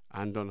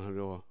 and Don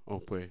Harula all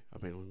play a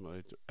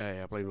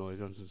Blind Willie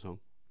Johnson song.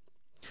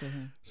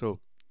 Mm-hmm. So,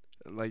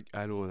 like,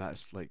 I know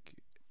that's like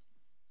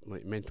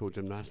mental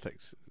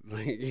gymnastics,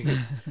 but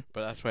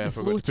that's why I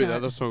forgot to put the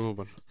other song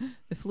over.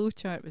 The flow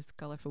chart was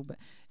colourful, but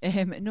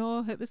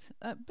no, it was.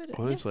 But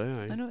honestly,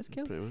 yeah, I know it's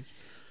cool. Pretty much.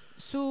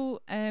 So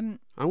I'm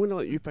going to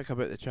let you pick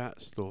about the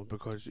chats though,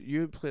 because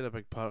you played a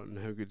big part in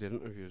how good the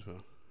interviews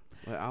were.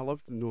 Like, I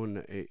loved knowing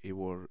that he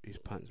wore his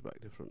pants back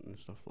to front and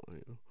stuff like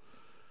that.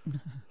 You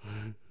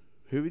know?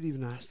 Who would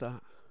even ask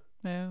that?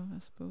 Well, I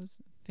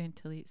suppose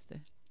ventilates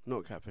the.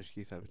 Not Catfish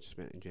Keith. I just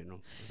meant in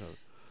general.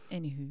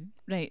 Anywho,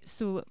 right.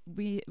 So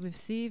we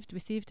saved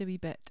a wee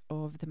bit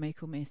of the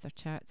Michael Messer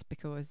chats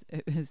because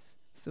it was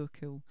so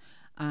cool,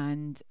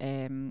 and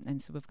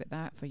so we've got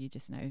that for you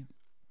just now.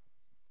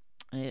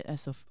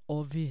 This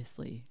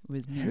obviously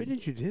was me. How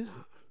did you do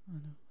that?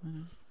 I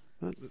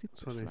know.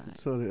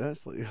 Sorry,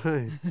 that's like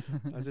hi.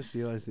 I just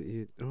realised that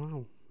you.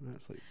 Oh,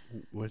 that's like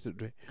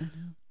wizardry. I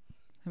know.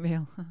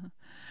 Well,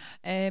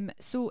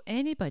 so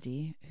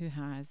anybody who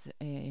has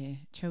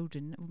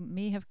children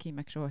may have came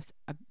across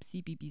a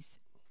CBeebies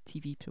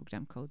TV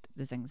program called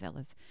The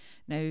Zingzillas.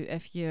 Now,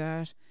 if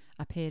you're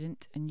a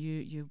parent and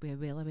you'll be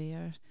well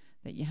aware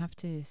that you have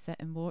to sit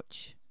and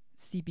watch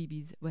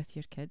CBeebies with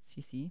your kids,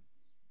 you see.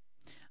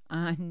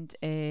 And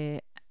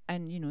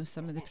you know,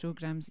 some of the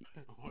programs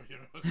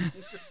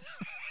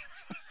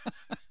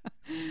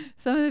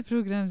some of the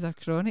programs are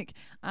chronic.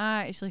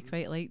 I actually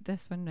quite liked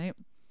this one, right?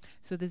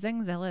 So The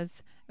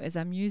Zingzillas is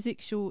a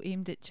music show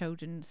aimed at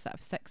children sort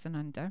of 6 and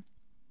under,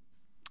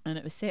 and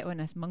it was set on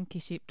this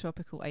monkey-shaped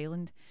tropical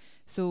island.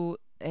 So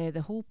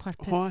the whole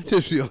purpose. Oh, I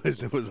just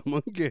realised it was a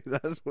monkey.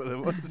 That's what it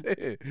was.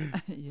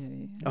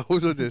 Yeah. I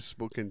also just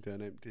spoke into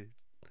an empty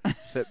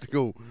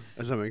receptacle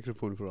as a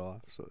microphone for a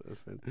laugh, so that's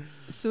fine.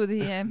 So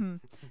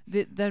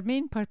their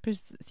main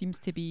purpose seems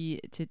to be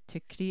to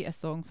create a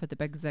song for the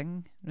big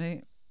zing,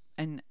 right?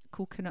 And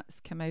coconuts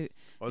come out.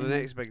 Or the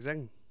next big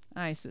zing.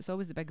 Aye, so it's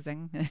always the big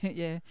zing.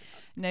 Yeah.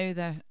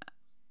 Now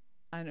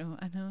I know.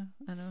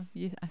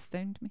 You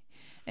astound me.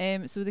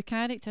 So the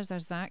characters are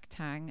Zach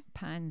Tang,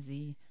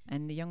 Pansy,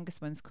 and the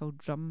youngest one's called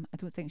Drum. I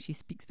don't think she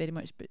speaks very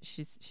much, but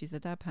she's a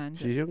dab hand.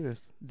 She's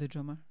youngest. The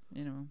drummer,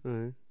 you know.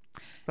 Aye.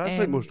 That's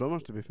like most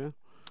drummers, to be fair.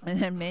 And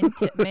they're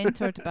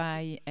mentored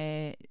by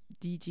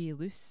DJ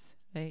Luce,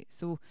 right?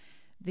 So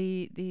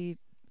they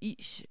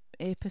each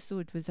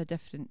episode was a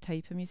different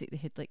type of music.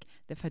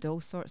 They've had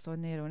all sorts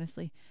on there,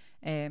 honestly.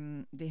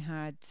 They've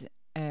had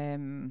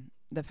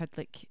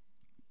like,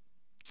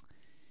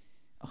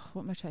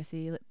 what am I trying to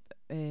say? Like,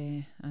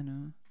 I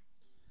know.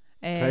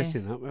 Try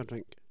saying that with a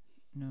drink.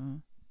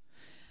 No.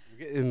 You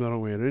get them the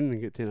wrong way around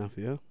and get 10 off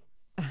the air.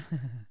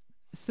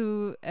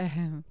 So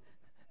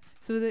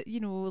that, you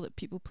know, like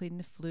people playing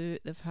the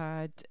flute. They've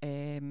had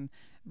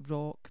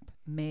rock,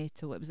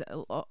 metal. It was a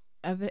lot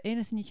of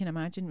anything you can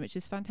imagine, which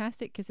is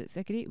fantastic because it's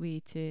a great way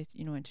to,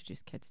 you know,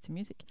 introduce kids to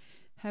music.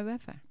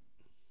 However,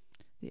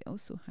 they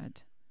also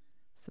had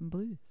some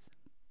blues,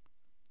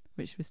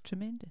 which was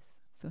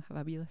tremendous. So have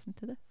a wee listen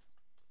to this.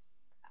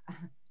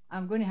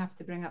 I'm going to have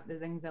to bring up the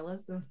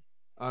Zingzillas though.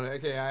 All right,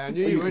 okay. I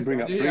knew you would.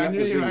 I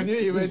knew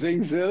you would.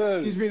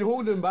 Zingzillas. She's been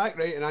holding back,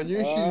 right? And I knew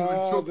she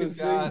was choking the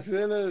to ask.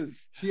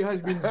 Zingzillas. She has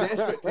been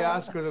desperate to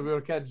ask us of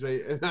our kids,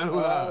 right? And I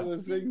know that. The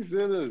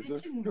Zingzillas,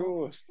 of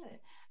course.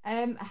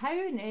 How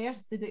on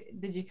earth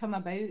did you come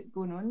about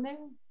going on there?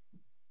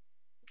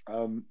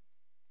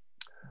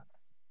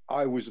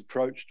 I was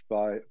approached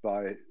by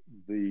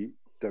the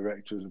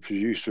director and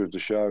producer of the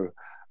show.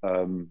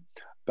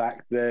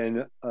 Back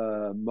then,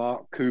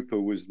 Mark Cooper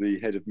was the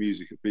head of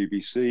music at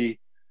BBC,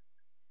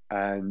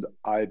 and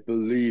I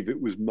believe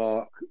it was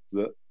Mark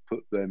that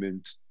put them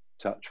in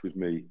touch with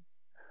me.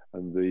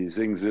 And the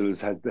Zingzillas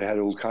had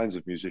all kinds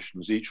of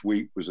musicians. Each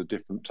week was a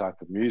different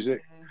type of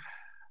music,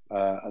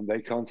 and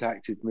they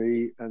contacted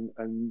me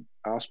and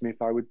asked me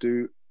if I would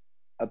do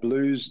a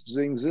blues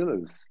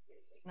Zingzillas.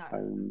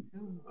 And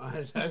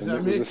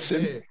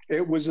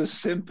it was as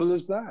simple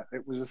as that.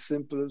 It was as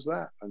simple as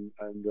that. And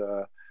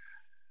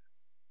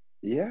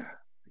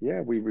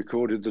we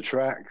recorded the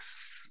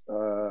tracks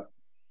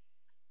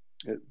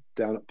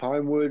down at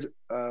Pinewood,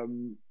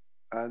 and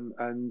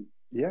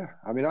yeah,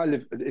 I mean,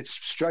 it's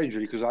strange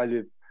really, because I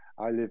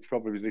live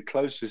probably the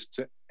closest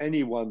to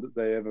anyone that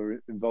they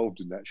ever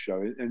involved in that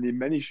show, and in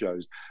many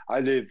shows I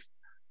live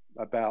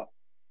about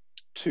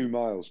 2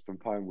 miles from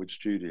Pinewood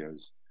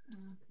Studios.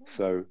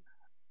 So,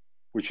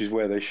 which is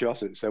where they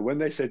shot it. So when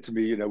they said to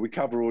me, you know, we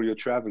cover all your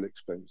travel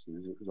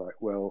expenses, it was like,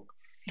 well,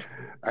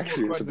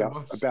 actually, it's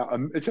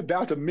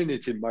about a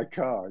minute in my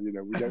car. You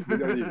know, we don't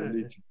even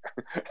need to.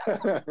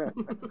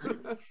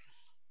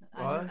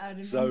 I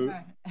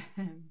remember.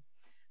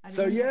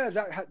 So yeah,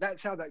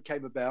 that's how that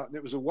came about, and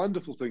it was a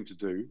wonderful thing to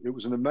do. It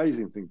was an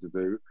amazing thing to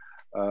do,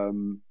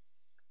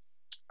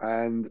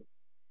 and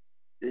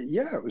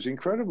yeah, it was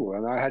incredible.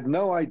 And I had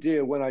no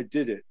idea when I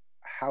did it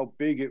how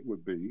big it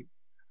would be.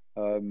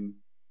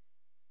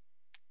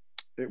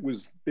 It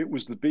was the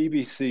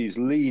BBC's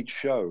lead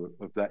show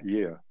of that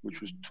year,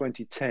 which was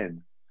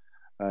 2010,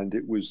 and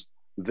it was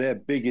their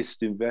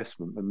biggest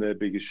investment and their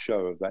biggest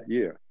show of that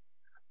year,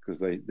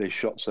 because they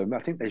shot so much.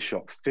 I think they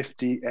shot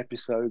 50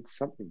 episodes,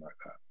 something like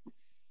that.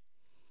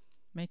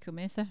 Michael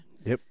Mesa.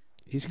 Yep,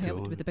 he's cool.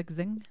 Helped with the big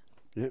zing.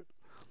 Yep.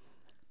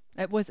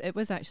 It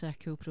was actually a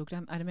cool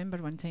program. I remember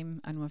one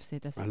time, I know I've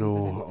said this. I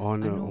know, oh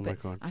my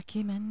God. I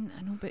came in,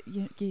 I know, but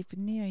you gave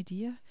no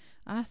idea.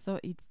 I thought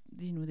he'd,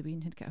 you know, the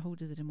Wayne had got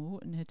hold of the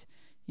remote and had,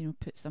 you know,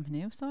 put something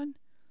else on.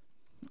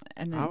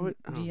 And then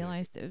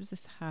realised it was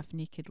this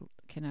half-naked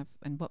kind of,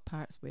 and what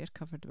parts were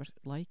covered were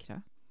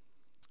lycra.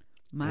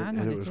 Man,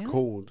 and it was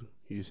cold,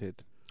 you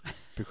said,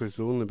 because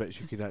the only bits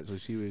you could actually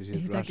see was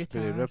his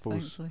raspberry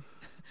ripples. Thankfully.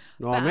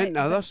 No, but I meant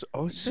now. This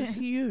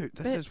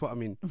is what I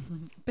mean.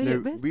 But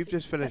now, we've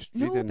just finished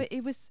reading. No, but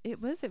it was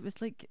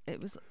like.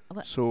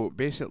 So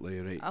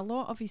basically, right. A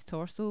lot of his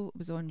torso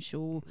was on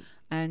show,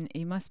 and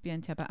he must be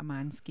into a bit of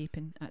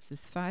manscaping. That's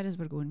as far as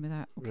we're going with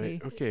that. Okay.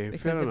 Right, okay.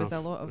 Because fair there enough. was a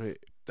lot of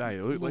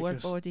lower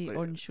body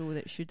on show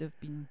that should have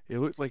been. He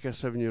looked like a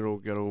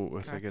 7-year-old girl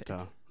with a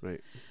guitar,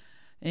 right?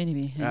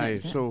 Anyway. Aye.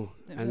 So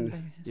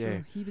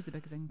he was the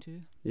big thing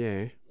too.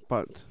 Yeah,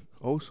 but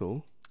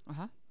also.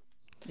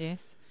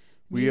 Yes.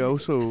 We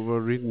also were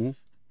reading.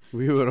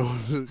 We were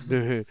also.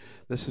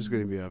 This is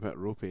going to be a bit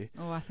ropey.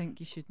 Oh, I think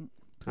you shouldn't.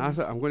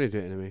 I'm going to do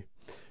it anyway.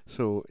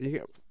 So you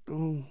get.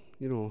 Oh,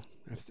 you know,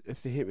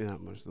 if they hate me that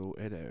much, they'll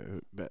edit it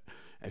out. But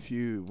if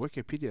you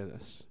Wikipedia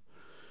this,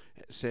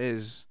 it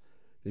says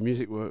the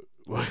music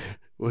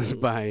was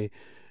by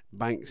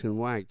Banks and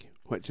Wag,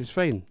 which is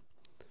fine,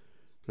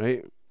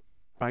 right?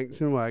 Banks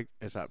and Wag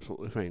is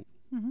absolutely fine.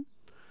 Mm-hmm.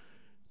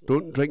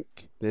 Don't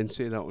drink, then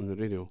say that on the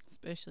radio.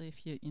 Especially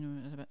if you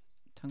are a bit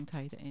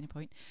tongue-tied at any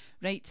point.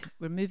 Right,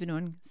 we're moving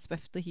on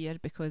swiftly here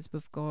because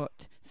we've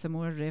got some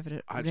more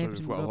Reverend. Actually,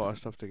 we've got a lot of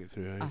stuff to get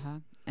through.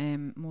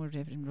 More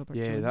Reverend Robert.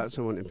 Yeah, Jones. that's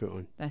the one to put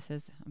on. This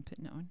is. I'm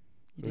putting it on.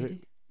 You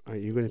ready? Are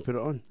you going to put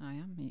it on? I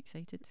am. Are you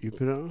excited? You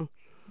put it on.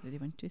 Ready?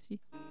 1, 2, 3.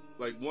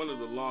 Like one of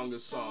the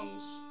longest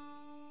songs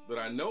that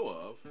I know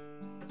of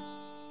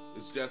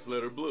is Death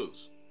Letter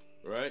Blues.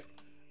 right?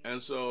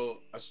 And so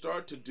I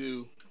start to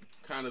do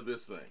kind of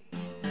this thing.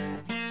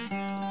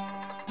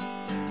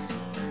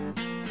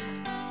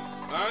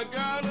 I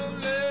got a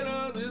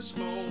letter this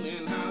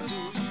morning, how do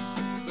you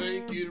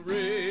think it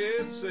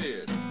read?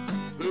 Said,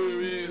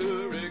 hurry,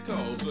 hurry,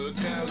 cause the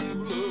gal you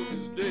love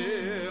is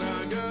dead.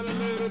 I got a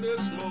letter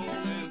this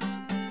morning.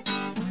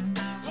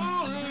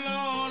 Oh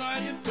Lord, how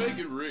you think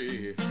it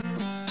read?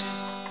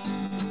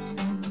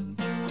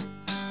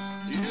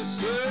 You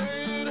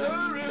said,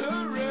 hurry,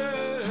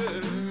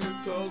 hurry,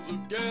 cause the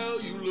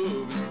gal you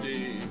love is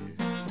dead.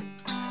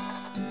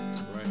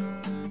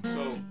 Right?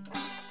 So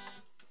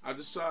I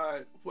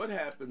decide, what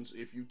happens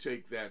if you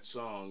take that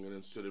song and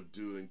instead of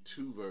doing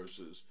two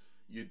verses,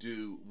 you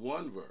do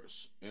one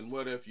verse? And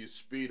what if you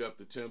speed up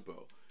the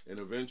tempo and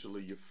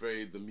eventually you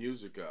fade the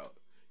music out?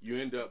 You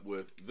end up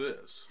with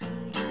this.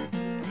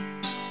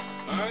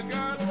 I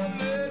got a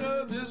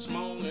letter this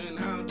morning,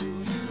 how do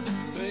you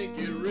think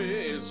it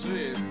read?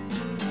 Said,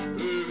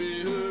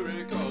 hurry,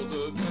 hurry, cause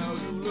the gal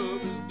you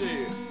love is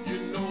dead. You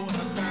know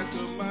I packed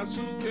up my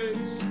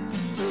suitcase,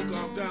 took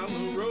off down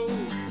the road,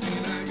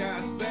 and I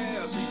got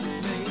there, she's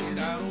laying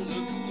out on the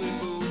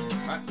limbo.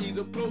 I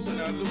either close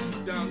and I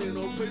look down in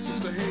her face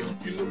and say, hey,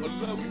 you know I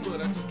love you,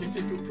 but I just can't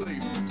take your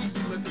place. You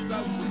see, like the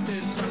flower was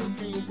dead, trying to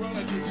feel around.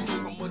 I didn't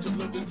know how much I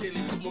love to tell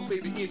you, put my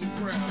baby in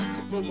the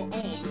ground. For my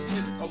arms,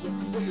 and I walk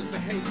away and say,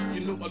 hey,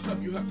 you know I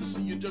love you, have to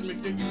see your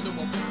judgment day. You know I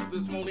woke up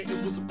this morning,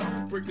 it was about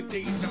to break a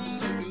day, and I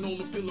was sitting on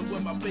the pillow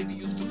where my baby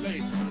used to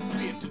lay.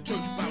 Went to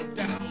church, bowed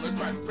down, I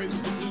tried to pray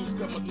with the blues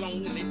come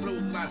along, and they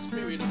blowed my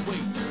spirit away.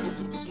 Woke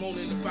up this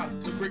morning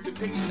about to break a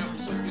day, and I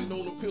was sitting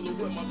on the pillow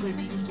where my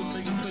baby used to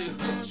lay and say,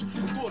 hush.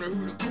 I thought I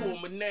heard her call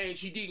my name.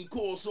 She didn't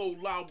call so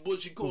loud, but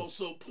she called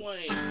so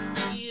plain.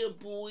 Yeah,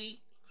 boy.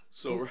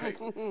 So, right.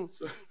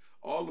 So,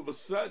 all of a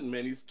sudden,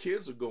 man, these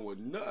kids are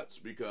going nuts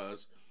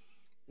because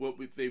what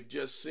they've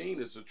just seen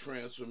is a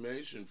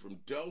transformation from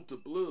Delta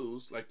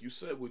blues, like you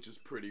said, which is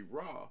pretty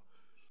raw.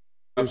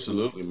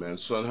 Absolutely, man.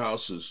 Son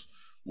House is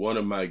one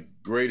of my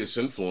greatest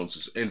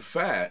influences. In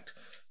fact,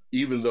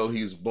 even though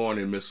he was born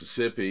in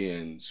Mississippi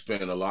and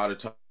spent a lot of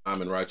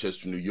time in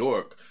Rochester, New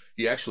York,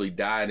 he actually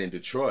died in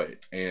Detroit,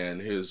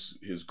 and his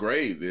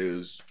grave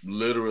is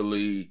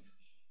literally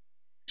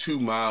 2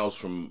 miles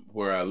from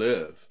where I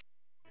live.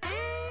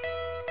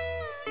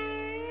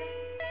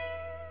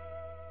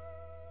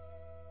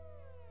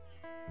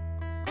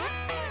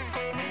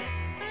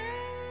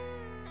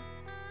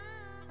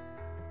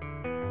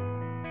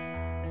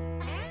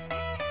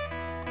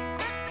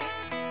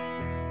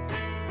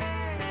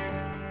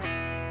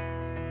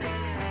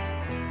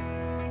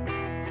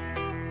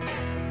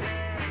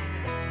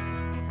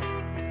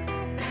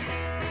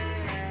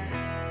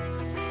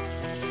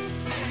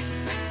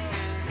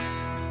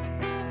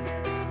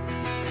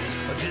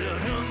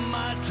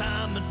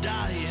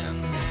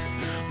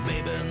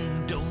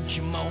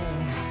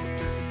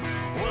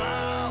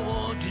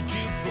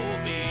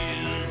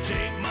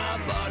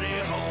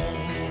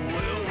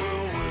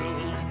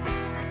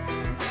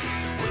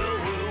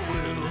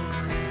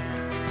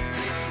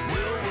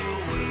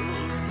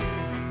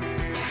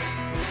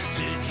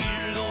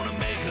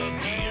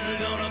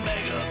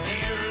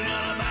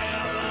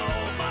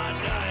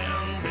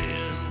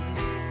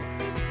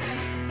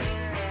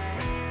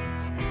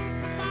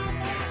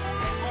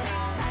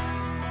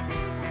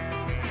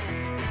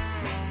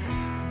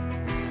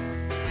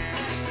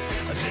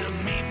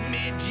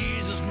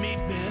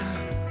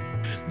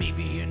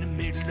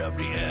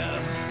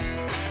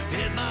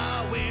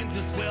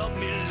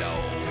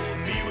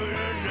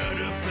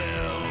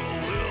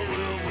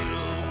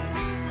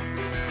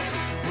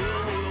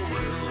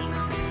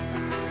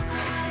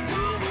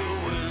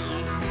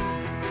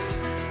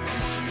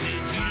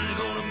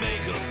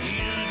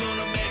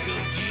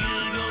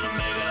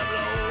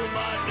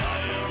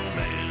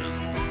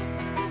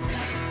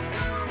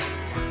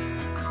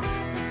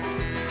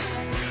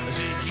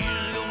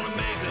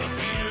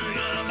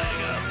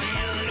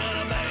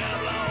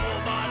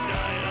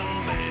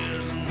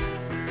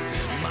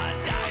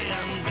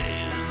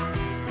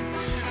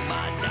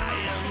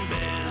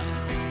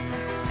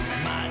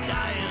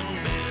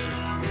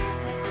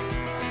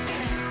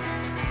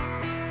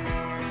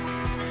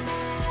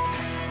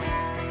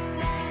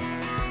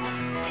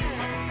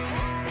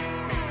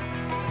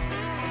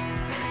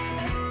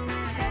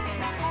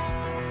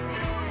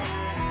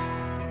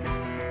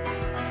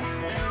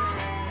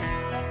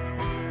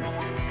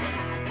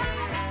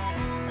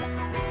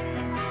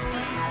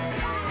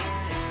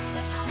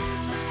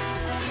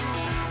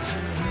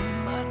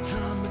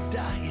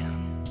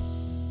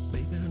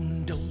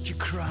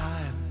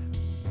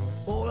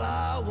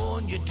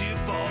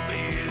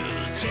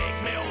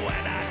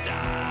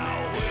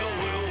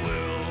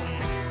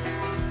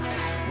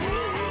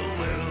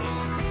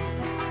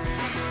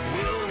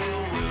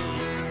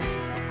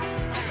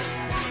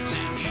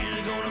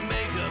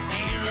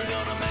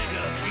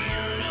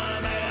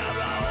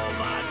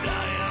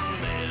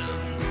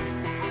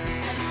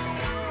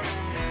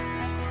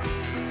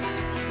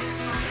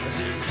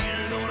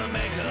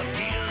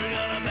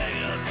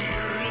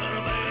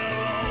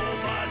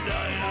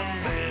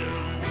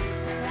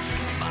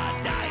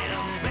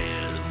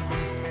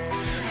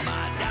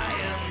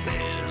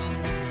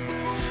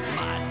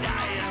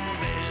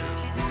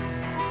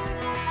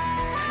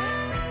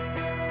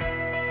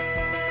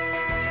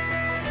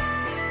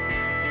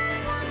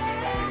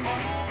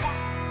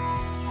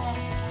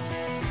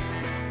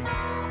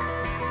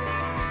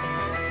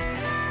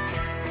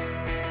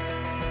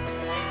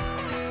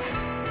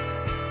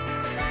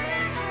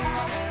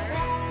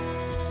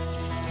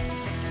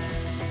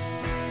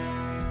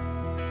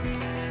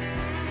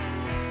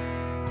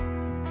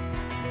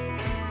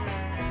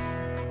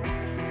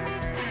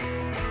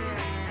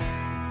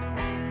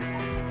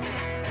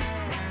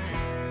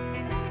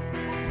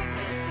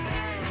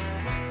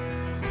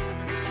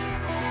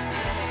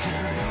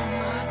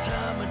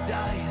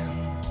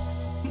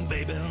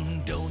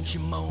 you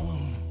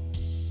moan.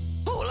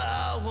 All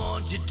I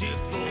want you to do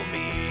for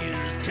me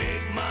is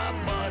take my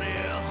body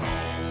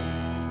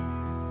home.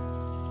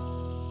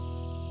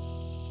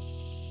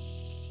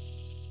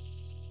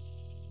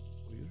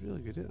 Well, you're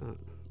really good at that.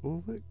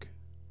 Oh, look.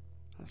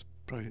 That's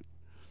brilliant.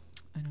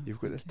 I know. You've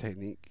got this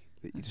technique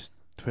that you just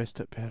twist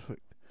it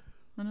perfect.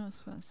 I know,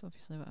 that's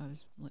obviously what I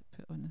was like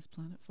put on this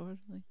planet for.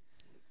 Like,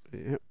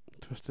 Yep,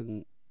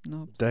 twisting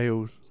knobs.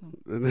 dials.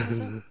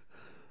 So.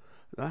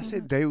 I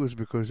said dials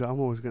because I'm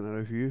always getting a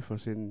row for you for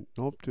saying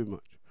knob too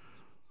much.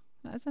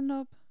 That is a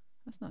knob.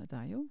 That's not a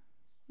dial,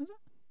 is it?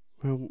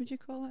 Well, would you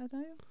call it a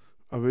dial?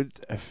 I would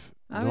if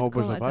I knob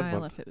would was call a it a bad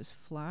dial word. if it was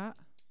flat.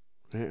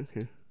 Right,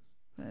 okay.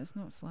 But it's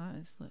not flat.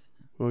 It's like.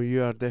 Well,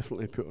 you are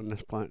definitely put on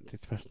this planet to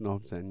twist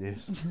knobs then,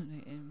 yes.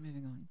 Right,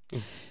 moving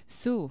on.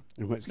 So,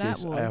 in which that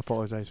case, was I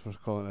apologise for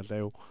calling it a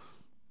dial.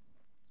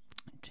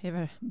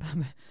 Trevor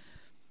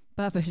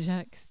Baba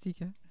Jacques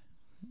Steger.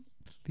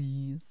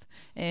 Please.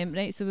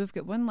 Right, so we've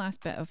got one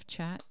last bit of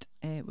chat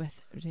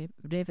with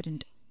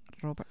Reverend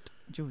Robert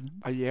Jones.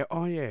 Yeah,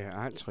 oh yeah,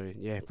 actually,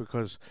 yeah,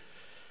 because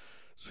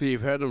so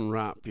you've heard him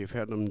rap, you've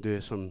heard him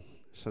do some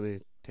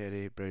Sonny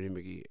Terry Brownie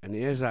McGee, and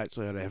he is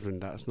actually a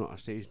reverend. That's not a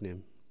stage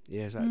name. He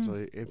is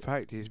actually, in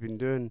fact, he's been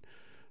doing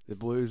the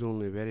blues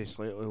only very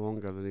slightly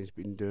longer than he's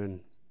been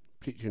doing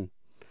preaching,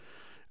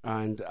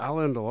 and I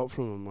learned a lot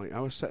from him. Like,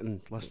 I was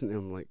sitting listening to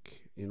him,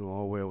 like, you know,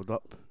 all welled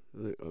up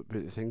about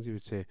the things he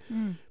would say.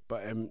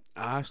 But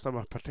I asked him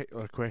a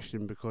particular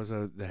question because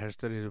of the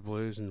history of the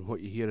blues, and what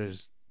you hear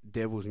is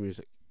devil's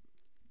music.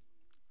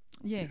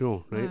 Yes. You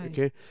know, right? Aye.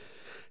 Okay.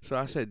 So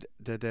I said,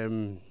 did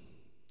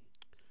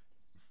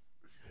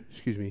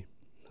excuse me,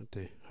 had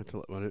to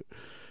let one out.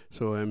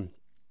 So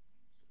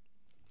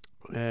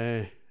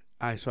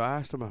so I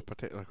asked him a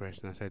particular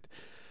question. I said,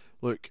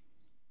 look,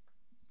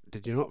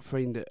 did you not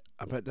find it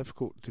a bit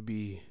difficult to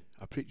be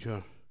a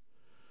preacher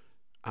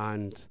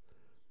and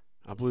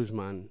a blues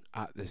man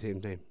at the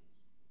same time?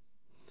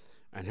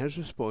 And his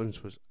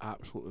response was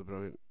absolutely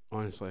brilliant,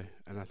 honestly,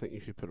 and I think you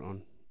should put it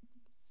on.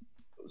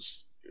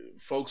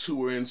 Folks who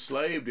were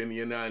enslaved in the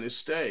United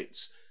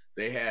States,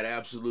 they had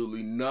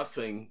absolutely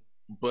nothing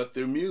but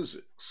their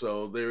music.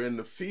 So they're in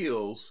the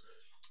fields,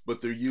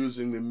 but they're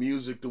using the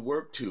music to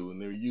work to,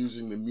 and they're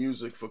using the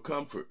music for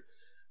comfort.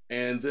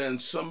 And then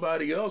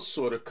somebody else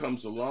sort of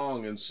comes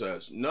along and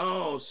says,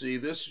 no, see,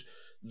 this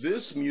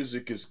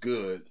music is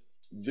good.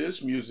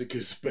 This music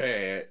is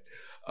bad.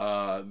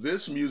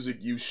 This music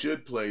you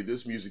should play,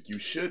 this music you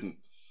shouldn't.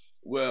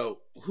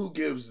 Well, who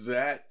gives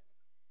that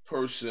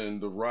person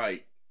the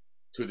right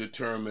to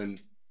determine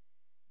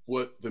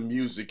what the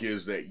music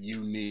is that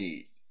you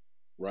need,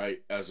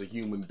 right, as a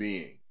human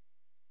being?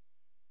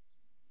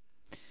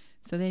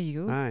 So there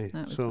you go. Aye,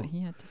 That was so what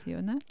he had to say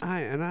on that.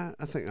 Aye, and I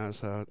think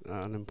that's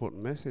an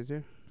important message,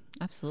 yeah.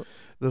 Absolutely.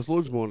 There's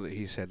loads more that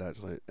he said,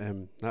 actually.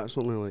 That's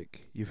only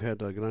like, you've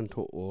heard a grand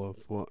total of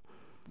what?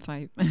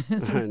 5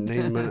 minutes. 9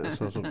 minutes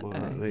or something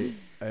like that,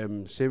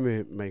 right? Same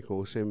with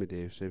Michael, same with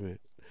Dave, same with...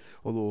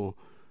 Although,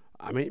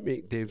 I might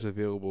make Dave's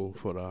available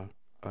for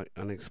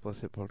an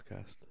explicit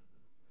podcast.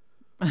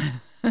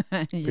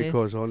 Yes.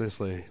 Because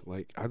honestly,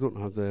 like, I don't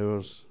have the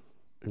hours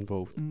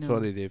involved. No.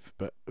 Sorry, Dave,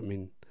 but I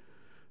mean,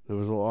 there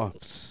was a lot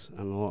of fs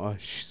and a lot of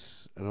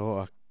shs and a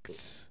lot of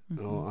ks and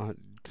a lot of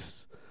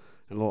ts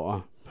and a lot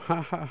of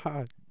ha ha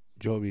ha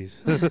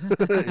jobbies. You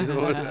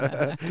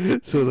know?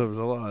 So there was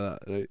a lot of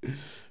that, right?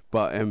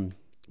 But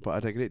I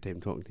had a great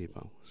time talking to you,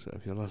 pal. So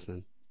if you're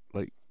listening,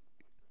 like,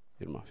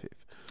 you're my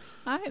fave.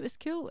 Aye, it was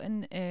cool,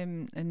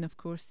 and of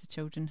course the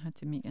children had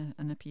to make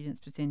an appearance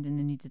pretending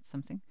they needed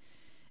something.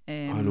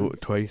 I know it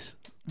twice.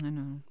 I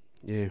know.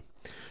 Yeah.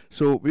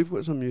 So we've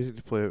got some music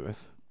to play out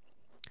with.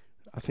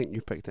 I think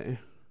you picked it, eh?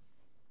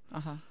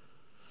 Uh-huh.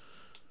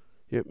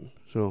 Yep.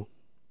 So,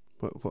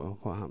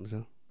 what happens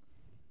there?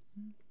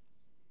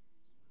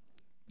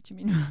 What do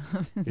you mean?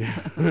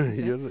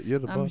 you're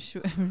the boss. I'm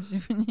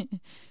showing you.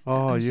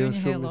 Oh, I'm you're showing you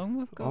how showing me. long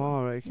we've got.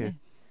 Oh, right, okay. Yeah.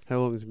 How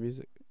long is the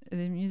music?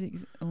 The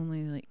music's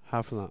only like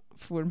half of that.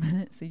 4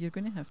 minutes, so you're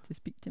going to have to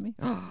speak to me.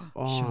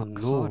 Oh, Shock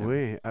no horror.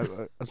 way.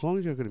 As long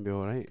as you're going to be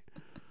all right.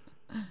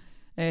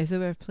 So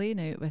we're playing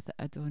out with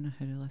a Donna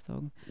Harula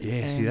song.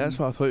 Yeah, see, that's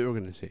what I thought you were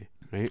going to say,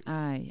 right?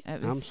 Aye.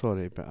 It was I'm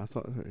sorry, but I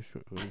thought that's what you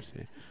were going to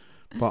say.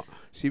 But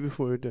see,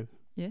 before we do,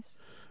 yes,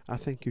 I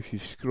think if you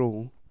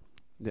scroll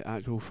the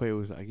actual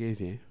files that I gave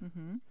you,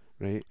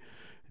 right,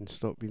 and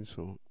stop being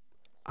so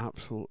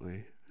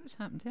absolutely... What's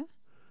happened here?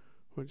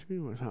 What do you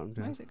mean what's happened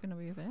here? Why is it going to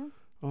be over there?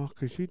 Oh,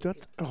 because you did...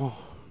 Oh,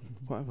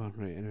 whatever,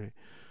 right, anyway.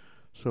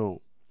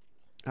 So,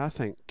 I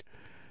think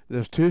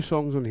there's 2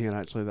 songs on here,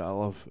 actually, that I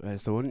love.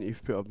 It's the one that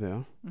you've put up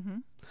there.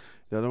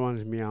 The other one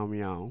is Meow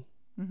Meow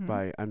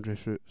by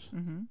Andres Roots,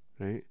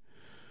 right?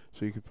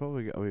 So you could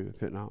probably get away with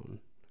putting that one,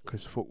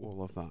 because folk will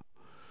love that.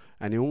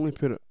 And he only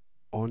put it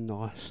on the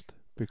list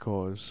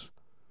because...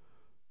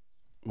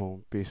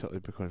 Well, basically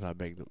because I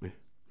begged him to,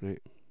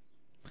 right?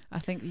 I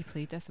think we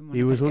played this in one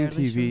He of was our on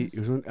early TV.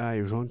 shows.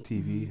 He was on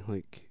TV.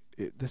 Like,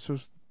 this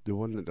was the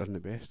one that done the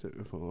best out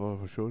of all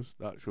of our shows.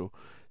 That show,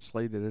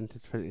 sliding into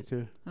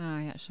 22.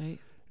 Aye, that's right.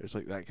 It's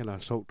like that kind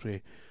of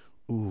sultry.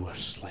 Ooh, we're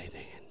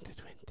sliding into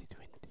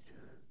 2022.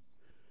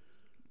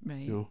 Right.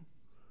 You know?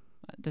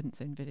 That didn't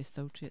sound very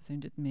sultry. It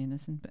sounded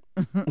menacing, but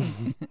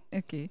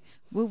okay,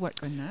 we'll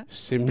work on that.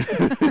 Same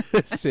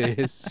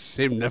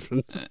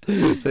difference.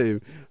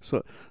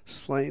 So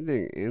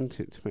sliding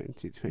into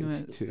 2022.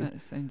 No,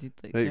 that sounded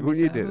like right, Jimmy when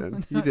you Savile. did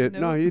it, you did.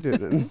 No, you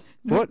did it. No.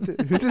 What? Who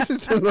did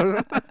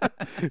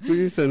it? Who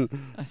you said?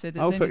 I said it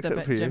I'll sounded fix a it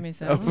bit for you. Jimmy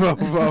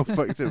Savile. I'll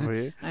fix it for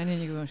you. And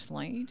then you go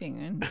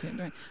sliding into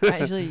it.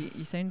 Actually,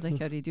 you sound like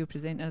a radio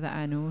presenter that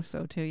I know, so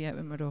I'll tell you it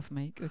when we're off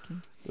mic. Okay.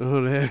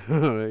 All right,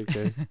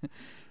 okay.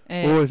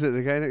 Oh, is it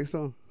the guy next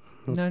door?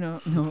 No. No.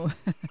 No.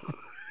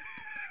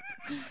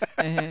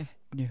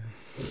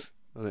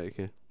 All right,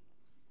 okay.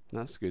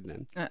 That's good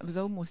then. It was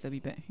almost a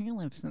wee bit. He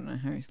lives in a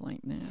house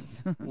like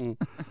this.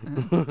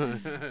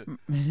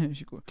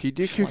 Do you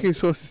do cooking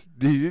sauces?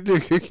 Do you do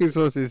cooking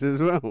sauces as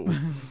well?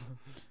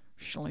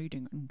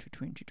 Sliding into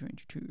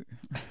 2022.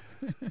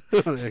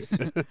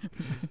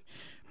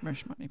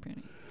 Miss Money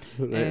Penny.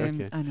 Right,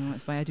 okay. I know,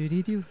 that's why I do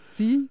radio.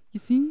 See? You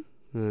see?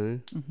 Right.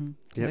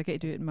 Because I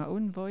get to do it in my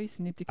own voice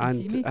and nobody can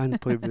see me. And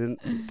play with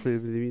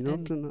the wee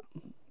knobs and that.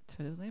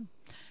 Twiddle them.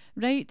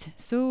 Right,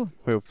 so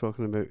While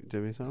talking about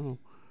Jimmy Savile.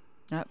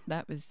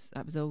 that was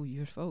all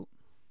your fault,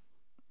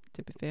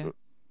 to be fair.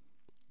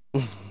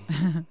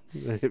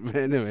 Right, but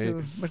anyway.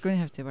 So we're going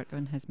to have to work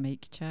on his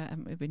mic chat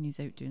when he's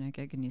out doing a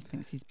gig and he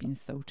thinks he's being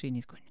sultry and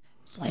he's going,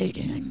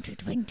 sliding into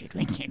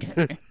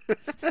 2022.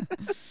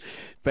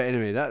 But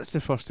anyway, that's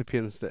the first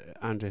appearance that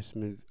Andres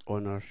made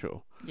on our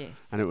show.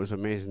 Yes. And it was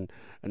amazing.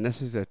 And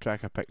this is the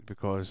track I picked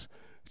because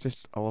it's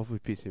just a lovely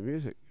piece of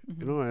music.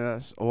 You know,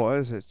 that's all it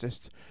is. It's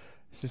just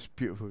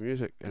beautiful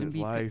music and it's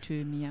we've live. got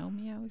 2 meow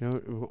meows. You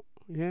know,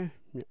 yeah.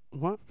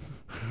 What?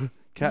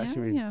 Cats, meow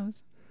you mean?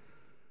 meows.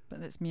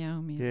 But that's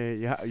meow meow.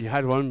 Yeah, you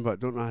had one,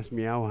 but don't ask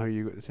meow how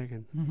you got the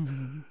second.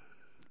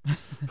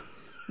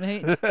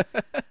 Right.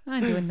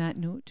 And on that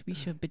note, we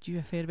shall bid you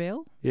a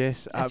farewell.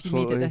 Yes, if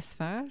absolutely. If you made it this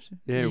far,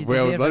 yeah, you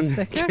well deserve a done.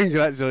 sticker.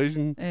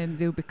 Congratulations.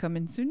 They'll be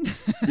coming soon.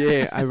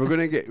 Yeah, and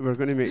we're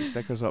gonna make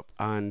stickers up,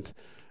 and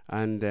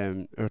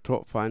our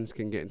top fans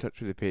can get in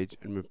touch with the page,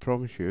 and we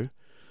promise you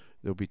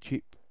they'll be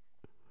cheap,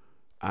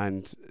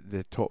 and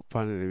the top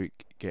fan of the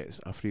week gets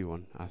a free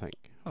one, I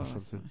think, or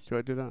something. Do you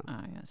want to do that?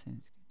 Aye, that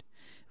sounds good.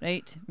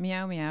 Right,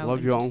 meow meow.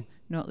 Love you all.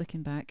 Not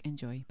looking back.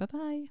 Enjoy. Bye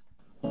bye.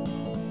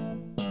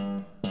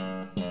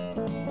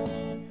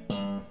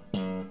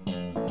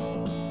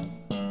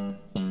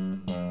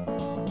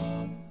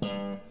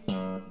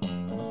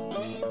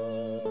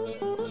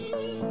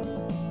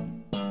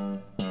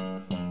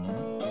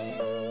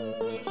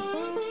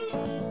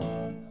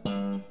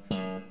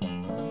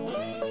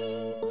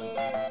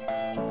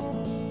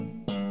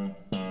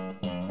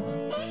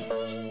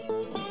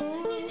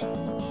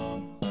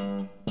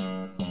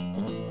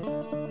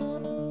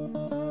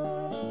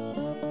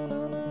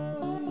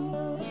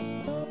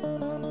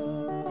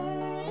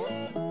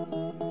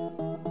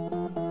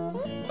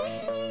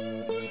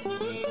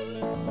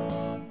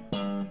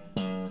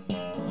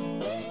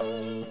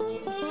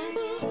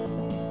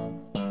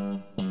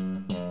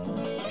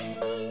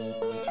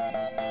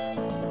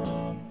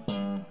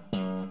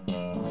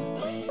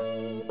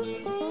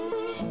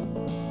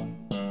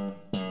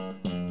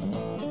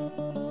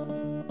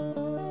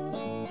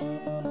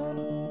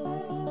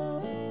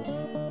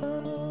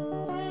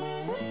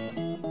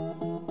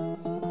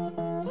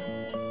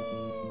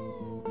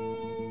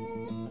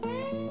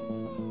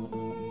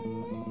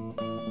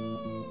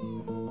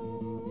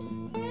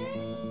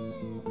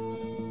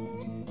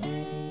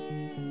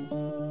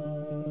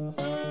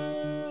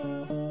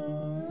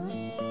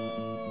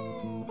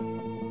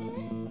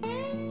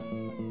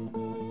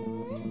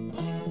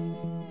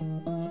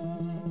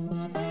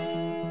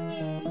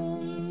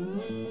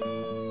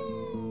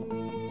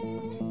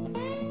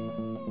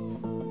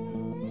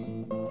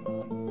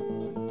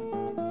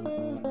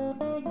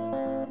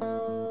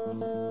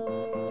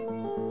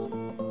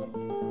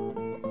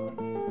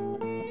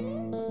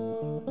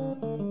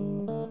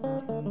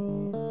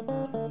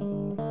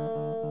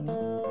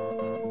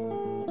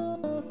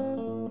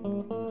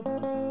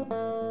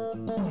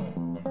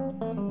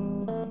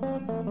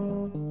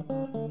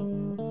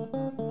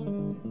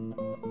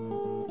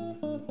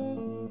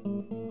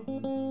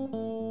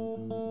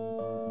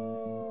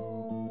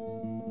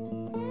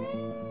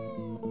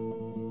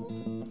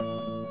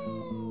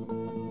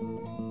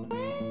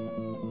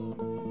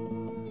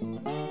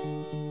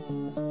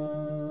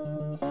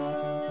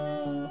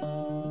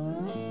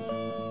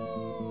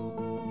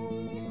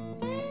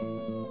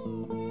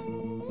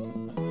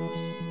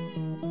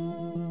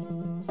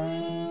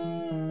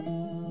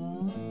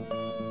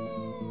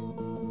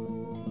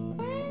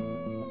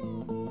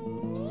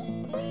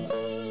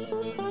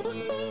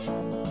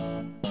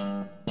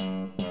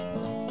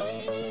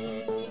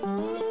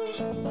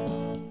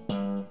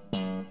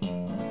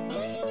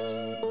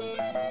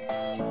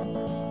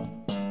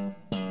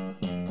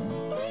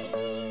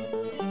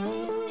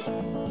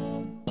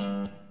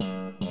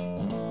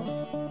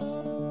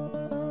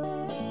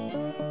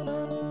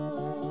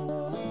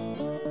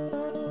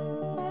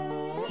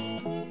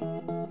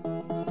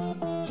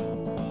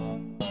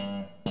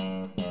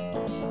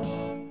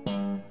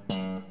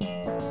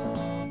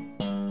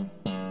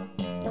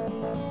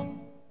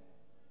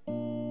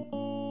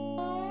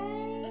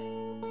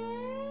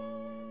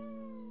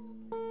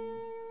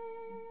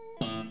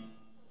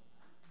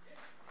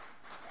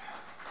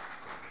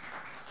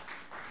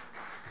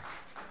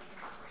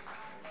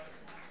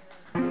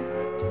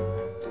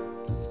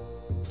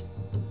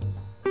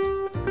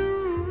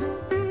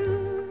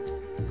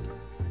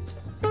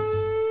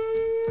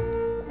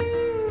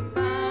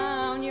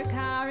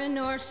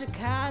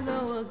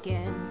 Chicago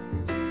again.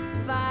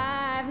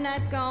 5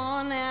 nights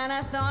gone and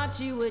I thought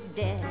you were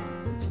dead.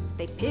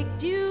 They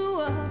picked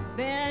you up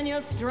and you're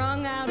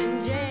strung out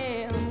in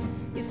jail.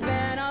 You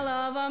spent all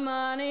of our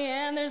money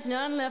and there's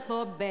none left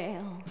for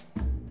bail.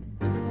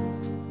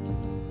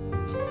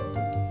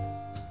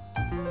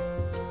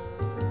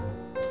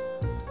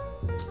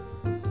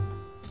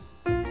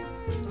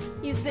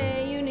 You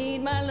say you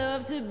need my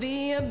love to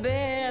be a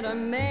better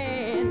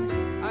man.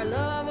 Our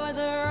love was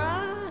a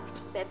rock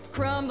that's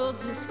crumbled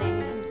to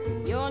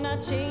sand. You're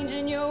not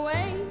changing your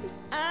ways,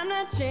 I'm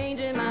not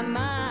changing my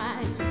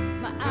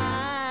mind. My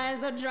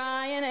eyes are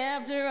drying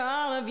after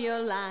all of your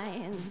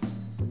lying.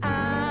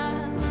 I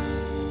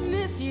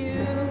miss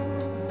you,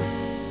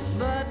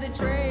 but the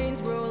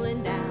train's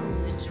rolling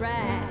down the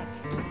track.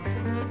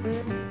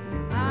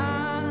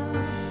 I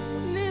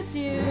miss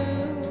you,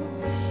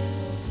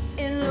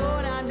 and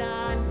Lord, I'm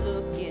not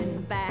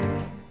looking back,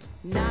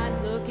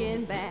 not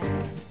looking back,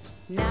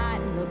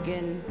 not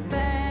looking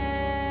back,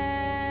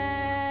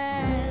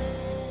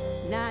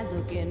 not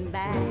looking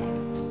back.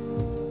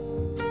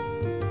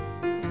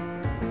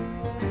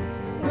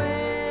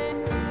 When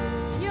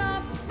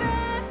your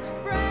best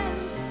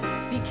friends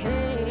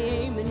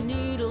became a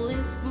needle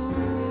and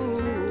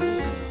spoon,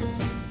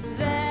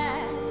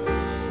 that's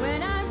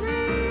when I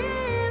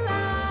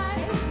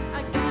realized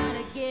I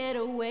gotta get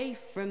away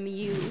from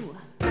you.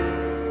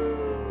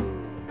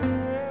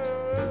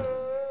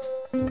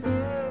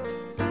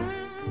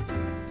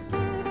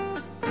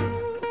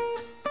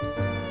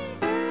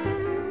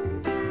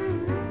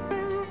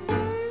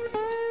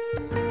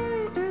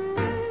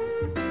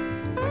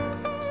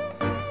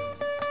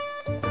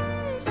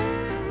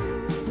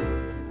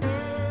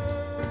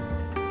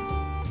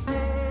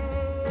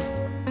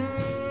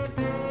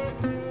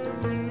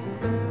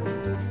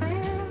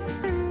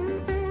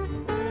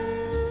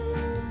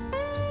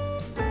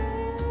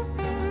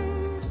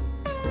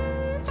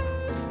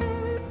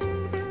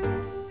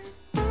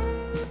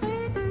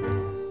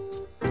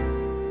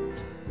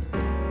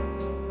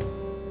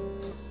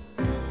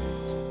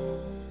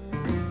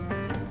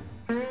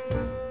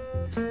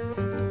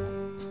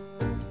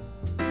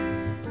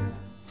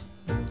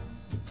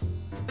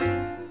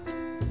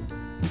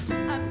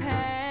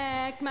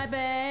 My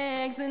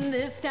bags and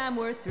this time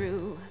we're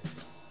through.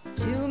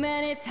 Too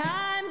many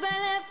times I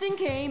left and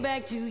came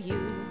back to you.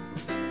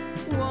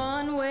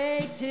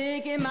 One-way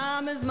ticket,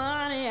 mama's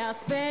money I'll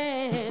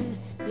spend.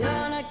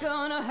 You're not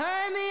gonna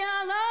hurt me